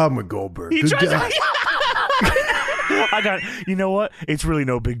no problem with Goldberg. He Good tries guy. you know what? It's really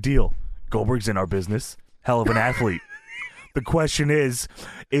no big deal. Goldberg's in our business. Hell of an athlete. The question is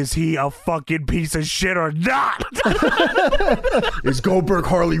he a fucking piece of shit or not? Is Goldberg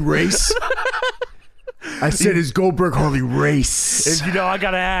Harley Race? I said, is Goldberg Harley Race? And I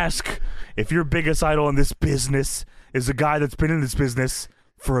gotta ask, if your biggest idol in this business is a guy that's been in this business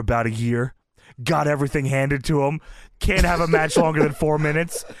for about a year, got everything handed to him, can't have a match longer than 4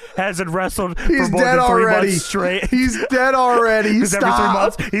 minutes, hasn't wrestled He's for more dead than 3 already. months straight. He's dead already. Because every 3 Stop.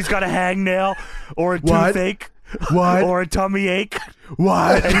 months he's got a hangnail or a What? toothache What? or a tummy ache,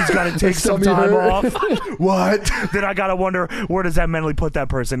 What? and he's got to take some tummy time hurt. off. What? Then I gotta wonder, where does that mentally put that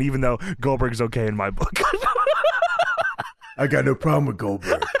person? Even though Goldberg's okay in my book. I got no problem with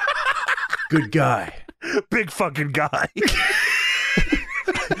Goldberg. Good guy. Big fucking guy.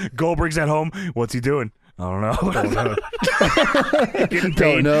 Goldberg's at home. What's he doing? I don't know. Getting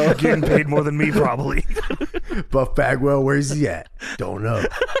paid. Getting paid more than me, probably. Buff Bagwell, where's he at? Don't know.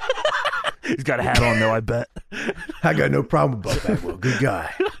 He's got a hat on, though, I bet. I got no problem with Buff Bagwell. Good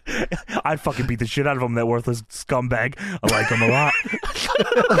guy. I'd fucking beat the shit out of him, that worthless scumbag. I like him a lot.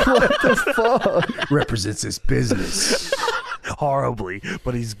 What the fuck? Represents his business. Horribly,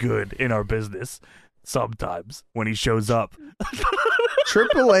 but he's good in our business. Sometimes when he shows up.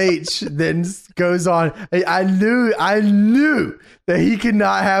 Triple H then goes on. I knew that he could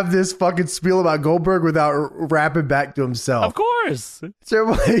not have this fucking spiel about Goldberg without rapping back to himself. Of course.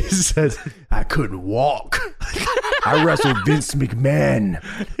 Triple H says, I couldn't walk. I wrestled Vince McMahon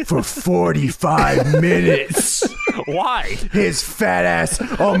for 45 minutes. Why? His fat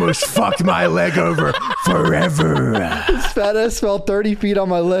ass almost fucked my leg over forever. His fat ass fell 30 feet on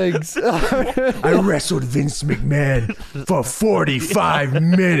my legs. I wrestled Vince McMahon for 45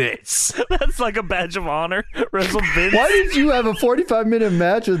 minutes. That's like a badge of honor. Wrestle Vince. Why did you have a 45-minute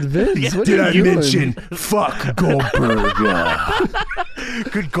match with Vince? What Did are I you doing? mention fuck Goldberg?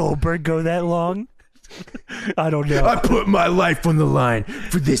 Could Goldberg go that long? I don't know. I put my life on the line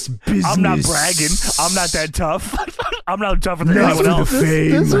for this business. I'm not bragging. I'm not that tough. I'm not tougher than Not anyone for else. the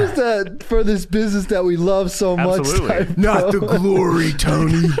fame. This was that for this business that we love so Absolutely. much. Type Not the bro. glory,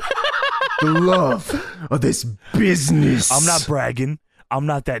 Tony. The love of this business. I'm not bragging. I'm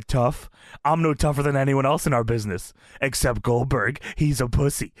not that tough. I'm no tougher than anyone else in our business, except Goldberg. He's a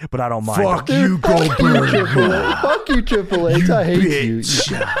pussy, but I don't mind. Fuck him. you, Triple Goldberg. H. Fuck you, Triple H. I hate you.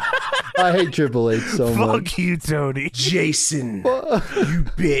 Bitch. I hate Triple H so much. Fuck you, Tony. Jason, you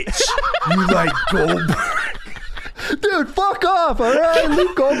bitch. You like Goldberg. Dude, fuck off, all right?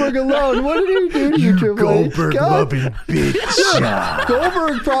 Leave Goldberg alone. What did he do to you, You Triple H? Goldberg God, loving bitch.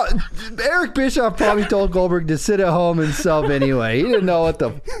 Eric Bischoff probably told Goldberg to sit at home himself anyway. He didn't know what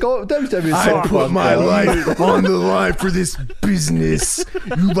the WWE I so put fucked my up. life on the line for this business.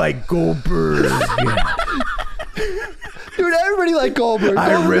 You like Goldberg. Dude, everybody liked Goldberg.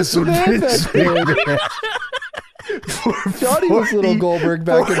 I Goldberg was the wrestled man Vince back then. McMahon. Johnny was little Goldberg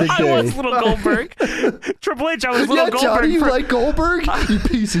back in the I day. was little Goldberg. Triple H, I was little Yeah, Goldberg. Johnny, you for like Goldberg? You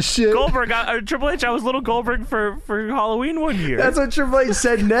piece of shit. Goldberg. Triple H, I was little Goldberg for Halloween one year. That's what Triple H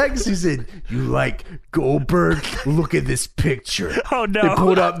said next. He said, you like Goldberg? Look at this picture. Oh, no. They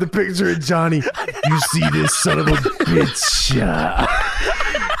pulled up the picture of Johnny. You see this son of a bitch.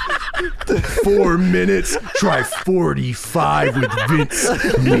 4 minutes. Try 45 with Vince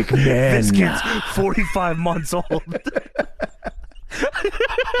McMahon. This kid's 45 months old.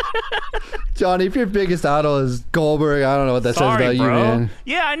 Johnny, if your biggest idol is Goldberg, I don't know what that Sorry, says about bro. you, man.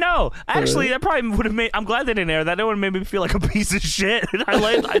 Yeah, I know. Actually, that probably would have made. I'm glad they didn't air that. That would have made me feel like a piece of shit.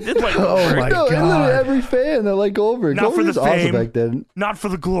 I did like Oh Goldberg. my No, God. literally every fan that like Goldberg. Not for Goldberg the was awesome fame. back then. Not for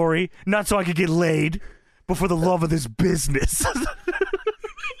the glory, not so I could get laid, but for the love of this business.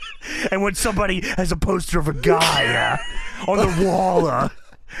 And when somebody has a poster of a guy on the wall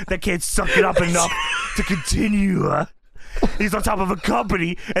that can't suck it up enough to continue, he's on top of a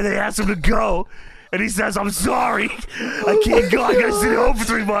company, and they ask him to go, and he says, "I'm sorry, I can't go. I gotta sit at home for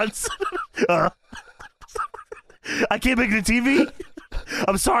 3 months. I can't make it to TV.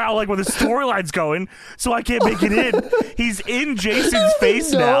 I'm sorry, I don't like where the storyline's going, so I can't make it in." He's in Jason's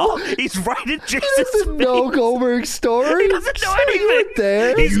face now. He's right in Jason's face. No Goldberg story. He doesn't know You anything. weren't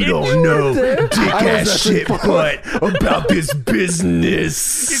there. He's You in- don't know there? dick I was ass actually shit butt about this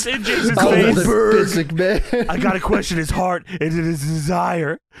business. He's in Jason's I was face. a Goldberg. basic man. I gotta question his heart and his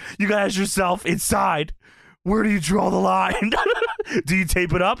desire. You gotta ask yourself inside, where do you draw the line? Do you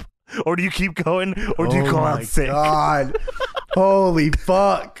tape it up? Or do you keep going? Or do you call out sick? God. Holy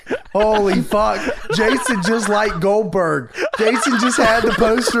fuck. Holy fuck. Jason just like Goldberg. Jason just had the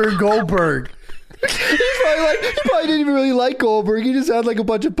poster of Goldberg. He probably didn't even really like Goldberg. He just had like a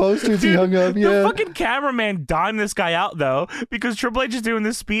bunch of posters he hung up. The Yeah. fucking cameraman dimed this guy out though, because Triple H is doing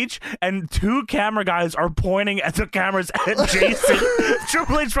this speech and 2 camera guys are pointing at the cameras at Jason.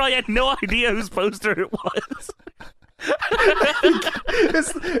 Triple H probably had no idea whose poster it was.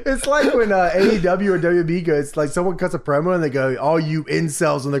 It's like when AEW or WB goes, like someone cuts a promo and they go, all you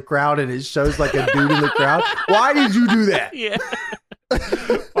incels in the crowd, and it shows like a dude in the crowd. Why did you do that? Yeah.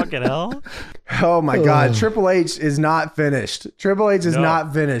 Fucking hell. Oh my God. Triple H is not finished. Triple H is No.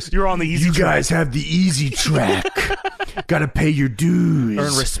 not finished. You're on the easy You track. guys have the easy track. Gotta pay your dues.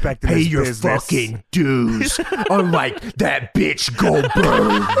 Earn respect in Pay this your business. fucking dues. Unlike that bitch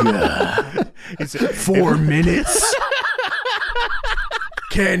Goldberg. It's 4 minutes.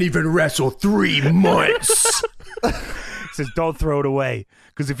 Can't even wrestle 3 months. says, don't throw it away,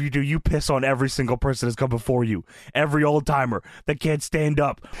 because if you do, you piss on every single person that's come before you. Every old timer that can't stand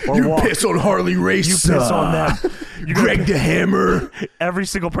up or walk. Piss on Harley Race. You piss on them. You Greg the Hammer. Every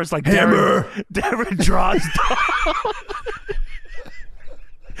single person, like Hammer. Darren Drozdov.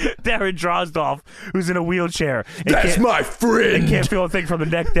 Darren Drozdov, who's in a wheelchair. That's my friend. And can't feel a thing from the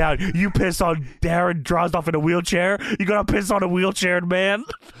neck down. You piss on Darren Drozdov in a wheelchair? You gonna piss on a wheelchaired man?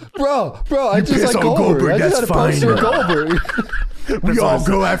 Bro, I just piss like on Goldberg, I just that's had a poster of fine. Goldberg. We all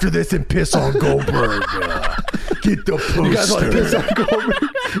go after this and piss on Goldberg. Get the poster. You guys want to piss on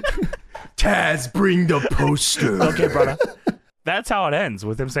Goldberg? Taz, bring the poster. Okay, brother. That's how it ends,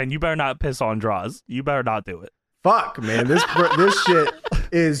 with him saying, you better not piss on Droz. You better not do it. Fuck, man. This shit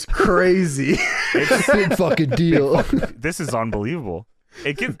is crazy. It's a big fucking deal. This is unbelievable.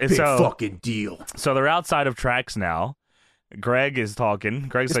 Big fucking deal. So they're outside of Tracks now. Greg is talking.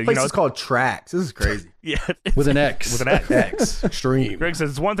 Greg This said, place is called Tracks. This is crazy. yeah, With an X. with an X. X. Extreme. Greg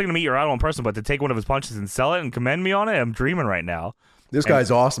says, it's one thing to meet your idol in person, but to take one of his punches and sell it and commend me on it, I'm dreaming right now. This guy's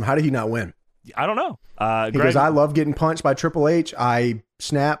awesome. How did he not win? I don't know. He Greg, goes, I love getting punched by Triple H. I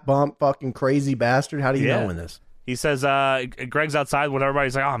snap, bump, fucking crazy bastard. How do you not win this? He says, Greg's outside with everybody.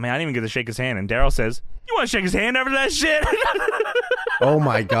 He's like, oh, man, I didn't even get to shake his hand. And Daryl says, you want to shake his hand after that shit? Oh,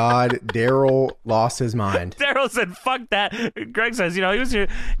 my God. Daryl lost his mind. Daryl said, fuck that. Greg says, you know, he's here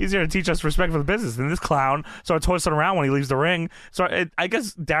to teach us respect for the business. And this clown starts horsing around when he leaves the ring. So I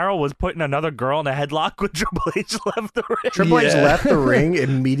guess Daryl was putting another girl in a headlock when Triple H left the ring. Triple H left the ring.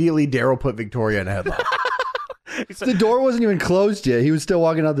 Immediately, Daryl put Victoria in a headlock. The door wasn't even closed yet. He was still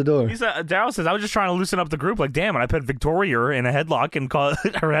walking out the door. Daryl says, I was just trying to loosen up the group. Like, damn, and I put Victoria in a headlock and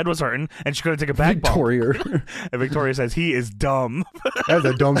her head was hurting, and she couldn't take a back Victoria. bump. And Victoria says, he is dumb. That's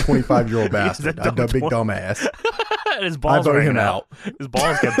a dumb 25-year-old bastard. He's a A big dumbass. And his balls I were vote him hanging out. His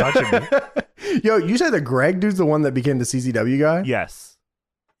balls kept touching me. Yo, you said that Greg dude's the one that became the CZW guy? Yes.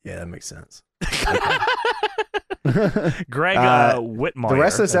 Yeah, that makes sense. Greg Whitmire. The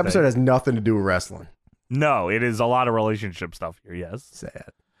rest of this I think. episode has nothing to do with wrestling. No, it is a lot of relationship stuff here, yes.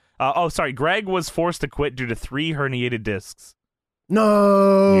 Sad. Sorry. Greg was forced to quit due to 3 herniated discs.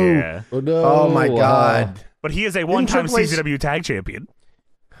 No. Yeah. Oh, no. Oh, my God. But he is a one-time Triple H- CZW tag champion.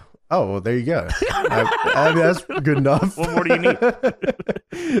 Oh, well, there you go. I mean, that's good enough. What more do you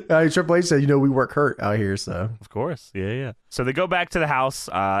need? Triple H said, we work hurt out here, so. Of course. Yeah. So they go back to the house.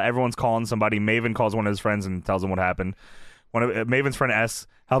 Everyone's calling somebody. Maven calls one of his friends and tells him what happened. One of Maven's friend asks,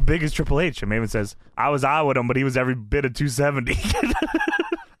 how big is Triple H? And Maven says, I was eye with him, but he was every bit of 270.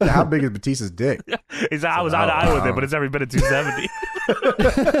 How big is Batista's dick? He said, I was eye to eye with him, but it's every bit of 270.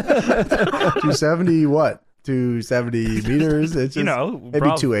 270 what? 270 meters? It's just maybe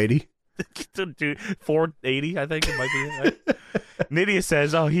probably 280. 480, I think it might be. Right? Nydia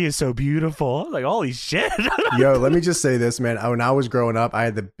says, oh, he is so beautiful. I'm like, holy shit. Yo, let me just say this, man. When I was growing up, I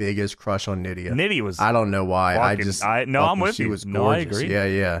had the biggest crush on Nydia. Nydia was. I don't know why. I'm with she you. was gorgeous. No, I agree.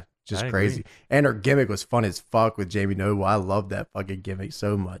 Yeah. Just crazy. And her gimmick was fun as fuck with Jamie Noble. I love that fucking gimmick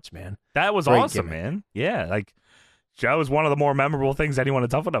so much, man. That was Great awesome, gimmick. man. Yeah, like, that was one of the more memorable things anyone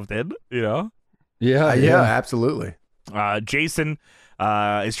at Tough Enough did, Yeah. Absolutely. Jason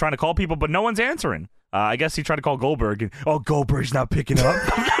is trying to call people, but no one's answering. I guess he tried to call Goldberg, and Goldberg's not picking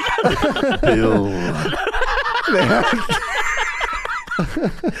up. Bill.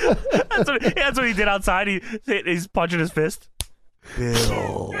 That's what he did outside. He's punching his fist.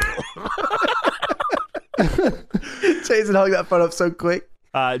 Bill. Jason hung that phone up so quick.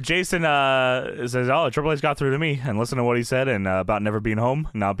 Jason says, Triple H got through to me and listened to what he said and about never being home,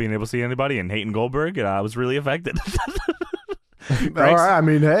 not being able to see anybody, and hating Goldberg, and I was really affected. All right. I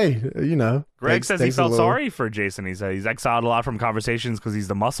mean, hey, Greg says he felt sorry for Jason. He said he's exiled a lot from conversations because he's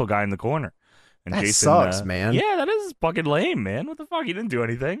the muscle guy in the corner. And That Jason, sucks, man. Yeah, that is fucking lame, man. What the fuck? He didn't do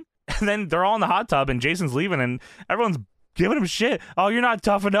anything. And then they're all in the hot tub, and Jason's leaving, and everyone's giving him shit. Oh, you're not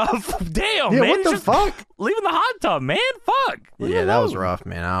tough enough. Damn, Yeah, man. what the Just fuck? leaving the hot tub, man. Fuck. Leave Yeah, him that was alone. rough,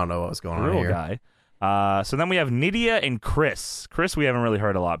 man. I don't know what was going on Real here. guy. So then we have Nydia and Chris. Chris, we haven't really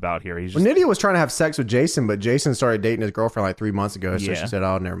heard a lot about here. He's Well, just, Nydia was trying to have sex with Jason, but Jason started dating his girlfriend like 3 months ago, so Yeah. she said,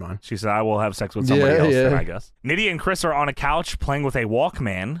 oh, never mind. she said, I will have sex with somebody else Yeah. then, I guess. Nydia and Chris are on a couch playing with a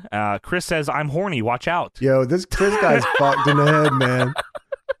Walkman. Chris says, I'm horny. Watch out. Yo, this Chris guy's fucked in the head, man.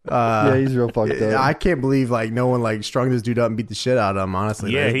 Yeah, he's real fucked up. I can't believe no one strung this dude up and beat the shit out of him.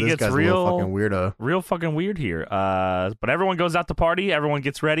 Honestly, Yeah, he this gets guy's real- a little fucking weirdo. Real fucking weird here. But everyone goes out to party. Everyone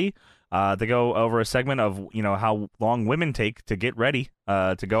gets ready. They go over a segment of, how long women take to get ready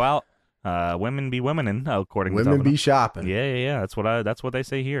to go out. Women be womenin, according to Women Tough be Enough. shopping. Yeah. That's what they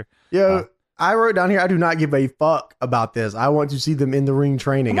say here. Yo, I wrote down here, I do not give a fuck about this. I want to see them in the ring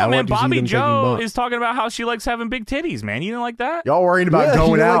training. Come on, I man. want to see Bobby them taking Joe bumps. is talking about how she likes having big titties, man. You didn't like that? Y'all worried about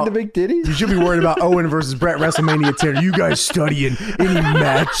going you out. like the big titties? You should be worried about Owen versus Brett WrestleMania 10. Are you guys studying any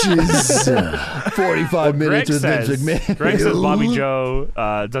matches? 45 minutes with Vince McMahon. Greg says Bobby Joe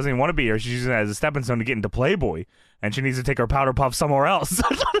doesn't even want to be here. She's using it as a stepping stone to get into Playboy, and she needs to take her powder puff somewhere else.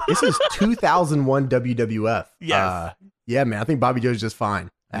 This is 2001 WWF. Yes. Yeah, man. I think Bobby Joe's just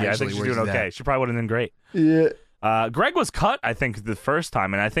fine. Yeah, I think she's where doing he's okay. at. She probably would have been great. Yeah. Greg was cut, I think, the first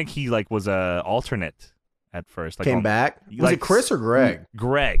time, and I think he was a alternate at first. Like, Came back? Was like, it Chris or Greg?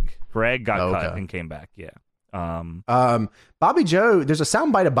 Greg got Okay. cut and came back. Yeah. Bobby Joe, there's a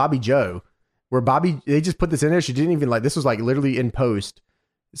soundbite of Bobby Joe where they just put this in there. She didn't even this was like literally in post.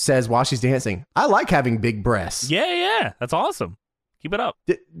 Says while she's dancing, I like having big breasts. Yeah. That's awesome. Keep it up.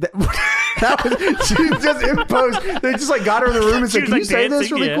 That was, she just in post. They just got her in the room and She said, was, "Can you say this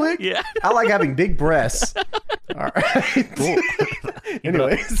dancing? really quick?" Yeah. I like having big breasts. All right. Cool.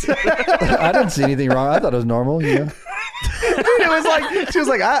 Anyways, I didn't see anything wrong. I thought it was normal. Yeah. Dude, it was like she was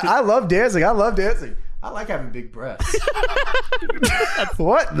like, I love dancing. I love dancing. I like having big breasts.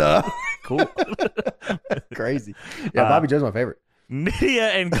 What the? Cool. Crazy. Yeah, Bobby Joe's my favorite. Nydia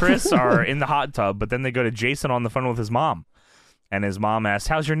and Chris are in the hot tub, but then they go to Jason on the phone with his mom. And his mom asks,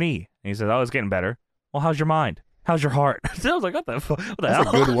 "How's your knee?" And he says, "Oh, it's getting better." "Well, how's your mind? How's your heart?" So I was like, what the That's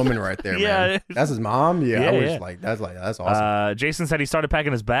hell? a good woman right there, Yeah. man. That's his mom? Yeah, I was Yeah. that's awesome. Jason said he started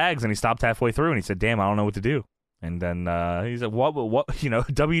packing his bags and he stopped halfway through and he said, "Damn, I don't know what to do." And then he said, what,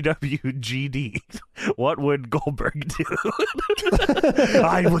 WWGD, what would Goldberg do?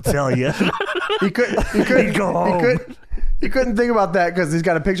 I will tell you. He couldn't go home. He couldn't think about that because he's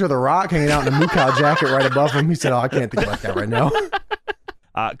got a picture of The Rock hanging out in a Mukau jacket right above him. He said, "Oh, I can't think about that right now."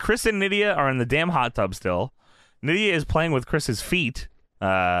 Chris and Nydia are in the damn hot tub still. Nydia is playing with Chris's feet.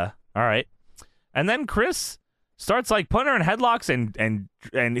 All right. And then Chris starts putting her in headlocks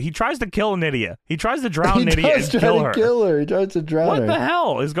and he tries to kill Nydia. He tries to drown Nydia and kill her. He tries to drown her. What the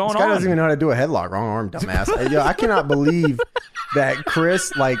hell is going This guy on? doesn't even know how to do a headlock. Wrong arm, dumbass. Yo, I cannot believe that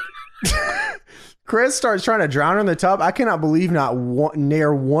Chris Chris starts trying to drown her in the tub. I cannot believe not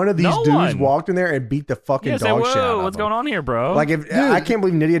one of these dudes walked in there and beat the fucking dog shit out of what's him. going on here, bro? I can't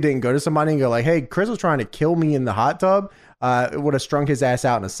believe Nydia didn't go to somebody and go "Hey, Chris was trying to kill me in the hot tub." It would have strung his ass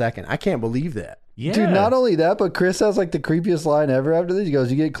out in a second. I can't believe that. Yeah. Dude, not only that, but Chris has the creepiest line ever after this. He goes,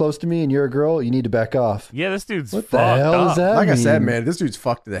 "You get close to me and you're a girl, you need to back off." Yeah, this dude's What fucked the hell up. does that Like I said, mean? man, this dude's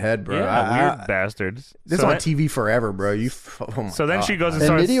fucked to the head, bro. Yeah, weird bastards. This is on TV forever, bro. So then she goes and And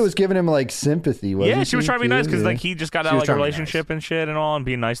starts. Nydia was giving him sympathy. Wasn't Yeah, she was trying to be nice because he just got out was a trying to be relationship and shit and all, and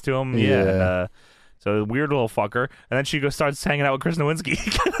being nice to him. Yeah. And, so weird little fucker. And then she starts hanging out with Chris Nowinski.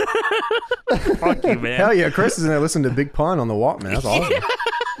 Fuck you, man. Hell yeah, Chris is in there listening to Big Pun on the Walkman. That's awesome.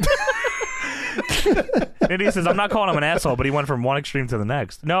 Nydia says, "I'm not calling him an asshole, but he went from one extreme to the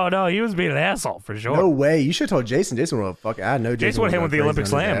next." No, he was being an asshole for sure. No way. You should have told Jason. Jason would have fucking. I know Jason would hit him with the Olympic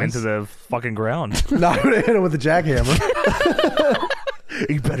slam into the fucking ground. No, I would have hit him with the jackhammer.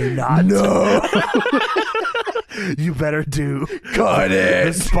 You better not. No. You better do. Cut The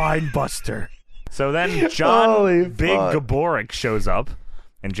it. spine buster. So then John Holy Big fuck. Gaborik shows up,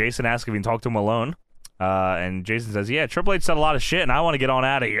 and Jason asks if he can talk to him alone. And Jason says, "Yeah, Triple H said a lot of shit, and I want to get on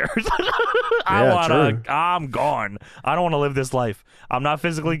out of here. I'm gone. I don't want to live this life. I'm not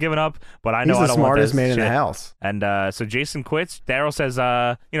physically giving up, but I know He's I the don't want smartest this man in shit." the house. And so Jason quits. Daryl says,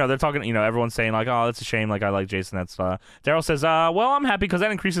 they're talking, everyone's saying "Oh, that's a shame. I like Jason." That's Daryl says, "Well, I'm happy because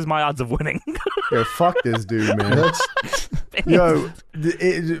that increases my odds of winning." Yo, fuck this dude, man. Yo,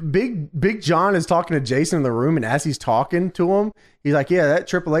 Big John is talking to Jason in the room, and as he's talking to him, he's like, "Yeah, that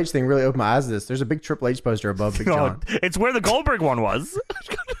Triple H thing really opened my eyes to this. There's a big Triple H poster above Big John." It's where the Goldberg one was.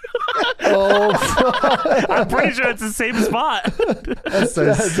 Oh, I'm pretty sure it's the same spot. That's so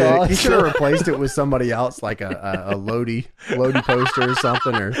That's sick. awesome. He should have replaced it with somebody else, like a Lodi poster or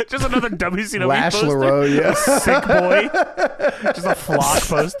something, or Just another WCW Lash poster. LaRoe, yeah. Sick boy. Just a flock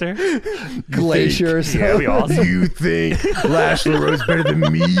poster. Glacier or Yeah, that'd be something. awesome. You think Lash LaRoe's better than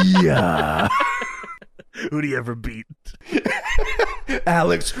me? Who'd he ever beat?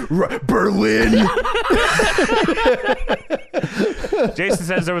 Alex Berlin. Jason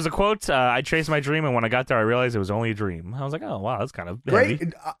says there was a quote, "I chased my dream, and when I got there, I realized it was only a dream." I was like, "Oh, wow, that's kind of heavy."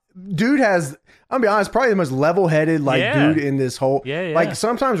 Great. Dude has, I'll be honest, probably the most level-headed Yeah. dude in this whole. Yeah. Like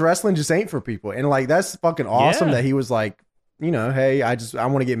sometimes wrestling just ain't for people, and that's fucking awesome Yeah. that he was like, hey, I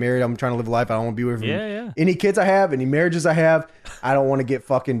want to get married. I'm trying to live life. I don't want to be away from any kids I have, any marriages I have. I don't want to get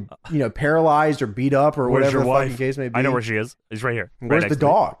fucking, paralyzed or beat up or Where's whatever your the wife? fucking case may be. I know where she is. She's right here. Where's right the next to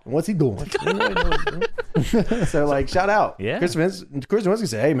me. dog? What's he doing? So like, shout out. Yeah. Chris Nowinski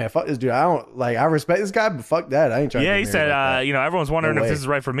said, hey man, fuck this dude. I respect this guy, but fuck that. I ain't trying to Yeah, get he married said, like that. everyone's wondering No if way. this is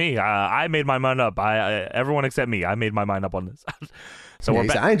right for me. I made my mind up. Everyone except me. I made my mind up on this. So Yeah, we're he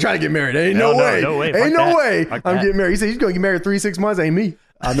back. said, I ain't trying to get married. Ain't No, no, no, way. no way. Ain't Fuck no that. way. Fuck I'm that. getting married. He said he's going to get married 3-6 months. Ain't me.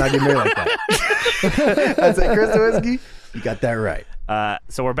 I'm not getting married like that. I said, Chris Nowinski, you got that right.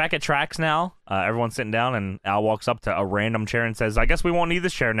 So we're back at tracks now. Everyone's sitting down, and Al walks up to a random chair and says, I guess we won't need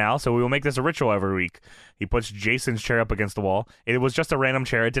this chair now, so we will make this a ritual every week. He puts Jason's chair up against the wall. It was just a random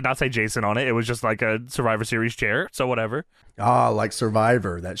chair. It did not say Jason on it. It was just like a Survivor Series chair, so whatever. Like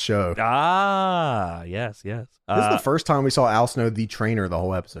Survivor, that show. Yes. This is the first time we saw Al Snow, the trainer, the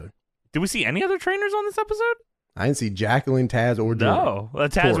whole episode. Did we see any other trainers on this episode? I didn't see Jacqueline, Taz, or Jordan. No.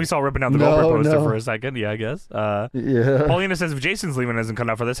 Taz, Tori. we saw ripping out the No, Goldberg poster no. for a second. Yeah, I guess. Yeah. Paulina says, if Jason's leaving and isn't cut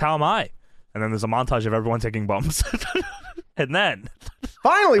out for this, how am I? And then there's a montage of everyone taking bumps. And then,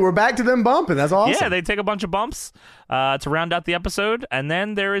 Finally, we're back to them bumping. That's awesome. yeah, they take a bunch of bumps to round out the episode. And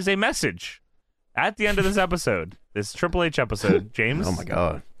then there is a message at the end of this episode, this Triple H episode. James? Oh, my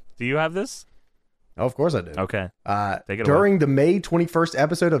God. Do you have this? Oh, of course I do. Okay. Take it During the May 21st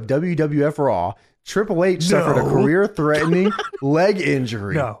episode of WWF Raw, Triple H suffered a career-threatening leg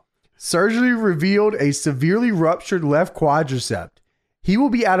injury. No. Surgery revealed a severely ruptured left quadricep. He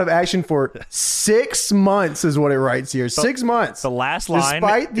will be out of action for 6 months, is what it writes here. 6 months. The last line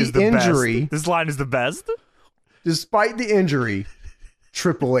Despite the is the injury, best. This line is the best. despite the injury,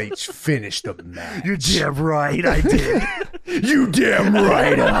 Triple H finished the match. You're damn right I did. You damn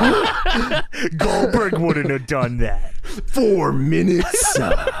right. Goldberg wouldn't have done that. 4 minutes.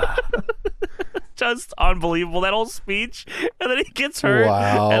 Just unbelievable, that whole speech. And then he gets hurt.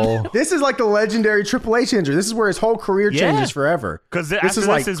 Wow. This is like the legendary Triple H injury. This is where his whole career Yeah. changes forever. Because This is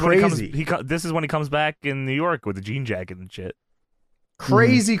like when crazy. this is when he comes back in New York with the jean jacket and shit.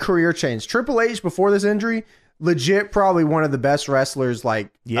 Crazy career change. Triple H before this injury, legit probably one of the best wrestlers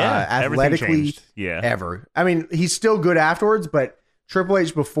Everything athletically changed. Yeah. ever. I mean, he's still good afterwards, but Triple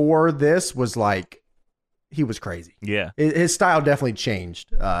H before this was like, he was crazy. Yeah. His style definitely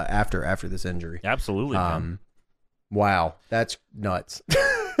changed after this injury. Absolutely. man. Wow, that's nuts.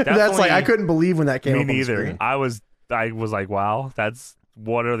 That's like, I couldn't believe when that came Me up on the neither. screen. I was like, wow,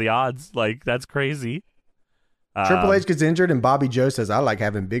 what are the odds? Like, that's crazy. Triple H gets injured and Bobby Joe says, I like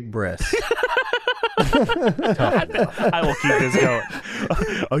having big breasts. I will keep this going.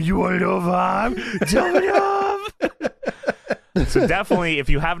 Oh, you want to know if I'm tough enough? So definitely, if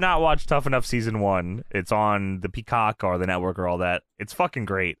you have not watched Tough Enough Season 1, it's on the Peacock or the network or all that. It's fucking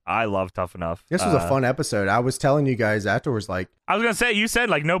great. I love Tough Enough. This was a fun episode. I was telling you guys afterwards, like, I was going to say, you said,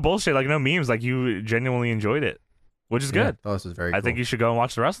 like, no bullshit, like, no memes. Like, you genuinely enjoyed it, which is good. Oh, this is very I cool. think you should go and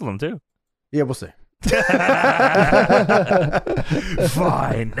watch the rest of them, too. Yeah, we'll see. Fine.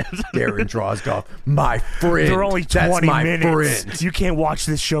 Darren Drozgoff, my friend. They're only That's 20 my minutes. friend. You can't watch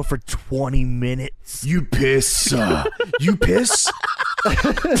this show for 20 minutes. You piss. You piss?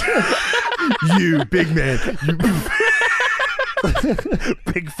 You, big man. You.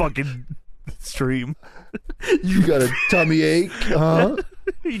 Big fucking stream. You got a tummy ache, huh?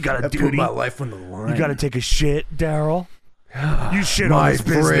 You got I a put duty. my life on the line. You got to take a shit, Daryl. You shit on my this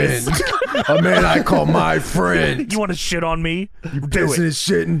business. friend. A man I call my friend. You want to shit on me? You do Pissing and it.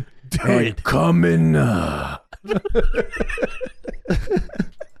 shitting. Do and it. coming.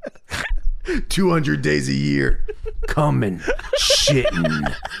 200 days a year. Coming.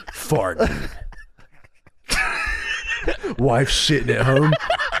 Shitting. Farting. Wife shitting at home.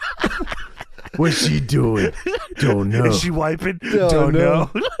 What's she doing? Don't know. Is she wiping? Don't know.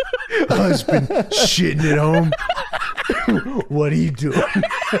 Husband shitting at home. What are you doing?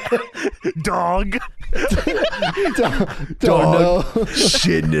 Dog. Don't Dog know.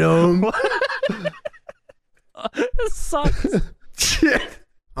 shitting at home. This sucks.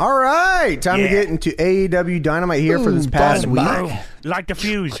 All right, time to Yeah. get into AEW Dynamite here for this past week. Boom. Like the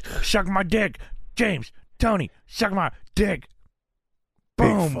fuse. Suck my dick. James. Tony. Suck my dick.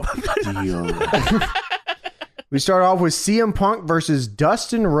 Boom. Deal. We start off with CM Punk versus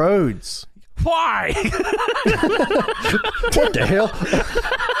Dustin Rhodes. Why? What the hell?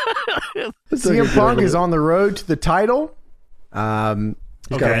 CM Punk is on the road to the title. He's got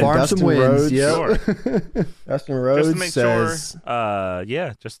to Okay. farm Dustin some wins. Rhodes. Yep. Sure. Dustin Just Rhodes to make says, sure.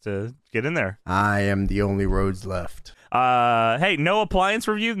 Yeah, just to get in there. I am the only Rhodes left. Hey, no appliance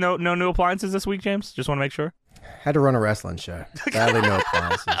review? No new appliances this week, James? Just want to make sure. Had to run a wrestling show. Sadly, no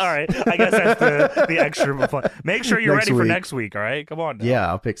appliances. All right, I guess that's the extra fun. Make sure you're Next ready for week. next week. All right, come on. Now. Yeah,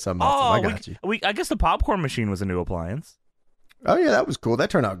 I'll pick something else. I got you. I guess the popcorn machine was a new appliance. Oh yeah, that was cool. That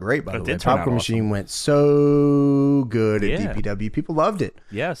turned out great. By the way, did turn out popcorn awesome. machine went so good at Yeah. DPW. People loved it.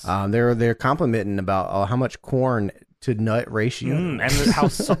 Yes. They're complimenting about how much corn to nut ratio. And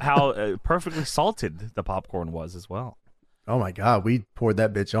how perfectly salted the popcorn was as well. Oh my god, we poured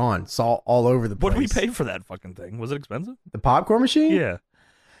that bitch on salt all over the place. What did we pay for that fucking thing? Was it expensive? The popcorn machine? Yeah.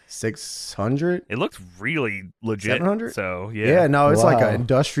 600. It looked really legit. 700? So Yeah, no, it's like Wow. an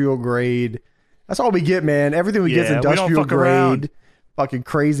industrial grade. That's all we get, man. Everything we get is Yeah, we don't industrial fuck around. grade. Fucking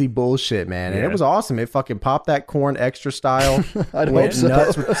crazy bullshit, man. And Yeah. it was awesome. It fucking popped that corn extra style. I'd hope Went so.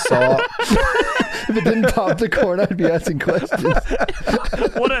 nuts with the salt. If it didn't pop the corn, I'd be asking questions.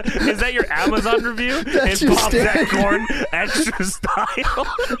 Is that your Amazon review? That's It your popped that standard. corn extra style.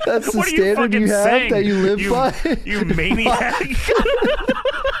 That's the What are you standard fucking you have saying? that you live by. You maniac.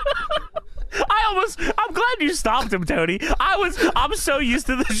 I'm glad you stopped him, Tony. I'm so used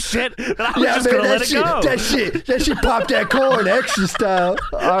to this shit that I was just gonna let it go. That shit popped that corn extra style.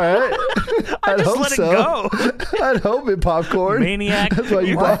 All right. I I'd just hope let it so. go. I'd hope it popcorn. Maniac. That's why you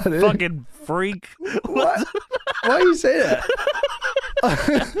You're bought a it. fucking freak. What? Why do you say that?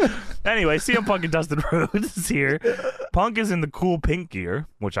 Anyway, CM Punk and Dustin Rhodes is here. Punk is in the cool pink gear,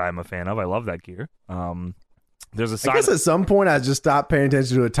 which I'm a fan of. I love that gear. There's a I sign. guess at some point I just stopped paying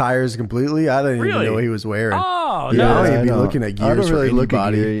attention to attires completely. I didn't Really? even know what he was wearing. Oh, Yeah, no. I don't even be know. looking at I gears don't for really look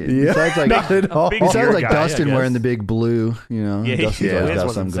at anybody. gear. Yeah. Besides, like, Not at all. big He sounds gear like guy, I Dustin guess. wearing the big blue, you know. Yeah, Dustin's his always got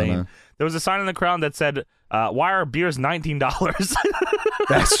was something going insane. on. There was a sign in the crowd that said, "Why are beers $19?"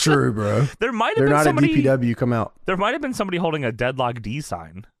 That's true, bro. There might have They're been not somebody. at DPW. Come out. There might have been somebody holding a Deadlock D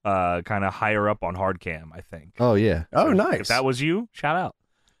sign, kind of higher up on hard cam. I think. Oh, yeah. Oh, If nice. that was you, shout out.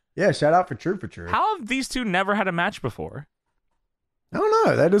 Yeah, shout out for True for True. How have these two never had a match before? I don't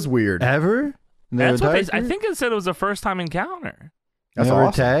know. That is weird. Ever? Never That's what they. tagged I her? think it said it was a first time encounter. That's Never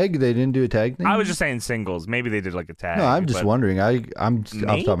awesome. tag? They didn't do a tag thing? I was just saying singles. Maybe they did like a tag. No, I'm just but- wondering. I'm off the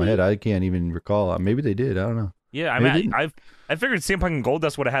top of my Maybe. head. I can't even recall. Maybe they did. I don't know. Yeah, I They mean, didn't. I figured CM Punk and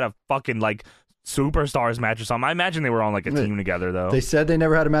Goldust would have had a fucking like superstars match or something. I imagine they were on like a Yeah. team together though. They said they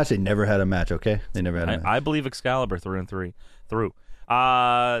never had a match. They never had a match, okay? They never had a match. I believe Excalibur through and through.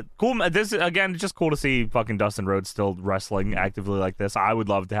 Cool. This again, just cool to see fucking Dustin Rhodes still wrestling actively like this. I would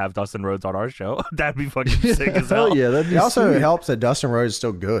love to have Dustin Rhodes on our show. That'd be fucking sick as hell. Hell yeah, that'd be It also sweet. helps that Dustin Rhodes is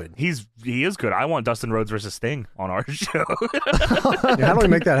still good. He is good. I want Dustin Rhodes versus Sting on our show. Yeah, how do we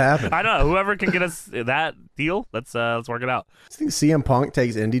make that happen? I don't know. Whoever can get us that deal, let's work it out. I think CM Punk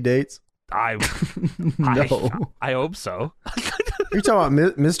takes indie dates. No. I hope so. You're talking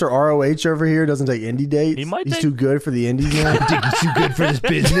about Mr. ROH over here doesn't take indie dates? He might He's take- too good for the indies now? He's too good for this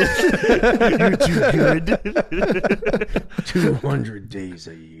business. You're too good. 200 days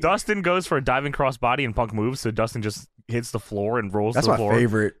a year. Dustin goes for a diving crossbody and Punk moves, so Dustin just hits the floor and rolls That's to the my floor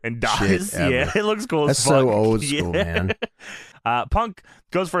favorite and shit dies. ever. Yeah, it looks cool That's as fuck. so old school, Yeah. man. Punk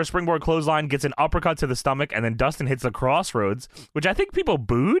goes for a springboard clothesline, gets an uppercut to the stomach, and then Dustin hits the crossroads, which I think people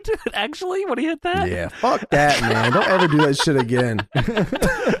booed, actually, when he hit that. Yeah, fuck that, man. Don't ever do that shit again.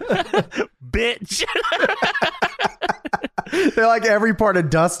 Bitch. They're like every part of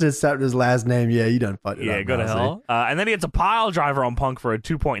Dustin except his last name. Yeah, you done fucked it Yeah, up. go to Mousy. hell. And then he hits a pile driver on Punk for a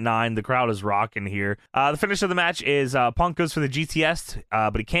 2.9. The crowd is rocking here. The finish of the match is Punk goes for the GTS,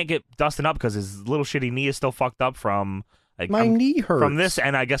 but he can't get Dustin up because his little shitty knee is still fucked up from like, My knee hurts. from this,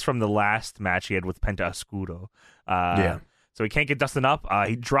 and I guess from the last match he had with Penta Escudo. Yeah. So he can't get Dustin up.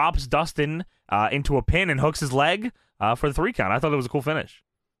 He drops Dustin into a pin and hooks his leg for the 3 count. I thought it was a cool finish.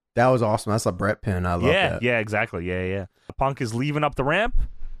 That was awesome. That's a Brett pin. I love that. Yeah, exactly. Yeah. Punk is leaving up the ramp,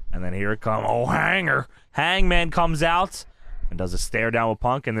 and then here it comes. Oh, Hangman comes out and does a stare down with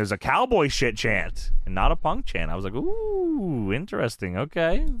Punk, and there's a cowboy shit chant and not a Punk chant. I was like, ooh, interesting.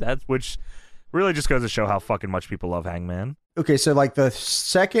 Okay, that's which really just goes to show how fucking much people love Hangman. Okay, so like the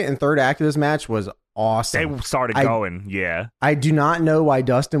second and third act of this match was awesome. They started going. Yeah, I do not know why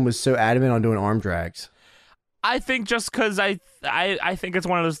Dustin was so adamant on doing arm drags. I think just because I think it's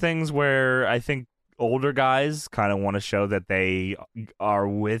one of those things where I think older guys kind of want to show that they are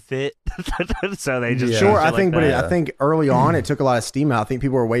with it, so they just Yeah. Sure, shit I like think, but that. I think early on it took a lot of steam out. I think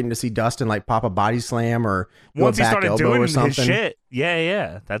people were waiting to see Dustin like pop a body slam or do once a he back started elbow doing or his something. shit,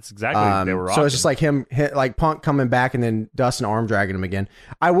 yeah, that's exactly what they were. So it's just rocking. like him hit like Punk coming back and then Dustin arm dragging him again.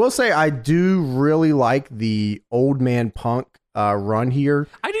 I will say I do really like the old man Punk run here,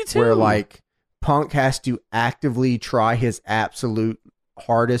 I do too. where like Punk has to actively try his absolute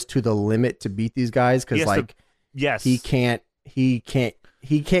hardest to the limit to beat these guys because He has to- like yes, he can't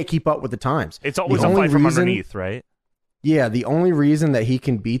he can't keep up with the times. It's always The a only fight from reason- underneath, right? Yeah, the only reason that he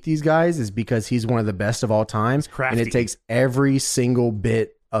can beat these guys is because he's one of the best of all time, and crafty. it takes every single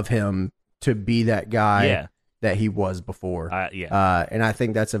bit of him to be that guy that he was before. And I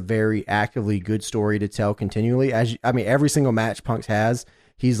think that's a very actively good story to tell continually. Every single match Punk's has,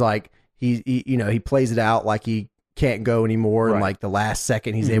 he's like he plays it out like he can't go anymore, and like the last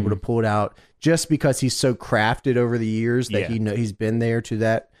second he's able to pull it out just because he's so crafted over the years that he's been there to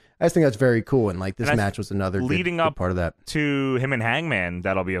that. I just think that's very cool, and like this match was another leading good up part of that. To him and Hangman.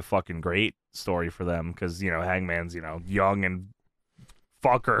 That'll be a fucking great story for them because Hangman's young and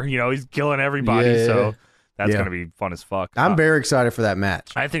fucker. He's killing everybody, so that's gonna be fun as fuck. I'm very excited for that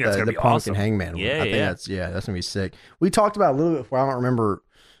match. I think that's gonna be Punk awesome. and Hangman. Yeah, I think that's gonna be sick. We talked about it a little bit before. I don't remember.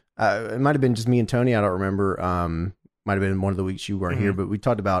 It might have been just me and Tony. I don't remember. Might have been one of the weeks you weren't here, but we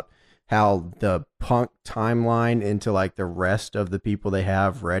talked about how the Punk timeline into like the rest of the people they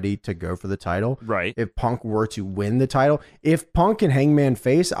have ready to go for the title. Right. If Punk were to win the title, if Punk and Hangman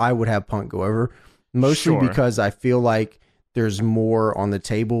face, I would have Punk go over, mostly because I feel like there's more on the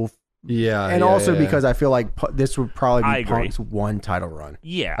table. Yeah. And also because I feel like this would probably be Punk's one title run.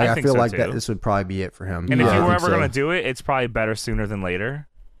 Yeah. Like, I think feel so like too. that this would probably be it for him. And if you were ever going to do it, it's probably better sooner than later.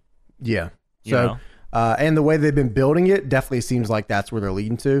 Yeah. So, and the way they've been building it definitely seems like that's where they're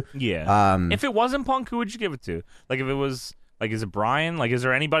leading to. Yeah. If it wasn't Punk, who would you give it to? Like, if it was, like, is it Brian? Like, is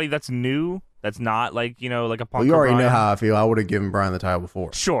there anybody that's new that's not, like, like a Punk? Well, you already Brian? know how I feel. I would have given Brian the title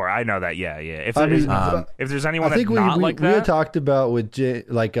before. Sure, I know that. Yeah. If there's anyone I think that's not we like that. We had talked about with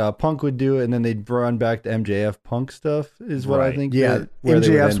Punk would do it, and then they'd run back to MJF Punk stuff, is what I think. Yeah,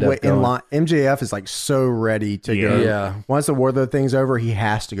 MJF's in line. MJF is like so ready to go. Yeah. Once the Wardlow thing's over, he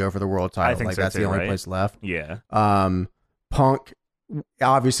has to go for the world title. I think like so that's too, the only right? place left. Yeah. Punk,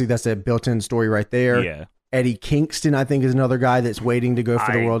 obviously that's a built-in story right there. Yeah. Eddie Kingston, I think, is another guy that's waiting to go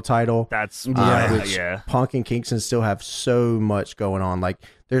for the world title. That's which Punk and Kingston still have so much going on. Like,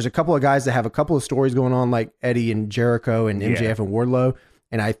 there's a couple of guys that have a couple of stories going on, like Eddie and Jericho and MJF and Wardlow.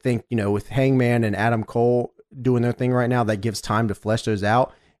 And I think, with Hangman and Adam Cole doing their thing right now, that gives time to flesh those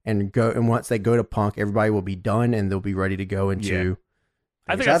out and go. And once they go to Punk, everybody will be done and they'll be ready to go into.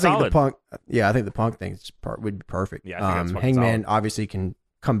 I think that's solid. the Punk. Yeah, I think the Punk thing would be perfect. Yeah, I think that's Hangman solid. obviously can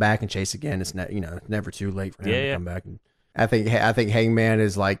come back and chase again. It's never too late for him to come back. And I think Hangman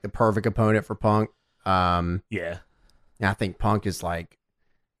is like the perfect opponent for Punk. And I think Punk is like,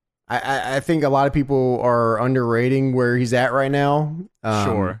 I think a lot of people are underrating where he's at right now.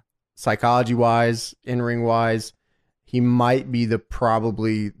 Psychology wise, in ring wise, he might be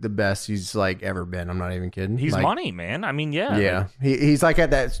probably the best he's like ever been. I'm not even kidding. He's like, money, man. I mean, he's like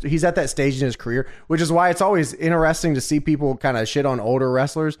at that stage in his career, which is why it's always interesting to see people kind of shit on older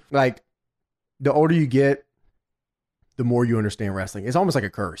wrestlers. Like, the older you get, the more you understand wrestling. It's almost like a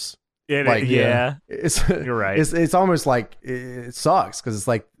curse. You're right. It's almost like it sucks because it's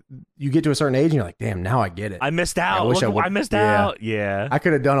like you get to a certain age and you're like, damn, now I get it. I missed out. I missed out. Yeah. I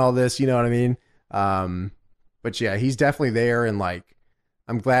could have done all this. You know what I mean? But yeah, he's definitely there, and like,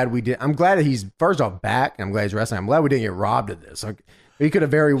 I'm glad that he's first off back, and I'm glad he's wrestling. I'm glad we didn't get robbed of this. Like, he could have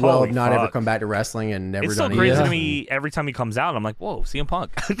very well not ever come back to wrestling and never it's done so crazy anything. to me every time he comes out. I'm like, whoa, CM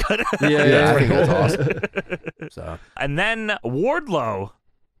Punk. I think that's awesome. So, and then Wardlow,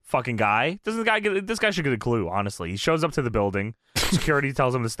 fucking guy. This guy should get a clue. Honestly, he shows up to the building. Security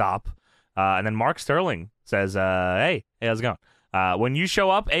tells him to stop, and then Mark Sterling says, "Hey, how's it going? When you show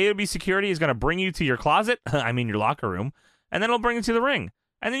up, AOB security is going to bring you to your closet, your locker room, and then it'll bring you to the ring.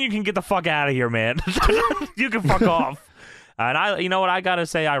 And then you can get the fuck out of here, man. You can fuck off." And you know what? I got to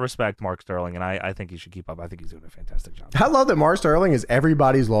say, I respect Mark Sterling, and I think he should keep up. I think he's doing a fantastic job. I love that Mark Sterling is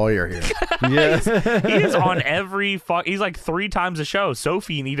everybody's lawyer here. He is on every he's like 3 times a show.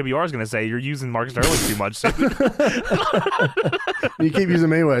 Sophie in EWR is going to say, you're using Mark Sterling too much. You keep using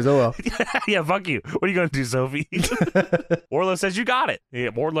him anyways. Oh, well. Yeah, fuck you. What are you going to do, Sophie? Wardlow says, you got it. Yeah,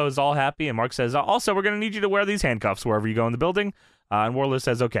 Wardlow is all happy, and Mark says, also, we're going to need you to wear these handcuffs wherever you go in the building. And Wardlow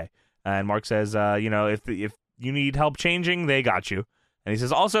says, okay. And Mark says, if you need help changing, they got you. And he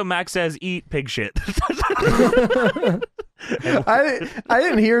says, also, Max says, eat pig shit. I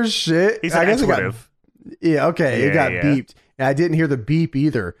didn't hear shit. He said expletive. It got beeped. And I didn't hear the beep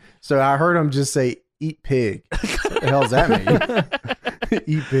either. So I heard him just say, eat pig. What the hell does that mean?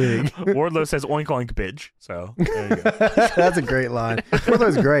 Eat pig. Wardlow says, oink oink bitch. So there you go. That's a great line.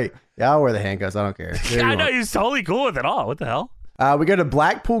 Wardlow's great. Yeah, I'll wear the handcuffs. I don't care. I know, he's totally cool with it all. What the hell? We go to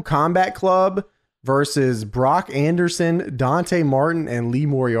Blackpool Combat Club versus Brock Anderson, Dante Martin, and Lee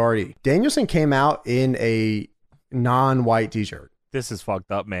Moriarty. Danielson came out in a non-white t-shirt. This is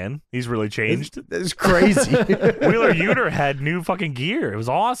fucked up, man. He's really changed. It's crazy. Wheeler Yuta had new fucking gear. It was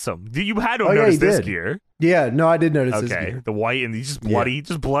awesome. You had to have yeah, noticed he this did. gear. Yeah, no, I did notice this Okay, gear. the white and he's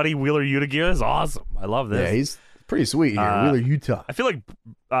just bloody Wheeler Yuta gear is awesome. I love this. Yeah, he's pretty sweet here. Wheeler Utah. I feel like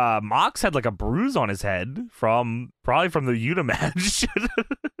Mox had like a bruise on his head probably from the Yuta match.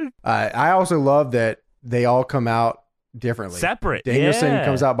 I also love that they all come out differently. Separate. Danielson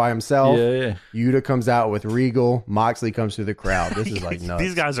comes out by himself. Yeah. Yuta comes out with Regal. Moxley comes through the crowd. This is like nuts.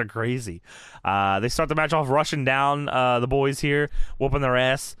 These guys are crazy. They start the match off rushing down the boys here, whooping their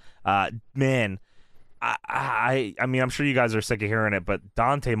ass. Man, I mean, I'm sure you guys are sick of hearing it, but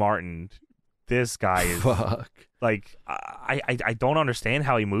Dante Martin, this guy is Fuck. like, I don't understand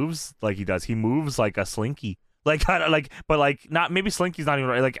how he moves like he does. He moves like a slinky. Not maybe Slinky's not even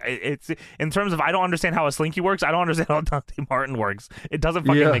right. Like it's in terms of I don't understand how a Slinky works. I don't understand how Dante Martin works. It doesn't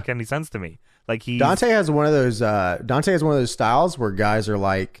fucking make any sense to me. Like Dante has one of those styles where guys are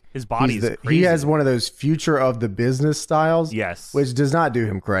like his body's crazy. he has one of those future of the business styles. Yes, which does not do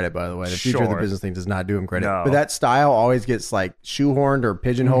him credit, by the way. The future of the business thing does not do him credit. No. But that style always gets like shoehorned or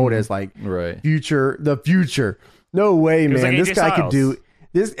pigeonholed as like the future. No way, man. Like this guy Styles. could do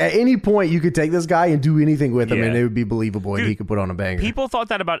this at any point. You could take this guy and do anything with him, and it would be believable. Dude, and he could put on a banger. People thought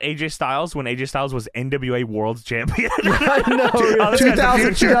that about AJ Styles when AJ Styles was NWA World Champion. I know.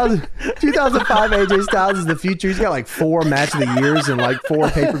 2005 AJ Styles is the future. He's got like 4 match of the years and like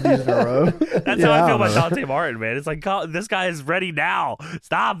 4 pay-per-views in a row. That's how I feel about Dante Martin, man. It's like, God, this guy is ready now.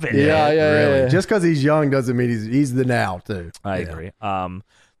 Stop it. Really. Just because he's young doesn't mean he's the now too. I agree.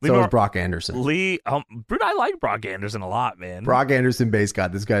 So is Brock Anderson. Dude, I like Brock Anderson a lot, man. Brock Anderson base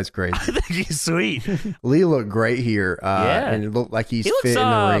god. This guy's crazy. I think he's sweet. Lee looked great here. And it looked like he looks, fit in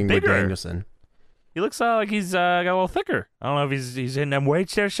the ring bigger. with Danielson. He looks like he's got a little thicker. I don't know if he's hitting them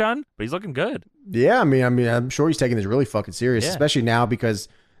weights there, Sean, but he's looking good. Yeah, I mean, I'm sure he's taking this really fucking serious, Yeah. especially now because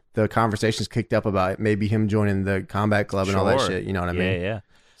the conversation's kicked up about maybe him joining the Combat Club and all that shit. You know what I mean? Yeah.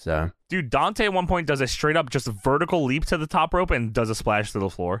 So, dude, Dante at one point does a straight up just vertical leap to the top rope and does a splash to the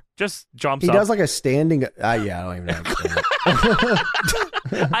floor. Just jumps up. He does like a standing. I don't even know.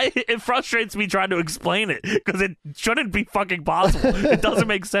 It frustrates me trying to explain it because it shouldn't be fucking possible. It doesn't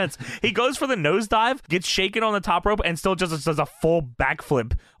make sense. He goes for the nosedive, gets shaken on the top rope, and still just does a full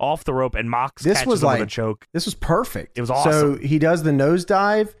backflip off the rope, and Mox catches him with a choke. This was perfect. It was awesome. So he does the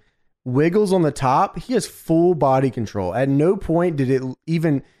nosedive, wiggles on the top. He has full body control. At no point did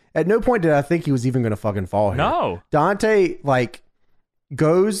I think he was even going to fucking fall here. No. Dante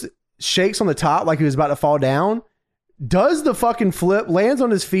shakes on the top like he was about to fall down, does the fucking flip, lands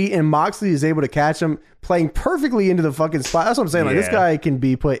on his feet, and Moxley is able to catch him, playing perfectly into the fucking spot. That's what I'm saying. Like, this guy can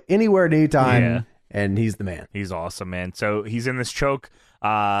be put anywhere at any time, and he's the man. He's awesome, man. So he's in this choke.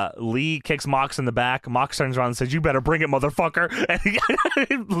 Lee kicks Mox in the back. Mox turns around and says, "You better bring it, motherfucker."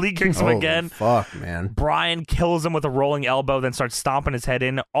 And Lee kicks him again. Fuck, man. Brian kills him with a rolling elbow, then starts stomping his head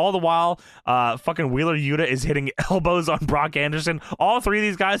in. All the while, fucking Wheeler Yuta is hitting elbows on Brock Anderson. All 3 of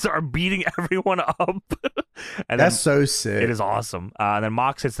these guys are beating everyone up. And that's so sick. It is awesome. And then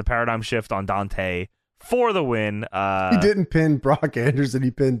Mox hits the paradigm shift on Dante for the win. He didn't pin Brock Anderson.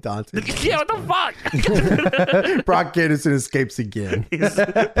 He pinned Dante. Yeah, what the fuck? Brock Anderson escapes again. He's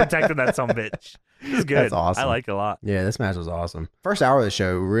protecting that sumbitch. It's good. That's awesome. I like it a lot. Yeah, this match was awesome. First hour of the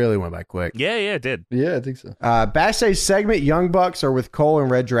show really went by quick. Yeah, it did. Yeah, I think so. Backstage segment, Young Bucks are with Cole and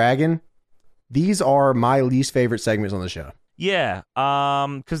Red Dragon. These are my least favorite segments on the show. Yeah,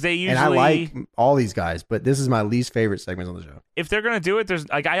 because they usually... And I like all these guys, but this is my least favorite segments on the show. If they're gonna do it, there's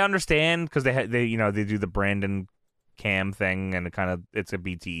like I understand because they do the Brandon Cam thing and it's a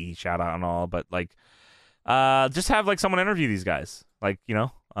BTE shout out and all, but like just have like someone interview these guys, like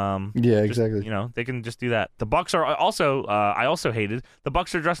exactly. They can just do that. The Bucks are also I also hated the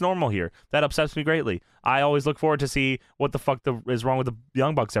Bucks are dressed normal here. That upsets me greatly. I always look forward to see what the fuck is wrong with the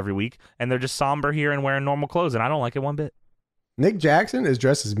Young Bucks every week, and they're just somber here and wearing normal clothes, and I don't like it one bit. Nick Jackson is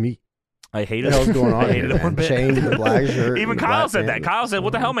dressed as me. I hate it. What the hell's going on? I hated it one bit. Chain, the black shirt. Even Kyle said that. Kyle said,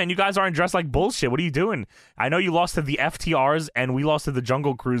 "What the hell, man? You guys aren't dressed like bullshit. What are you doing? I know you lost to the FTRs and we lost to the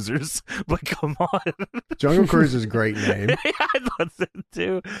Jungle Cruisers, but come on." Jungle Cruisers, great name. Yeah, I thought so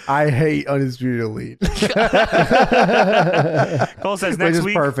too. I hate Undisputed Elite. Cole says Which next is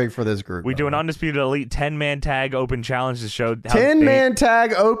week perfect for this group. we do an Undisputed Elite 10-man tag open challenge to show how 10-man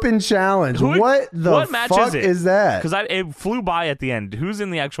tag open challenge. What match fuck is that? Because it flew by at the end. Who's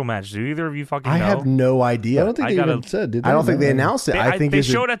in the actual match? Do either of you fucking know? I have no idea. I don't think they even said, did they? I don't think they announced it. I think they it's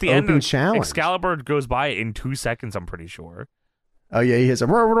showed an at the end open of challenge. Excalibur goes by in 2 seconds, I'm pretty sure. Oh yeah, he hits a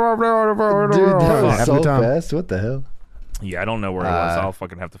Dude, that was half so the time. fast. What the hell? Yeah, I don't know where it was. I'll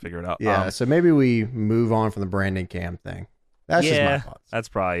fucking have to figure it out. Yeah, so maybe we move on from the Brandon Cam thing. That's just my thoughts. That's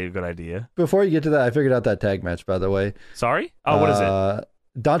probably a good idea. Before you get to that, I figured out that tag match, by the way. Sorry? Oh, what is it?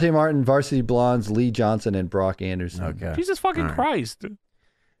 Dante Martin, Varsity Blondes, Lee Johnson, and Brock Anderson. Okay. Jesus fucking Christ.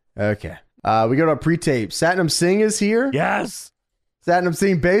 Okay. We go to a pre-tape. Satnam Singh is here. Yes. Satnam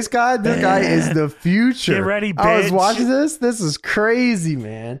Singh, bass god. This guy is the future. Get ready, bitch. I was watching this. This is crazy,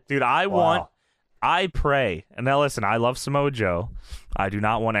 man. Dude, I pray. And now listen, I love Samoa Joe. I do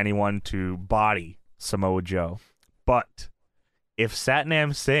not want anyone to body Samoa Joe. But if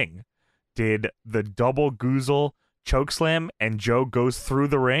Satnam Singh did the double goozle chokeslam and Joe goes through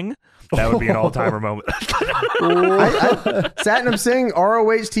the ring, that would be an all-timer moment. Satnam Singh,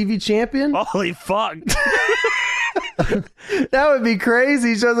 ROH TV champion. Holy fuck. That would be crazy.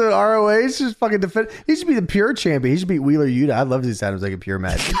 He shows up at ROH, just fucking defend. He should be the pure champion. He should beat Wheeler Yuta. I'd love to see Satnam Singh a pure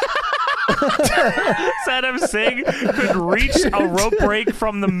match. Satnam Singh could reach a rope break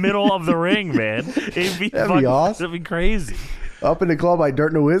from the middle of the ring, man. That'd be awesome. That'd be crazy. Up in the club by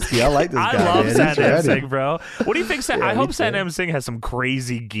Dirt Nowitzki. I like this guy. I love man. Satnam Singh, bro. What do you think? I hope me Satnam Singh has some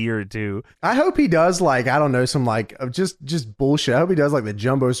crazy gear too. I hope he does I don't know, some just bullshit. I hope he does the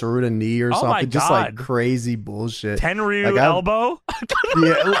Jumbo Tsuruta knee or Oh my something. Just God. crazy bullshit. Tenryu elbow.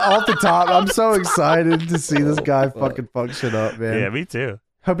 Yeah, off the top. I'm so excited to see this guy fucking fuck shit up, man. Yeah, me too.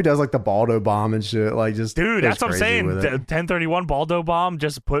 Hope he does the Baldo bomb and shit. Just Dude, that's what I'm saying. with it. 1031 Baldo bomb.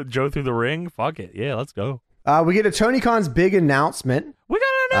 Just put Joe through the ring. Fuck it. Yeah, let's go. We get a Tony Khan's big announcement. We got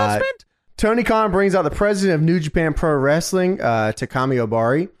an announcement. Tony Khan brings out the president of New Japan Pro Wrestling, Takami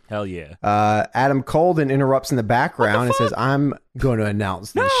Obari. Hell yeah. Adam Cole then interrupts in the background and says, "I'm going to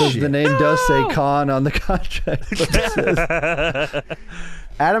announce this shit." The name does say Khan on the contract.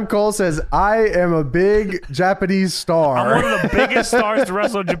 Adam Cole says, "I am a big Japanese star. I'm one of the biggest stars to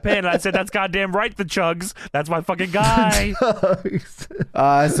wrestle in Japan." And I said, "That's goddamn right, the Chugs. That's my fucking guy."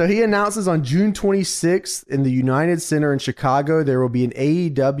 So he announces on June 26th in the United Center in Chicago, there will be an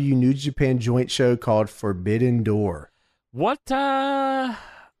AEW New Japan joint show called Forbidden Door. What? I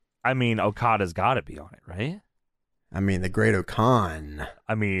mean, Okada's got to be on it, right? I mean, the Great Okan.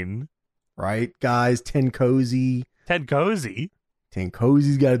 I mean, right, guys? Ten Cozy. Ted Cozy. Ten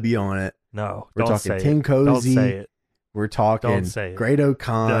Cozy's got to be on it. No, We're don't talking say Ten it. Cozy. Don't say it. We're talking Don't say it. Great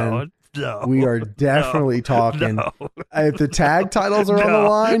Okan. No. We are definitely talking. No. If the tag titles are on the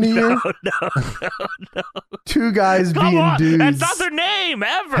line here, No. two guys Come being on. dudes That's not their name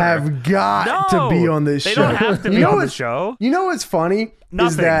ever. have got to be on this they show. They don't have to be You know on the what's- show. You know what's funny is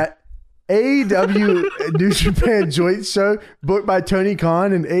Nothing. that AEW New Japan joint show booked by Tony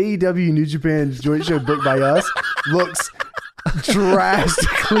Khan and AEW New Japan joint show booked by us looks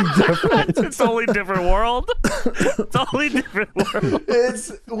drastically different. It's a totally different world. It's a totally different world.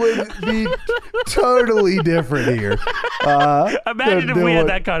 It would be totally different here. Imagine if than we had what-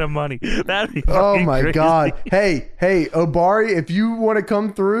 that kind of money. That'd be Oh fucking my crazy. God! Hey, Obari, if you want to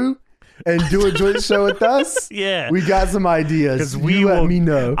come through and do a joint show with us, Yeah. we got some ideas. Because You let me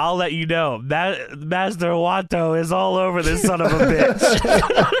know. I'll let you know. That Master Wato is all over this son of a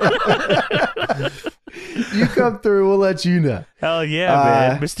bitch. You come through, we'll let you know. Hell yeah,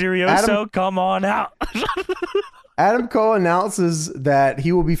 man. Mysterioso, Adam- come on out. Adam Cole announces that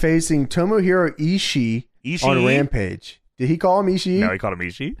he will be facing Tomohiro Ishii, on Ishii? Rampage. Did he call him Ishii? No, he called him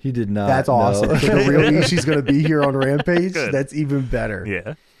Ishii. He did not. That's awesome. No. So the real Ishii's going to be here on Rampage. Good. That's even better.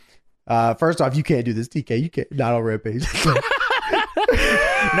 Yeah. First off, you can't do this, TK. You can't. Not on Rampage.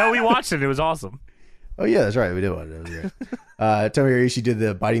 No, we watched it. It was awesome. Oh yeah, that's right. We did one. That was great. Tomohiro Ishii did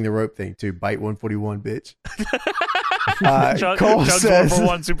the biting the rope thing too. Bite 141, bitch. Cole Chugs says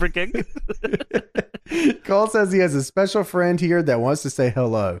 1-for-1 super kick. Cole says he has a special friend here that wants to say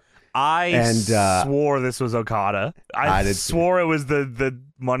hello. I swore this was Okada. I did too. swore it was the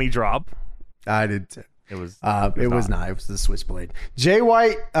money drop. I did too. It was. It was not. It was the Switchblade. Jay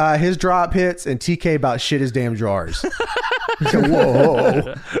White, his drop hits, and TK about shit his damn drawers. Whoa.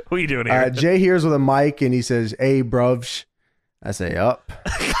 What are you doing here? Jay hears with a mic, and he says, "Hey, bruvs." I say, "Up."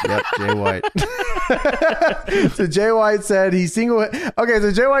 Yep, Jay White. So Jay White said he so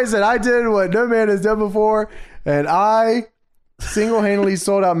Jay White said, "I did what no man has done before, and I single-handedly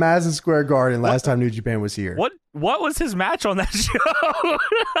sold out Madison Square Garden last time New Japan was here." What was his match on that show?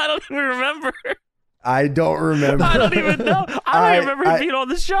 I don't even remember. I don't remember. I don't even know. I don't even remember him being on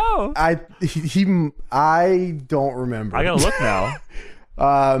the show. I don't remember. I gotta look now.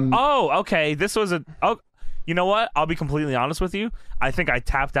 Um, okay. This was you know what? I'll be completely honest with you. I think I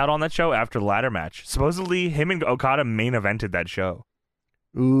tapped out on that show after the ladder match. Supposedly, him and Okada main evented that show.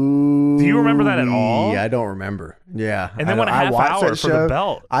 Ooh, Do you remember that at all? I don't remember. Yeah, And then went a half hour for the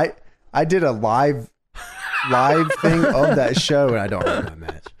belt. I did a live thing of that show, and I don't remember that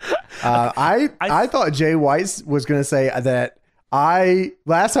match. I thought Jay White was going to say that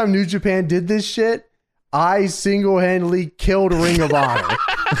Last time New Japan did this shit, I single-handedly killed Ring of Honor.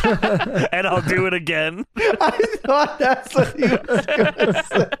 And I'll do it again. I thought that's what he was gonna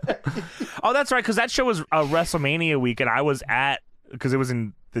say. Oh, that's right, because that show was a WrestleMania week, and I was because it was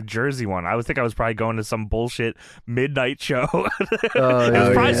in the Jersey one. I think I was probably going to some bullshit midnight show. It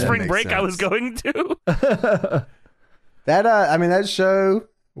was probably spring break I was going to. That show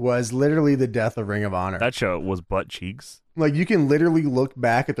was literally the death of Ring of Honor. That show was butt cheeks. Like, you can literally look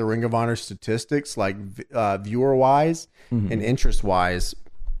back at the Ring of Honor statistics, like viewer-wise and interest-wise,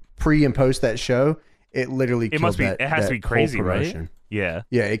 pre and post that show. It literally killed it has to be crazy, right? Yeah.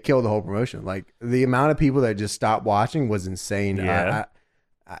 Yeah, it killed the whole promotion. Like, the amount of people that just stopped watching was insane. Yeah.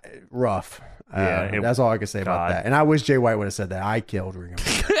 Rough. Yeah, that's all I can say about that. And I wish Jay White would have said that. I killed Ring of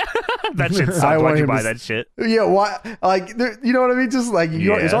Honor. That shit sucked. Why'd you buy that shit? Yeah, why? Like, you know what I mean? Just like,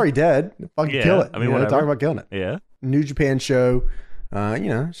 it's already dead. Fucking kill it. I mean, talk about killing it. Yeah. New Japan show.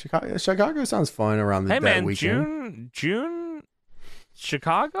 Chicago sounds fun around the weekend. June,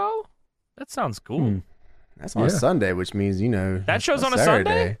 Chicago? That sounds cool. That's on a Sunday, which means, that show's on a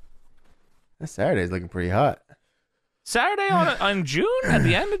Sunday? That Saturday's looking pretty hot. Saturday on June? At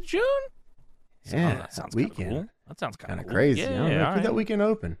the end of June? Yeah, that sounds weekend. Cool. That sounds kind of crazy. Yeah, keep that weekend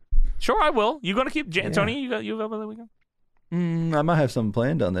open. Sure, I will. You going to keep Tony? You available that weekend? I might have something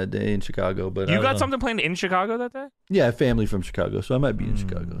planned on that day in Chicago, but you got something planned in Chicago that day? Yeah, family from Chicago, so I might be in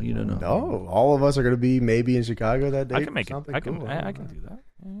Chicago. You don't know. No, all of us are going to be maybe in Chicago that day. I can make it. I can do that.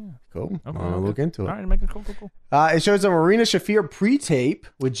 Yeah. Cool. Okay, I'll look into it. All right, make it cool. It shows a Marina Shafir pre-tape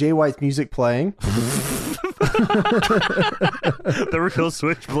with Jay White's music playing. The real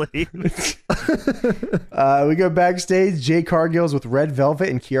switchblade. We go backstage. Jay Cargill's with Red Velvet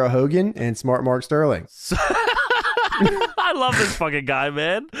and Kiera Hogan and Smart Mark Sterling. I love this fucking guy,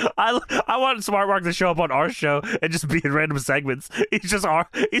 man. I want Smart Mark to show up on our show and just be in random segments. He's just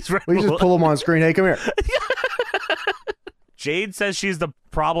We just pull him on screen. Hey, come here. Jade says she's the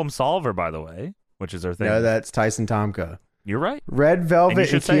problem solver, by the way, which is her thing. No, that's Tyson Tomko. You're right. Red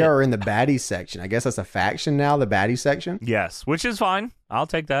Velvet and Kiera are in the baddie section. I guess that's a faction now, the baddie section. Yes, which is fine. I'll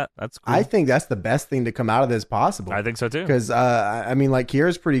take that. That's cool. I think that's the best thing to come out of this possible. I think so too. Because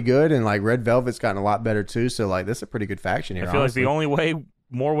Kiera's pretty good, and like Red Velvet's gotten a lot better too. So like, this is a pretty good faction here. I feel like the only way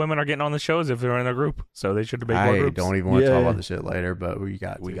more women are getting on the show is if they're in a group. So they should make more groups. I don't even want to talk about the shit later, but we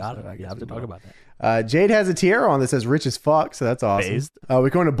got it. You have to talk about that. Jade has a tiara on that says "rich as fuck," so that's awesome. We're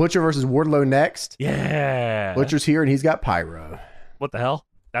going to Butcher versus Wardlow next. Yeah, Butcher's here, and he's got pyro. What the hell?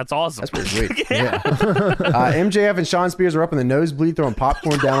 That's awesome. That's pretty sweet. Yeah. MJF and Sean Spears are up in the nosebleed throwing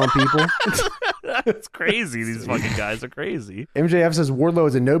popcorn down on people. That's crazy. These fucking guys are crazy. MJF says Wardlow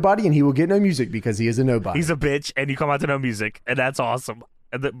is a nobody and he will get no music because he is a nobody. He's a bitch and you come out to no music, and that's awesome.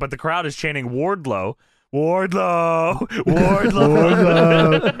 But the crowd is chanting Wardlow. Wardlow.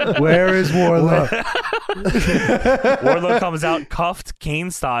 Where is Wardlow? Wardlow comes out cuffed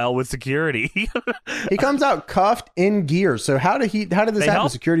Kane style with security. He comes out cuffed in gear. So how did this happen?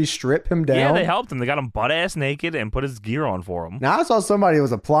 Security strip him down? Yeah, they helped him. They got him butt ass naked and put his gear on for him. Now I saw somebody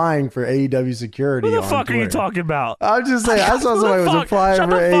was applying for AEW security. Who the fuck are you talking about? I'm just saying, I saw somebody was applying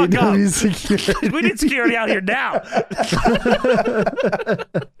for AEW security. We need security out here now.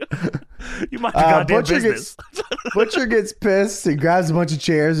 You might be goddamn business. Butcher gets pissed and grabs a bunch of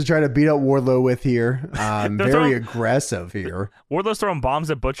chairs to try to beat up Wardlow with here. Very aggressive here. Wardlow's throwing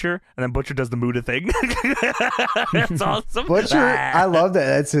bombs at Butcher, and then Butcher does the Muda thing. That's awesome. Butcher, I love that.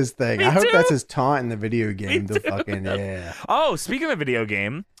 That's his thing. I hope that's his taunt in the video game. Oh, speaking of video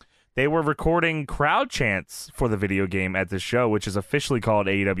game, they were recording crowd chants for the video game at this show, which is officially called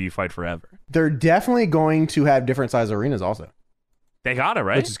AEW Fight Forever. They're definitely going to have different size arenas also. They got it,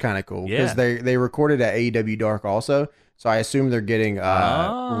 right? Which is kind of cool because they recorded at AEW Dark also. So I assume they're getting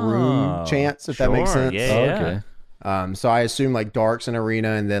room chants, if that makes sense. Yeah. Okay. So I assume like Dark's an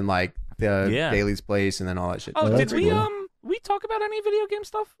arena and then like the Daily's Place and then all that shit. Oh, did we talk about any video game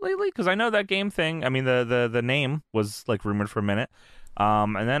stuff lately? Because I know that game thing. I mean, the name was like rumored for a minute.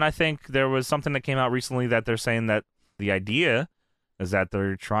 And then I think there was something that came out recently that they're saying that the idea is that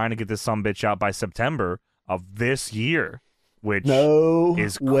they're trying to get this sumbitch out by September of this year. Which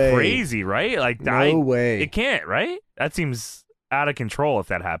is crazy, right? Like, no way. It can't, right? That seems out of control if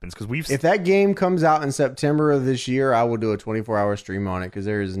that happens. Because if that game comes out in September of this year, I will do a 24-hour stream on it because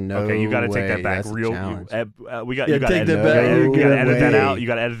there is no way. Okay, you got to take that back. We got to take that back. You got to edit that out. You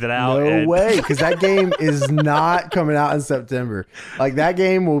got to edit it out. No way, because that game is not coming out in September. Like, that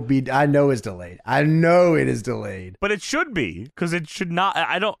game will be. I know it's delayed. I know it is delayed. But it should be because it should not.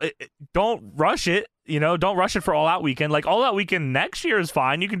 Don't rush it. don't rush it for All Out Weekend. Like All Out Weekend next year is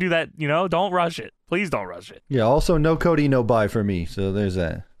fine. You can do that. Don't rush it. Please don't rush it. Yeah. Also, no Cody, no bye for me. So there's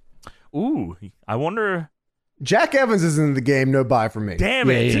that. Ooh, I wonder. Jack Evans is in the game. No bye for me. Damn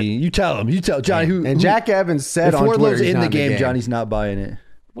it! You tell him. You tell Johnny. And Jack Evans said if on Twitter Wardlow's he's in not the game, Johnny's not buying it.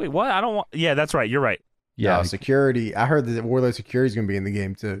 Wait, what? I don't want. Yeah, that's right. You're right. Yeah, No, security. I heard that Wardlow security is going to be in the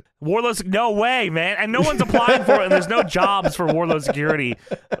game too. Wardlow's no way, man, and no one's applying for it, and there's no jobs for Wardlow security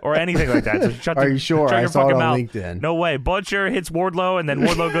or anything like that. So Are you sure? shut I your saw it fucking on mouth. LinkedIn. No way. Butcher hits Wardlow, and then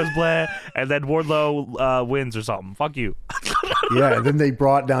Wardlow goes blah, and then Wardlow wins or something. Fuck you. Yeah, and then they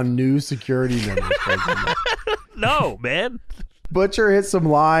brought down new security members. No, man. Butcher hit some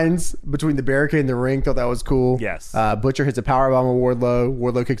lines between the barricade and the ring. Thought that was cool. Yes. Butcher hits a powerbomb on Wardlow.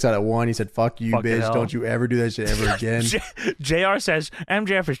 Wardlow kicks out at 1. He said, "Fuck you, Fucking bitch! hell. Don't you ever do that shit ever again." JR says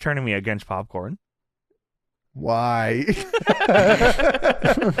MJF is turning me against popcorn. Why?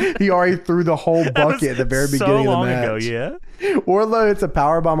 He already threw the whole bucket at the very beginning of the match. Ago, yeah. Wardlow hits a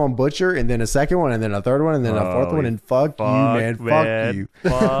powerbomb on Butcher, and then a second one, and then a third one, and then a fourth one, and fuck you, man. Fuck you.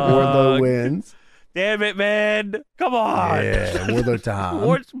 Fuck. Wardlow wins. Damn it, man. Come on. Yeah, Wardlow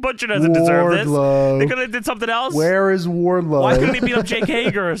time. Butcher doesn't deserve this. Wardlow. They could have did something else. Where is Wardlow? Why couldn't he beat up Jake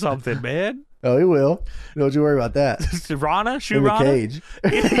Hager or something, man? Oh, he will. Don't you worry about that. Rana? Shoot In the Rana? cage.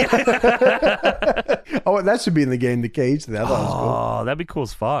 Oh, that should be in the game, the cage. That was Oh, that'd be cool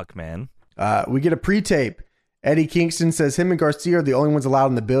as fuck, man. cool. We get a pre-tape. Eddie Kingston says him and Garcia are the only ones allowed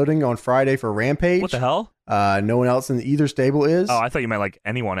in the building on Friday for Rampage. What the hell? No one else in either stable is. Oh, I thought you meant like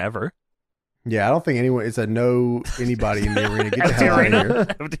anyone ever. Yeah, I don't think anyone. It's a no anybody in the arena. Get the hell out of here.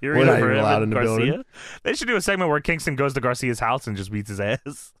 Empty We're arena not for even him allowed and in the Garcia. building. They should do a segment where Kingston goes to Garcia's house and just beats his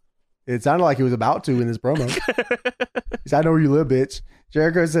ass. It sounded like he was about to in this promo. He said, "I know where you live, bitch."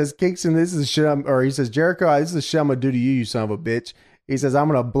 Jericho says, "Kingston, this is shit." He says, "Jericho, this is the shit I'm gonna do to you, you son of a bitch." He says, "I'm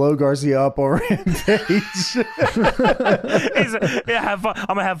gonna blow Garcia up on Rampage." He's yeah, have fun. I'm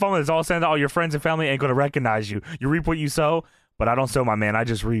gonna have fun with this. All saying that all your friends and family ain't gonna recognize you. You reap what you sow, but I don't sow, my man. I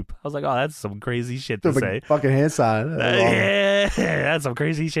just reap. I was like, oh, that's some crazy shit to say. Fucking hand sign. Yeah, that's some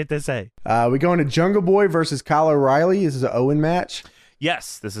crazy shit to say. We go into Jungle Boy versus Kyle O'Reilly. This is an Owen match.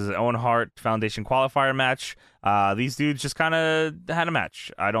 Yes, this is an Owen Hart Foundation qualifier match. These dudes just kind of had a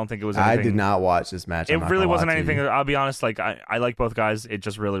match. I don't think it was anything. I did not watch this match. It really wasn't anything. I'll be honest. Like I like both guys. It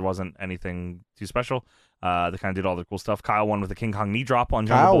just really wasn't anything too special. They kind of did all the cool stuff. Kyle won with the King Kong knee drop on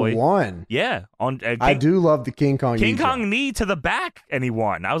Jungle Boy. Kyle won. Yeah, on I do love the King Kong. King Kong knee to the back, and he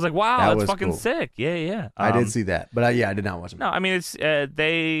won. I was like, wow, That that's was fucking cool. sick. Yeah. I did see that, but I did not watch it. No, I mean it's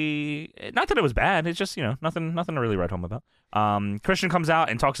they. Not that it was bad. It's just nothing to really write home about. Christian comes out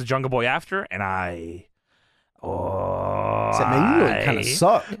and talks to Jungle Boy after, and Except, man, you really kind of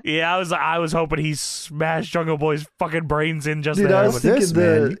suck. Yeah, I was hoping he smashed Jungle Boy's fucking brains in just Dude, there. I was with thinking This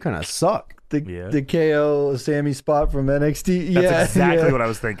man, you kind of suck. the KO Sammy spot from NXT. That's exactly what I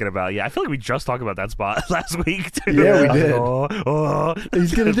was thinking about. Yeah, I feel like we just talked about that spot last week too. Yeah, we did.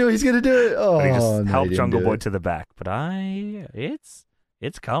 He's gonna do it. He's gonna do it. Oh, But he just no, he helped didn't Jungle do Boy it. to the back. But it's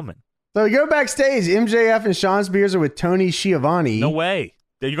coming. So we go backstage. MJF and Sean Spears are with Tony Schiavone. No way.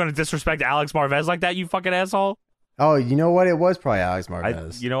 Are you going to disrespect Alex Marvez like that, you fucking asshole? Oh, you know what? It was probably Alex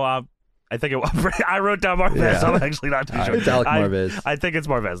Marvez. I think it. I wrote down Marvez. Yeah. I'm actually not too sure. It's Alex Marvez. I think it's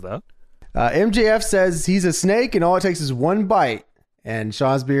Marvez though. MJF says he's a snake and all it takes is one bite. And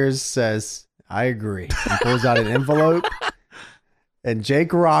Sean Spears says, I agree. He pulls out an envelope and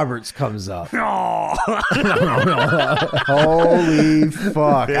Jake Roberts comes up. Oh, Holy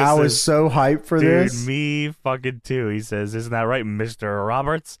fuck. This I was is- so hyped for dude, this. me fucking too. He says, "Isn't that right, Mr.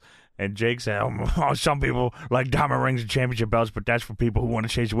 Roberts?" And Jake said, "Oh, some people like diamond rings and championship belts, but that's for people who want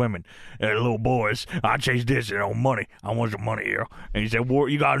to chase women. Little boys, I chase this and own money. I want some money here." And he said,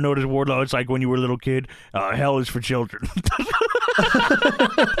 "You got to know this, Wardlow. It's like when you were a little kid. Hell is for children."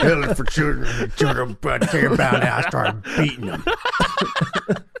 Hell is for children. Children came down and I started beating them.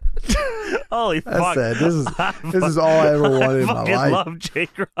 Holy I fuck. said, this is all I ever wanted in my fucking life. love Jake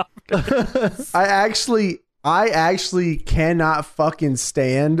Roberts. I actually cannot fucking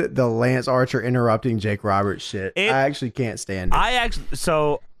stand the Lance Archer interrupting Jake Roberts shit. I actually can't stand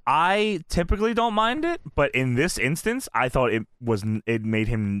it. I typically don't mind it, but in this instance, I thought it made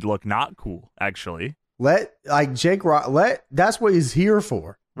him look not cool, actually. That's what he's here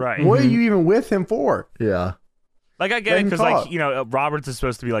for. Right. What are you even with him for? Yeah. Like, I get Let it, him because, talk. Roberts is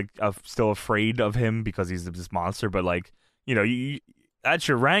supposed to be, like, still afraid of him because he's this monster, but, like, that's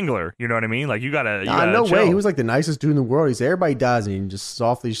your wrangler, you know what I mean? Like, you gotta No chill. way. He was like the nicest dude in the world. He said, everybody dies. And he just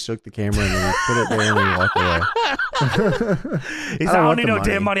softly shook the camera and then he put it there and then he walked away. He's I like, I don't don't want need the no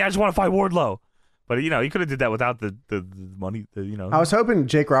money. damn money. I just want to fight Wardlow. But he could have did that without the money. I was hoping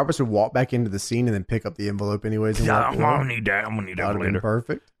Jake Roberts would walk back into the scene and then pick up the envelope anyways. And I'm gonna need that. I'm gonna need that That would have been later.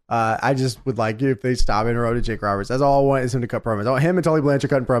 perfect. I just would like if they stop interrupting Jake Roberts. That's all I want is him to cut promos. I want him and Tully Blanchard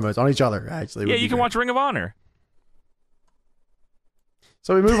cutting promos on each other. Actually, Yeah, you can watch Ring of Honor.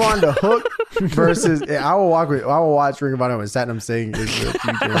 So we move on to Hook versus. I will watch Ring of Honor when Satnam Singh is the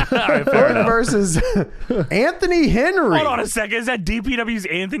future. All right, fair Hook enough. versus Anthony Henry. Hold on a second. Is that DPW's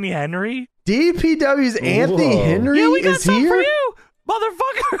Anthony Henry? DPW's Anthony Whoa. Henry Yeah, we got is something here. for you,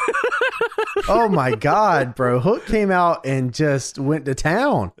 motherfucker. Oh my god, bro! Hook came out and just went to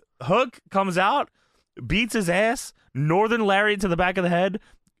town. Hook comes out, beats his ass, Northern Lariat to the back of the head,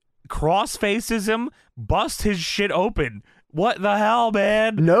 cross faces him, busts his shit open. What the hell,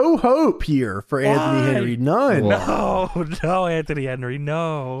 man? No hope here for Anthony Why? Henry. None. No, Anthony Henry,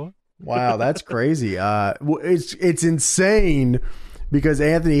 no. Wow, that's crazy. It's insane because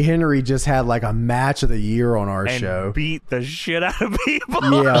Anthony Henry just had like a match of the year on our And show. beat the shit out of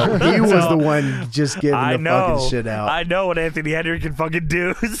people. Yeah, he was So, the one just giving I the know. fucking shit out. I know what Anthony Henry can fucking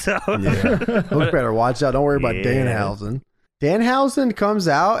do. So Yeah. Hook better watch out. Don't worry about Yeah. Danhausen. Danhausen comes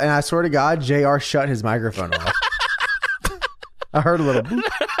out, and I swear to God, JR shut his microphone off. I heard a little.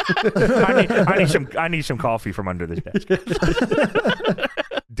 Boop. I need some coffee from under this desk.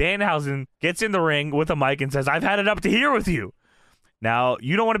 Danhausen gets in the ring with a mic and says, "I've had it up to here with you. Now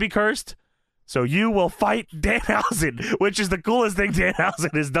you don't want to be cursed, so you will fight Danhausen," which is the coolest thing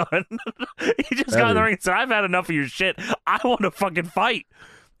Danhausen has done. He just got in the ring and said, "I've had enough of your shit. I want to fucking fight."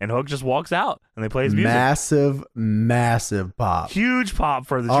 And Hook just walks out and they play his music. Massive pop. Huge pop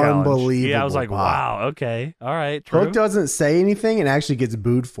for the challenge. Unbelievable Yeah, I was like, pop. wow, okay, all right, true. Hook doesn't say anything and actually gets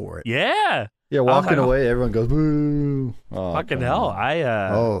booed for it. Yeah, Yeah, walking Oh, away, everyone goes boo. Oh, fucking come hell.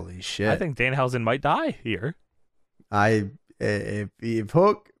 on. Holy shit! I think Danhausen might die here. If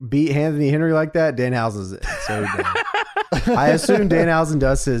Hook beat Anthony Henry like that, Danhausen's so dead. I assume Danhausen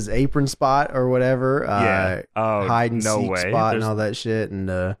does his apron spot or whatever. Yeah. Oh, hide and no seek way. spot and There's- all that shit,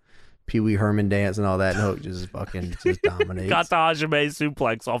 and Pee Wee Herman dance and all that. And Hook just fucking just dominates. Got the Hajime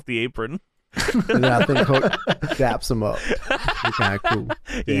suplex off the apron. And then I think Hook daps him up. He's kind of cool.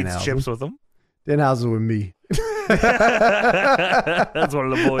 Eats Danhausen. chips with him. Danhausen with me. That's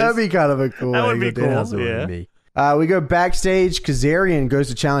one of the boys. That'd be kind of a cool. That would angle. be cool, Danhausen with yeah. me. We go backstage. Kazarian goes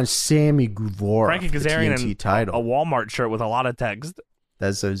to challenge Sammy Guevara. Frankie for the Kazarian TNT in title. a Walmart shirt with a lot of text.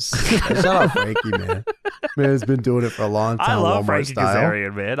 That's so. Shout out Frankie, man. Man's been doing it for a long time. I love Walmart Frankie style.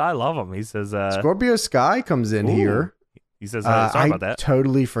 Kazarian, man. I love him. He says, Scorpio Sky comes in Ooh. here. he says, sorry I about that.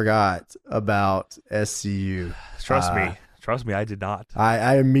 totally forgot about SCU. Trust me, I did not.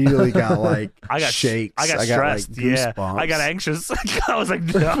 I immediately got like I got shakes. I got stressed. like, yeah, goosebumps. I got anxious. I was like,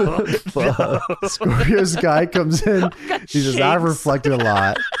 no. no. Scorpio Sky comes in. He says, "I've shakes. reflected a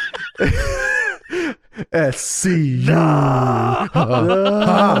lot." SCU.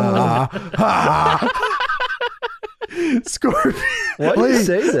 Scorpio. Why do you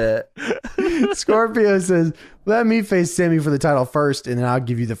say that? Scorpio says, "Let me face Sammy for the title first, and then I'll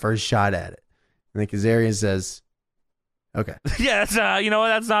give you the first shot at it." And then Kazarian says, "Okay." Yeah, that's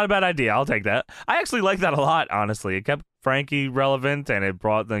that's not a bad idea. I'll take that. I actually like that a lot, honestly. It kept Frankie relevant and it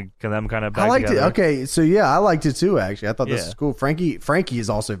brought them kind of back I liked together. it. Okay, so yeah, I liked it too. Actually, I thought this Yeah. was cool. Frankie is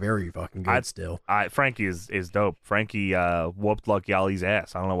also very fucking good still. Frankie is dope. Frankie whooped Lucky Ali's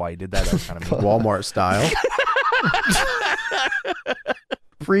ass. I don't know why he did that. That was kind of mean. Walmart style.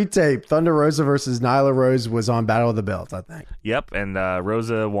 Pre-tape: Thunder Rosa versus Nyla Rose was on Battle of the Belts, I think. Yep, and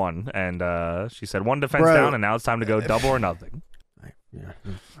Rosa won, and she said one defense Bro. down, and now it's time to go double or nothing. Yeah.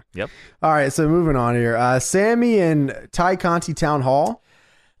 Yep. All right, so moving on here. Sammy and Ty Conti Town Hall.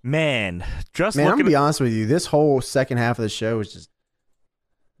 Man, just Man, I'm looking gonna be honest with you. This whole second half of the show was just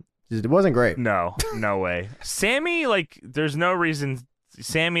it wasn't great. No way. Sammy, like, there's no reason.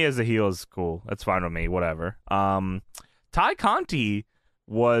 Sammy as a heel is cool. That's fine with me. Whatever. Ty Conti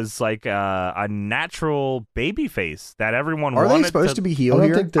was like a natural baby face that everyone Are wanted they supposed to be heel I don't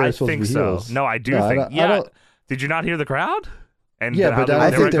here? think they're I supposed think to be so. heels. No, I do No, I think. don't- I Yeah. don't- Did you not hear the crowd? And Yeah, how but they- I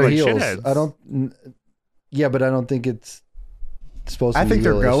they think were they're like heels. shitheads. I don't. Yeah, but I don't think it's supposed to I be think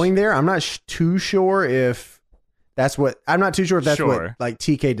they're heelish. going there. I'm not too sure if that's what. I'm not too sure if that's Sure. what like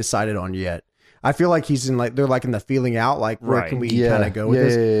TK decided on yet. I feel like he's in like they're like in the feeling out. Like where Right. can we Yeah. kind of go with Yeah,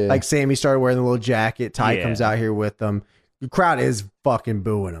 this? yeah, yeah. Like Sammy started wearing the little jacket. Ty Yeah. comes out here with them. The crowd is fucking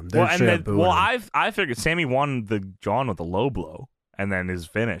booing him. They're straight up booing him. I figured Sammy won the John with a low blow and then his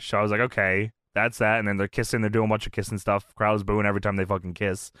finish. So I was like, okay, that's that. And then they're kissing. They're doing a bunch of kissing stuff. Crowd's booing every time they fucking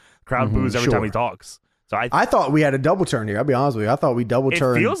kiss. Crowd Mhm, boos every time sure. he talks. So I thought we had a double turn here. I'll be honest with you. I thought we double it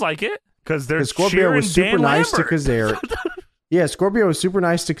turned. feels like it because they're Scorpio cheering was super Dan nice Lambert. to Kazarian. Yeah, Scorpio was super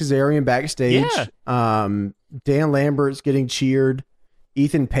nice to Kazarian backstage. Yeah. Dan Lambert's getting cheered.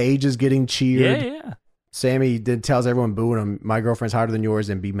 Ethan Page is getting cheered. Yeah. Sammy tells everyone booing him, "My girlfriend's hotter than yours,"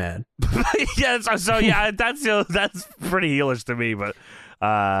 and be mad. Yeah. So yeah, that's pretty heelish to me. But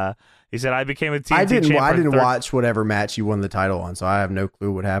he said I became a TNT I didn't champ. watch whatever match you won the title on, so I have no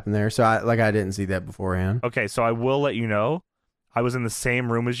clue what happened there. So I didn't see that beforehand. Okay, so I will let you know. I was in the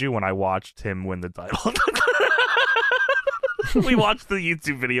same room as you when I watched him win the title. We watched the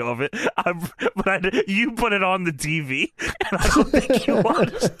YouTube video of it, but you put it on the TV, and I don't think you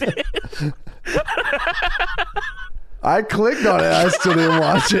watched it. I clicked on it. I still didn't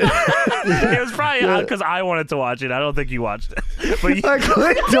watch it. It was probably because I wanted to watch it. I don't think you watched it. But I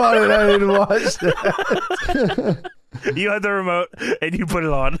clicked on it. I didn't watch it. You had the remote, and you put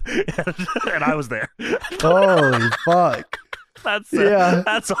it on, and I was there. Holy fuck. That's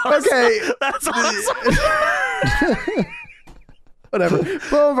awesome. Okay. That's awesome. Whatever.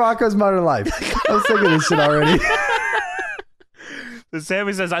 Boom, Rocco's Modern Life. I'm sick of this shit already.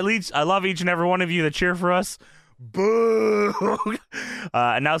 Sammy says, I love each and every one of you that cheer for us. Boo!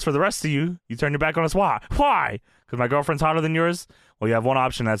 And now it's for the rest of you. You turn your back on us. Why? Why? Because my girlfriend's hotter than yours? Well, you have one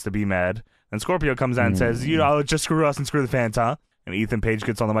option. That's to be mad. And Scorpio comes out and says, just screw us and screw the fans, huh? And Ethan Page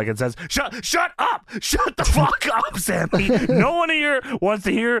gets on the mic and says, Shut up! Shut the fuck up, Sammy! No one here wants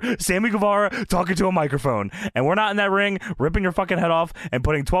to hear Sammy Guevara talking to a microphone. And we're not in that ring ripping your fucking head off and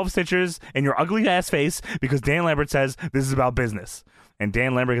putting 12 stitches in your ugly ass face because Dan Lambert says this is about business. And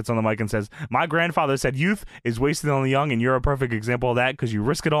Dan Lambert gets on the mic and says, my grandfather said youth is wasted on the young, and you're a perfect example of that because you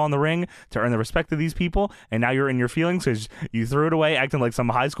risk it all in the ring to earn the respect of these people, and now you're in your feelings because you threw it away acting like some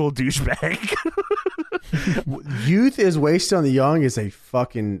high school douchebag. Youth is wasted on the young is a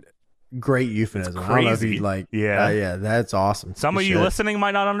fucking great euphemism. I don't know if you yeah, that's awesome. Some of you listening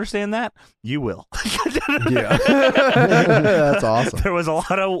might not understand that. You will. Yeah. That's awesome. There was a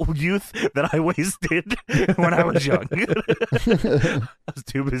lot of youth that I wasted when I was young. I was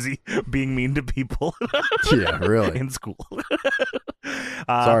too busy being mean to people. Yeah, really. In school.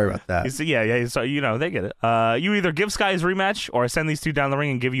 Sorry about that. So they get it. You either give Sky his rematch or send these two down the ring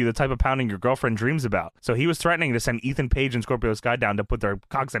and give you the type of pounding your girlfriend dreams about. So he was threatening to send Ethan Page and Scorpio Sky down to put their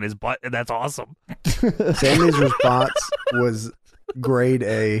cocks in his butt, and that's awesome. Sammy's response was grade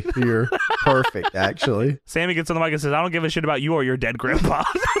A here. Perfect, actually. Sammy gets on the mic and says, I don't give a shit about you or your dead grandpa.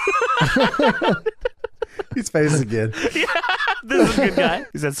 He's face again. Yeah, this is a good guy.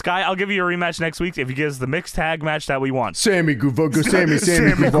 He said, Sky, I'll give you a rematch next week if you give us the mixed tag match that we want. Sammy Guevara.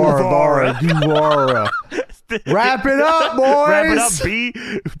 Wrap it up, boys. Wrap it up, B.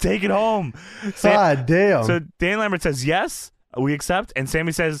 Take it home. God damn. So Dan Lambert says, yes, we accept. And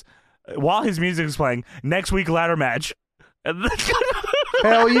Sammy says, while his music is playing, next week ladder match.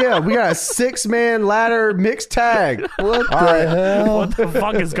 Hell yeah, we got a 6-man ladder mixed tag. What the hell? What the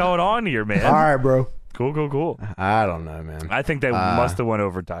fuck is going on here, man? All right, bro. Cool. I don't know, man. I think they must have went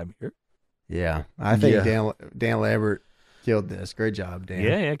overtime here. Yeah, I think Dan Lambert killed this. Great job, Dan.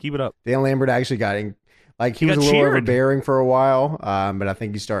 Yeah, keep it up. Dan Lambert actually got in. Like he was a little overbearing for a while, but I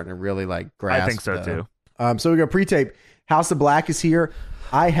think he's starting to really grasp. I think so too. So we got pre-tape. House of Black is here.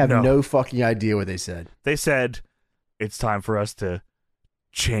 I have no fucking idea what they said. They said it's time for us to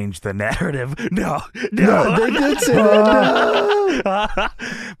change the narrative. No, they did say that. No.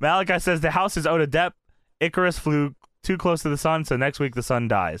 Malachi says the house is owed a debt. Icarus flew too close to the sun, so next week the sun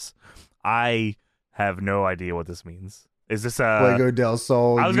dies. I have no idea what this means. Is this Fuego del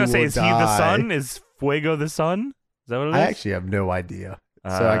Sol? I was gonna say, is he the sun? Is Fuego the sun? Is that what it is? I actually have no idea.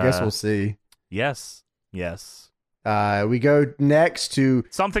 So I guess we'll see. Yes. We go next to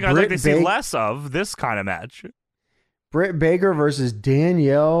something I'd like to see less of. This kind of match. Britt Baker versus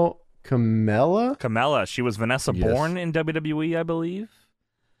Danielle Camella. Camella. She was Vanessa Bourne in WWE, I believe.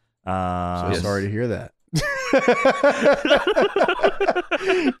 Sorry to hear that.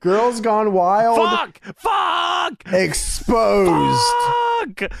 Girls Gone Wild. Fuck. Exposed.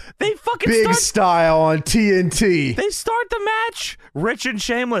 Fuck. They fucking big style on TNT. They start the match. Rich and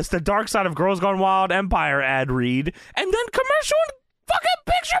Shameless, the dark side of Girls Gone Wild Empire ad read, and then commercial and fucking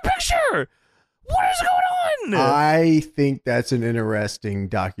picture. What is going on? I think that's an interesting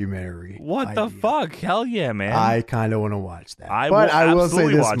documentary. What the fuck? Hell yeah, man. I kind of want to watch that. I will say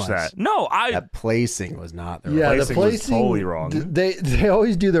this watch much. That. No, that placing was not the right. The placing was totally wrong. They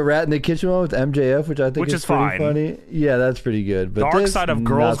always do the Rat in the Kitchen one with MJF, which I think is pretty funny. Yeah, that's pretty good. But dark side of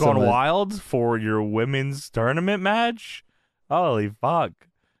Girls Gone Wild for your women's tournament match. Holy fuck!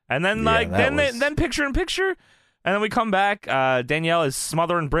 And then then picture in picture, and then we come back. Danielle is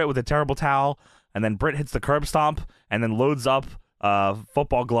smothering Britt with a terrible towel. And then Britt hits the curb stomp and then loads up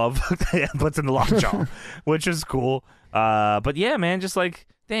football glove and puts in the lockjaw, which is cool. But yeah, man, just like,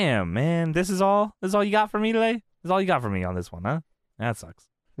 damn, man, this is all you got for me today? This is all you got for me on this one, huh? That sucks.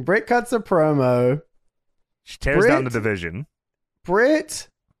 Britt cuts a promo. She tears down the division. Britt,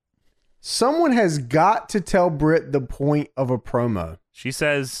 someone has got to tell Britt the point of a promo. She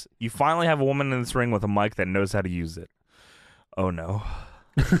says, "You finally have a woman in this ring with a mic that knows how to use it." Oh no.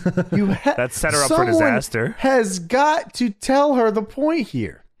 That set her up for disaster. Has got to tell her the point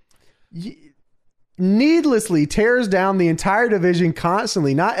here. Needlessly tears down the entire division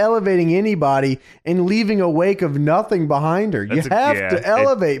constantly, not elevating anybody and leaving a wake of nothing behind her. You have to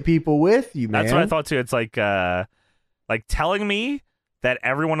elevate people with you, man. That's what I thought too. It's like telling me that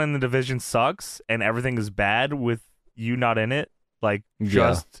everyone in the division sucks and everything is bad with you not in it. Like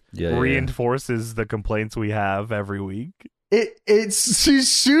reinforces the complaints we have every week.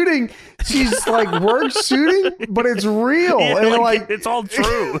 She's shooting. She's like work shooting, but it's real. Yeah, and like it's all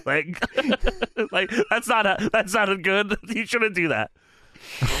true. Like that's not good. You shouldn't do that.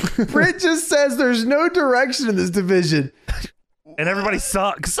 Britt just says there's no direction in this division, and everybody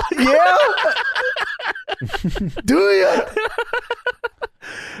sucks. Yeah. Do you?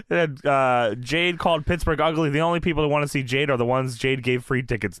 And, Jade called Pittsburgh ugly. The only people that want to see Jade are the ones Jade gave free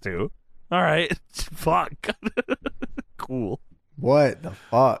tickets to. All right, fuck. Cool. What the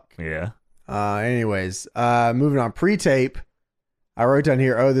fuck? Yeah. Anyways, moving on. Pre-tape. I wrote down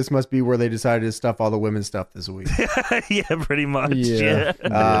here, this must be where they decided to stuff all the women's stuff this week. Yeah, pretty much. Yeah.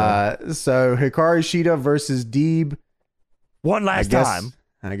 So Hikaru Shida versus Deeb. One last time.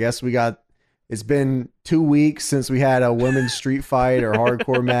 I guess it's been 2 weeks since we had a women's street fight or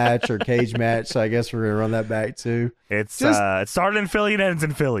hardcore match or cage match. So I guess we're going to run that back too. It started in Philly and ends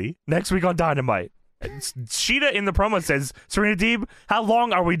in Philly. Next week on Dynamite. Shida in the promo says, Serena Deeb, how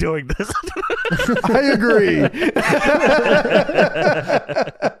long are we doing this? I agree.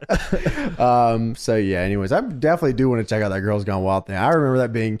 So yeah, anyways, I definitely do want to check out that Girls Gone Wild thing. I remember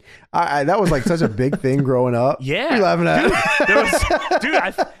that being that was like such a big thing growing up. Yeah. What are you laughing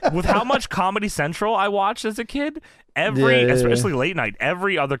at? With how much Comedy Central I watched as a kid, especially late night,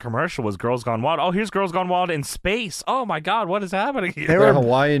 every other commercial was Girls Gone Wild. Oh, here's Girls Gone Wild in space. Oh my God, what is happening here? They were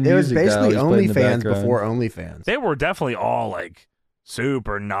Hawaiian music. It was basically OnlyFans before OnlyFans. They were definitely all like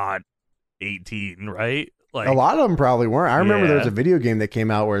super not 18, right? Like a lot of them probably weren't. I remember there was a video game that came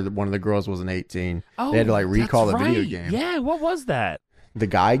out where one of the girls wasn't 18. They had to like recall the video game. Yeah, what was that? The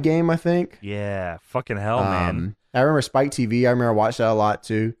Guy game, I think. Yeah, fucking hell, man. I remember Spike TV. I remember I watched that a lot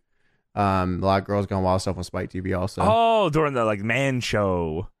too. A lot of Girls Gone Wild stuff on Spike TV also. Oh, during the like Man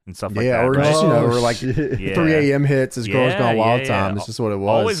Show and stuff like that. Yeah, or right? just or like 3 a.m. hits is Girls Gone Wild time. It's just what it was.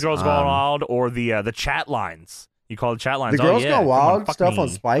 Always Girls Gone Wild or the chat lines. You call it chat lines. The Girls Gone Wild stuff on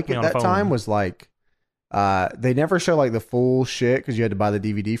Spike at that time was like, they never show like the full shit because you had to buy the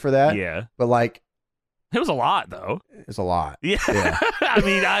DVD for that. Yeah, but like, it was a lot though. It's a lot. Yeah, I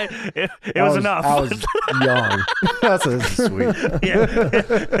mean, it was enough. I was young. That's sweet. Yeah,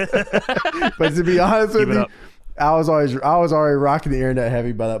 but to be honest with you, I was already rocking the internet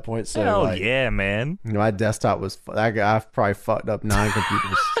heavy by that point. So hell yeah, man. You know, my desktop was. I've probably fucked up 9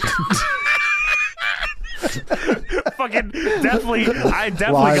 computers. Fucking definitely. I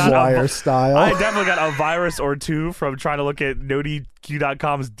definitely got style. I definitely got a virus or two from trying to look at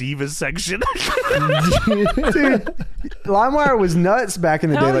NoDQ.com's Divas section. Dude, LimeWire was nuts back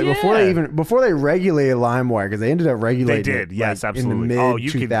in the day. Like before they regulated LimeWire, because they ended up regulating. They did, yes, absolutely. In the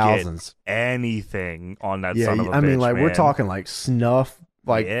mid 2000s. Anything on that. Son of a I mean, bitch, like man. we're talking like snuff.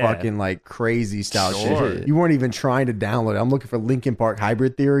 Like fucking like crazy style shit. You weren't even trying to download it. I'm looking for Linkin Park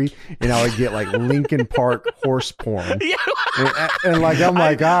Hybrid Theory, and I would get like Linkin Park horse porn. Yeah. And like I'm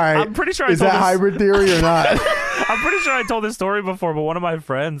like, all right, I'm pretty sure is that Hybrid Theory or not? I'm pretty sure I told this story before, but one of my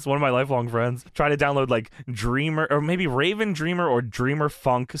lifelong friends, tried to download like Dreamer or maybe Raven Dreamer or Dreamer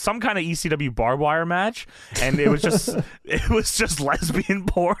Funk, some kind of ECW barbed wire match, and it was just lesbian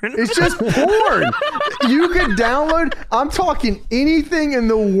porn. It's just porn. You could download. I'm talking anything in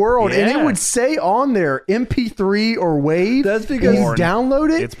the world, and it would say on there MP3 or WAV. That's because you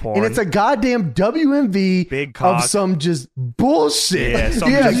download it, it's porn. and it's a goddamn WMV big cock of some just bullshit.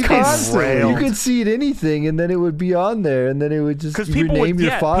 You could see it anything, and then it would be on there, and then it would just rename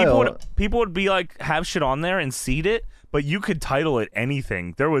your file. People would be like, have shit on there and seed it, but you could title it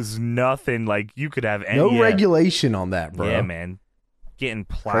anything. There was nothing like you could have any. No regulation on that, bro. Yeah, man. Getting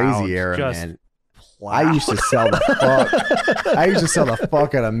plowed. Crazy era, man. I used to sell the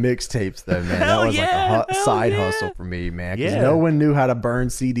fuck out of mixtapes though, man. That was like a side hustle for me, man. Because no one knew how to burn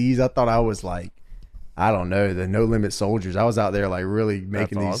CDs. I thought I was like, I don't know, the No Limit Soldiers. I was out there like really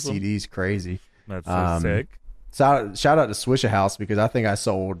making these CDs crazy. That's so sick. Shout out to Swishahouse because I think I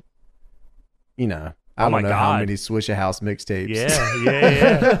sold, I don't my know God. how many Swishahouse mixtapes. Yeah.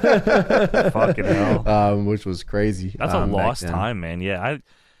 Fucking hell. Which was crazy. That's a back lost then. time, man. Yeah,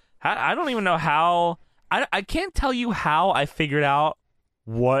 I don't even know how. I can't tell you how I figured out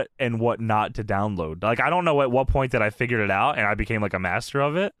what and what not to download. Like, I don't know at what point that I figured it out and I became like a master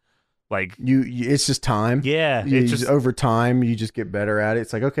of it. Like, It's just time. yeah, You it's just just over time, you just get better at it.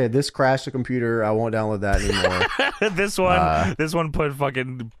 It's like, okay, this crashed the computer. I won't download that anymore. this one put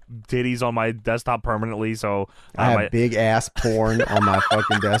fucking titties on my desktop permanently. So I have big ass porn on my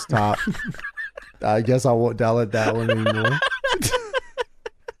fucking desktop. I guess I won't download that one anymore.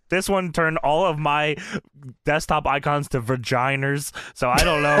 this one turned all of my desktop icons to vaginers. So I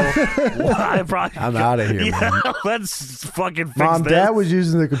don't know. I'm out of here, man. Let's fucking fix Mom, this. Dad was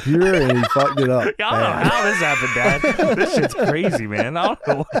using the computer and he fucked it up. I don't know how this happened, Dad. This shit's crazy, man. I don't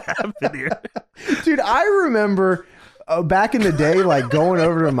know what happened here. Dude, I remember back in the day, like going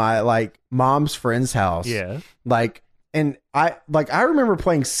over to my like mom's friend's house. Yeah. And I remember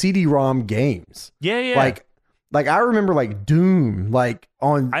playing CD-ROM games. Yeah. Like I remember like Doom, like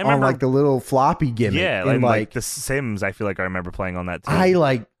on like the little floppy gimmick. Yeah, and like The Sims. I feel like I remember playing on that too.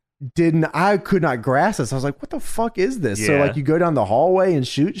 I could not grasp this. I was like, what the fuck is this? So Yeah. like you go down the hallway and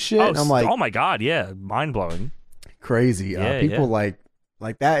shoot shit. And I'm like, oh my God, yeah, mind blowing. crazy. Yeah, People like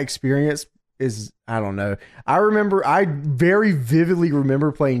that experience is, I don't know. I very vividly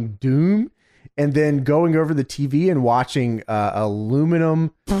remember playing Doom and then going over the TV and watching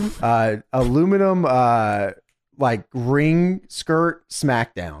aluminum like ring skirt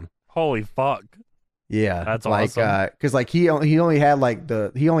SmackDown. Holy fuck. Yeah, That's like, awesome. because like he only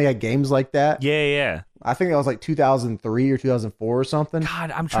had games like that. Yeah. I think that was like 2003 or 2004 or something.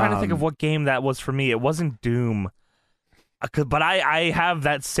 God, I'm trying to think of what game that was for me. It wasn't Doom, but I have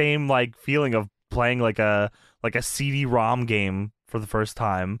that same like feeling of playing like a CD-ROM game for the first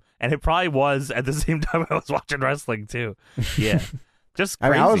time, and it probably was at the same time I was watching wrestling too. Yeah. Just I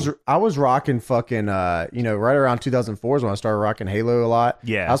crazy. mean, I was rocking fucking right around 2004 is when I started rocking Halo a lot.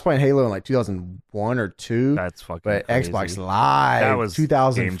 Yeah. I was playing Halo in like 2001 or 2. That's fucking But crazy. Xbox Live, That was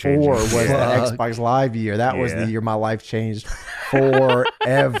 2004 game-changing. was the Fuck. Xbox Live year. That was Yeah. the year my life changed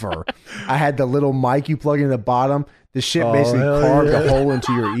forever. I had the little mic you plug in the bottom. The shit Oh, basically hell carved yeah. a hole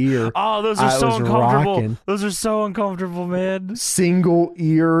into your ear. Oh, those are I so was uncomfortable. rocking. Those are so uncomfortable, man. Single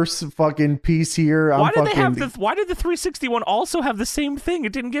ear fucking piece here. Why did the 361 also have the same thing?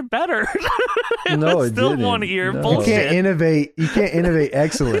 It didn't get better. No, it still didn't. one ear. No. You Bullshit. can't innovate. You can't innovate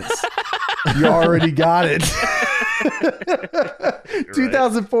excellence. You already got it.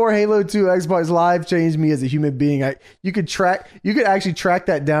 2004 Halo 2 Xbox Live changed me as a human being. You could actually track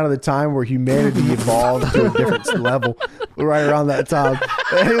that down to the time where humanity evolved to a different level right around that time.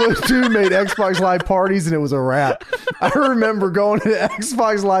 Halo 2 made Xbox Live parties and it was a wrap. I remember going to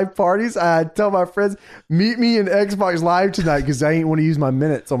Xbox Live parties. I'd tell my friends, meet me in Xbox Live tonight because I ain't want to use my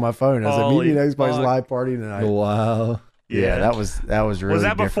minutes on my phone. I said, meet me in Holy Xbox fuck. Live party tonight. Wow. Yeah, that was really Was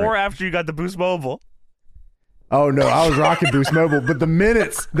that before or different. after you got the Boost Mobile? Oh no, I was rocking Boost Mobile, but the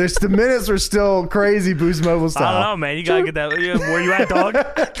minutes were still crazy Boost Mobile I don't style. know, man. You gotta get that. Where you at, dog?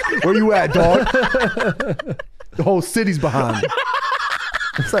 Where you at, dog? The whole city's behind me.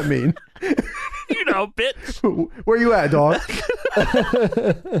 What's that mean? You know, bitch. Where you at, dog?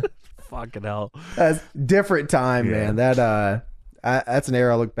 Fucking hell. That's different time, Yeah. man. That's an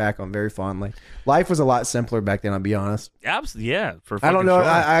era I look back on very fondly. Life was a lot simpler back then, I'll be honest. Absolutely. Yeah. I don't know. Sure.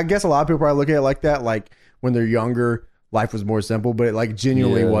 I guess a lot of people probably look at it like that. Like when they're younger, life was more simple, but it like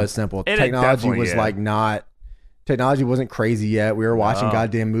genuinely Yeah. was simple. It Technology definitely, was yeah. like not. Technology wasn't crazy yet. We were watching No.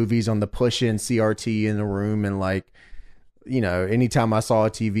 goddamn movies on the push-in CRT in the room, and like, anytime I saw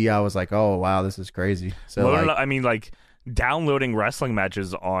a TV, I was like, "Oh wow, this is crazy." So Well, like, I mean, like downloading wrestling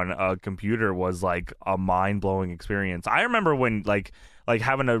matches on a computer was like a mind blowing experience. I remember when like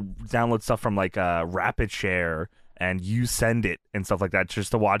having to download stuff from like Rapid Share and you send it and stuff like that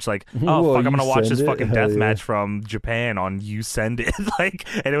just to watch like, oh Whoa, fuck, I'm gonna You watch Send this It? fucking Hell death yeah. match from Japan on You Send It. Like,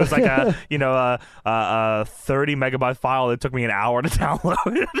 and it was like a 30 megabyte file that took me an hour to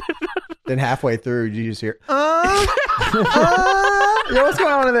download. then halfway through, you just hear, yo, what's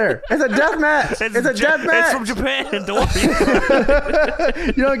going on in there? It's a death match. It's a death It's match. from Japan. Don't worry.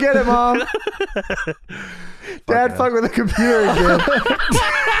 You don't get it, Mom. Dad fuck with the computer again.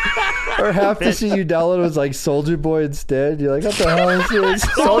 Or half the shit you downloaded was like Soldier Boy instead. You're like, what the hell is this?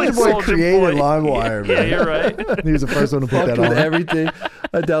 Soulja Boy Soulja created Boy. LimeWire, Yeah, man. you're right. He was the first one to put Fuck that with on. everything.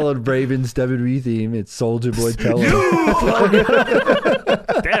 I downloaded Raven's WWE theme. It's Soldier Boy telling.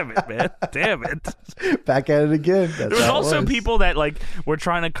 Damn it, man. Damn it. Back at it again. That's There was how it also was. people that like were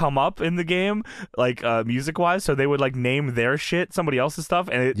trying to come up in the game, like music wise, so they would like name their shit somebody else's stuff,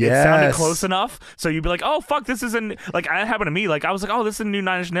 and it sounded close enough. So you'd be like, oh fuck, this isn't like it happened to me. Like I was like, oh, this is a new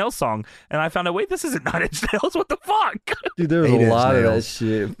Nine Inch Nails song, and I found out, wait, this isn't Nine Inch Nails. What the fuck? Dude, there was a lot of that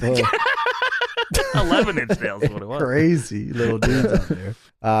shit. 11-inch nails is what it was. Crazy little dudes out there.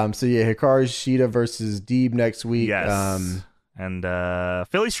 So yeah, Hikaru Shida versus Deeb next week. Yes. And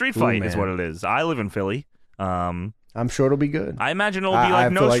Philly Street Fight is what it is. I live in Philly. I'm sure it'll be good. I imagine it'll be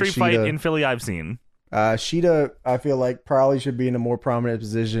like no Street Fight in Philly I've seen. Shida, I feel like probably should be in a more prominent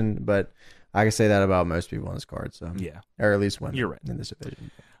position, but I can say that about most people on this card. So yeah, or at least one. You're right. In this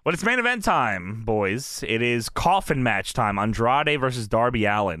division. But it's main event time, boys. It is coffin match time. Andrade versus Darby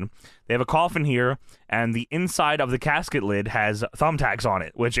Allin. They have a coffin here, and the inside of the casket lid has thumbtacks on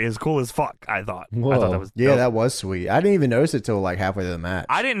it, which is cool as fuck, I thought. Whoa. I thought that was Yeah, dope. that was sweet. I didn't even notice it till like halfway through the match.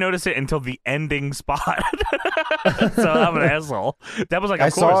 I didn't notice it until the ending spot. So I'm an asshole. That was like, I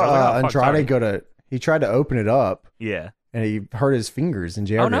of course. saw I was like, oh, fuck, Andrade he tried to open it up, yeah. and he hurt his fingers, and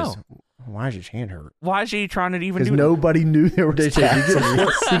JR Oh, no. goes, why is your hand hurt? Why is he trying to even Because do nobody knew there was They say, tax on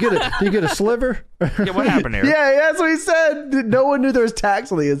this. you get a sliver? Yeah, what happened here? Yeah, that's what he said. No one knew there was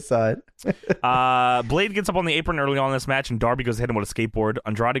tax on the inside. Blade gets up on the apron early on in this match, and Darby goes to hit him with a skateboard.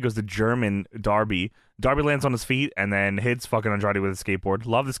 Andrade goes to German Darby. Darby lands on his feet and then hits fucking Andrade with a skateboard.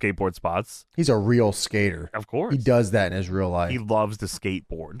 Love the skateboard spots. He's a real skater. Of course. He does that in his real life. He loves the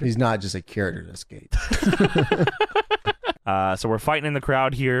skateboard. He's not just a character to skate. So we're fighting in the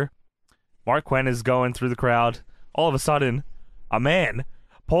crowd here. Mark Quinn is going through the crowd. All of a sudden, a man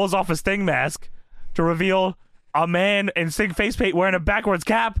pulls off a Sting mask to reveal a man in Sting face paint wearing a backwards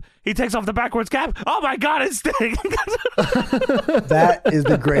cap. He takes off the backwards cap. Oh my God, it's Sting! That is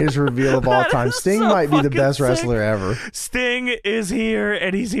the greatest reveal of all That time. is Sting so might be the fucking best sick. wrestler ever. Sting is here,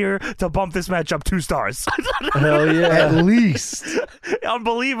 and he's here to bump this match up 2 stars. Hell yeah. At least.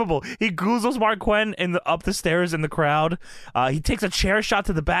 Unbelievable. He goozles Mark Quinn up the stairs in the crowd. He takes a chair shot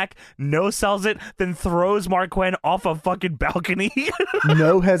to the back, no-sells it, then throws Mark Quinn off a fucking balcony.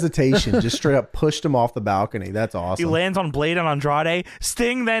 No hesitation. Just straight up pushed him off the balcony. That's He awesome. lands on Blade and Andrade.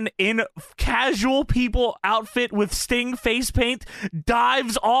 Sting then, in casual people outfit with Sting face paint,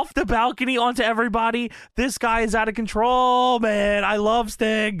 dives off the balcony onto everybody. This guy is out of control, man. I love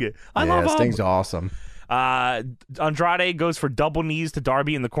Sting. I love him. Sting's awesome. Andrade goes for double knees to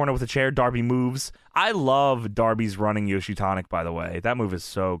Darby in the corner with a chair. Darby moves. I love Darby's running Yoshitonic, by the way. That move is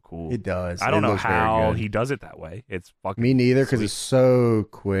so cool. It does. I don't It know looks very how good. he does it that way. It's fucking Me neither, because sweet. it's so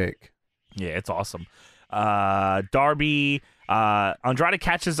quick. Yeah, it's awesome. Darby, Andrade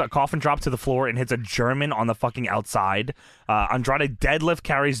catches a coffin drop to the floor and hits a German on the fucking outside. Andrade deadlift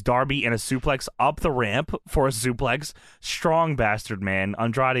carries Darby in a suplex up the ramp for a suplex. Strong bastard, man.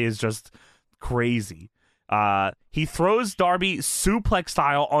 Andrade is just crazy. He throws Darby suplex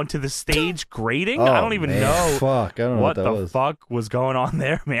style onto the stage grating. I don't even man. know Fuck, I don't know what what the that was. fuck was going on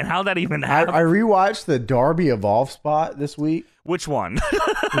there, man. How'd that even I happen? rewatched the Darby Evolve spot this week. Which one?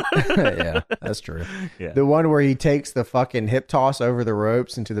 Yeah, that's true. Yeah. The one where he takes the fucking hip toss over the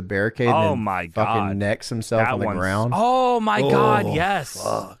ropes into the barricade Oh and then my fucking God. necks himself on the one's- ground. Oh my God, Oh, yes.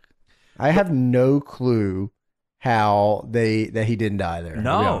 fuck. I have no clue how that he didn't die there. to be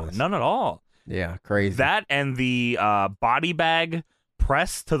No, honest. none at all. Yeah, crazy. That and the body bag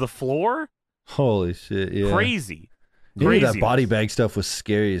press to the floor, Holy shit, yeah. crazy. Dude, Crazy. that body bag stuff was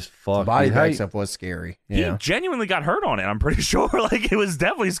scary as fuck. the body dude. How bag you- stuff was scary. He Yeah. genuinely got hurt on it. I'm pretty sure. Like, it was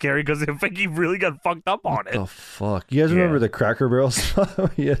definitely scary because I think he really got fucked up on What it. the fuck? You guys Yeah. remember the Cracker Barrel stuff?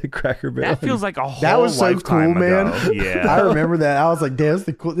 He had a Cracker Barrel. That feels like a whole That was so lifetime cool, man. ago. Yeah. I remember that. I was like, damn,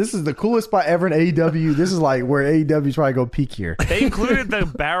 this is the coolest spot ever in AEW. This is like where AEW's probably go peak here. They included the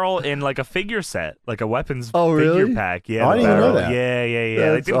barrel in like a figure set, like a weapons Oh, figure really? pack. Yeah, Oh, I the didn't even know barrel. that. Yeah. They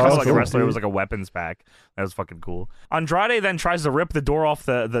That's didn't come like a awesome, wrestler. It was dude. like a weapons pack. That was fucking cool. Andrade then tries to rip the door off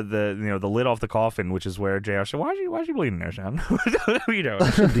the the lid off the coffin, which is where JR said, why is you bleeding there, Sean? What are you doing?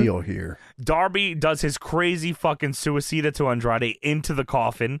 What's the deal here? Darby does his crazy fucking suicida to Andrade into the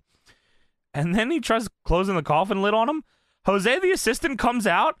coffin, and then he tries closing the coffin lid on him. Jose, the assistant, comes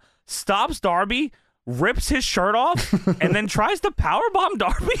out, stops Darby, rips his shirt off, and then tries to powerbomb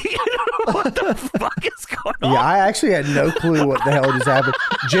Darby. I don't know what the fuck is going on. Yeah, I actually had no clue what the hell just happened.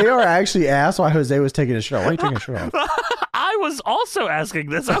 JR actually asked why Jose was taking his shirt off. Why are you taking his shirt off? I was also asking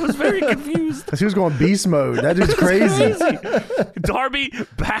this. I was very confused. Because he was going beast mode. That dude's crazy. Darby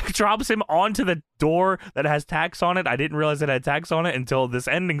backdrops him onto the door that has tacks on it. I didn't realize it had tacks on it until this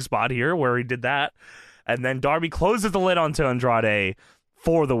ending spot here where he did that. And then Darby closes the lid onto Andrade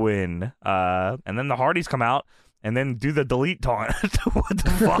for the win. And then the Hardys come out and then do the delete taunt. What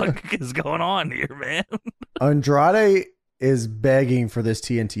the fuck is going on here, man? Andrade is begging for this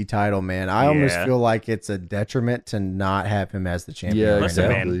TNT title, man. I almost Yeah. feel like it's a detriment to not have him as the champion. Yeah, right Listen, now.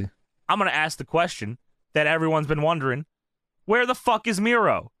 exactly. man. I'm going to ask the question that everyone's been wondering. Where the fuck is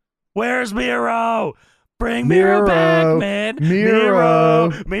Miro? Where's Miro? Bring Miro back, man.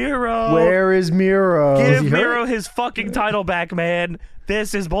 Miro. Miro. Where is Miro? Is Give he hurt? Miro his fucking title back, man.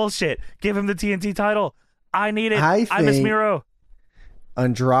 This is bullshit. Give him the TNT title. I need it. I I miss think- Miro.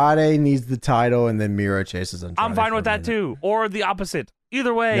 Andrade needs the title, and then Miro chases Andrade. I'm fine for with a that minute. too. Or the opposite.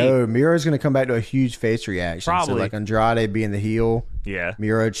 Either way. No, Miro's going to come back to a huge face reaction. So Probably. like Andrade being the heel, Yeah.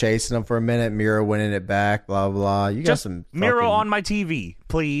 Miro chasing him for a minute, Miro winning it back, blah blah. You got Just some Miro fucking- on my TV,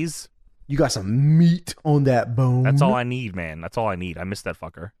 please. You got some meat on that bone. That's all I need, man. That's all I need. I miss that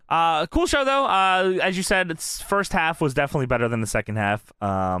fucker. Cool show though. As you said, its first half was definitely better than the second half.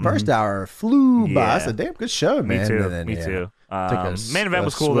 First hour flew by. Yeah. It's a damn good show, Me man. too. And then, Me yeah, too. took a Main event a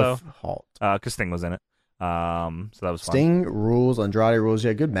was cool though, swift Halt. because Sting was in it. So that was fun. Sting rules, Andrade rules.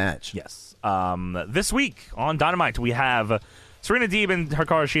 Yeah, good match. Yes. This week on Dynamite we have Serena Deeb and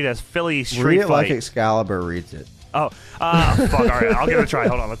Hikaru Shida's Philly Street Read it Fight. like Excalibur reads it. Oh, fuck. All right, I'll give it a try.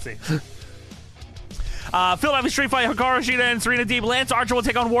 Hold on, let's see. Philadelphia Street Fight, Hikaru Shida and Serena Deeb. Lance Archer will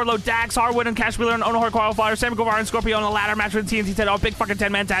take on Wardlow, Dax Harwood, and Cash Wheeler and Ono Qualifier. Sammy Guevara and Scorpio in a ladder match with the TNT title. Big fucking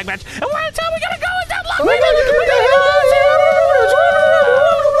 10-man tag match. And we're until we gotta go with that.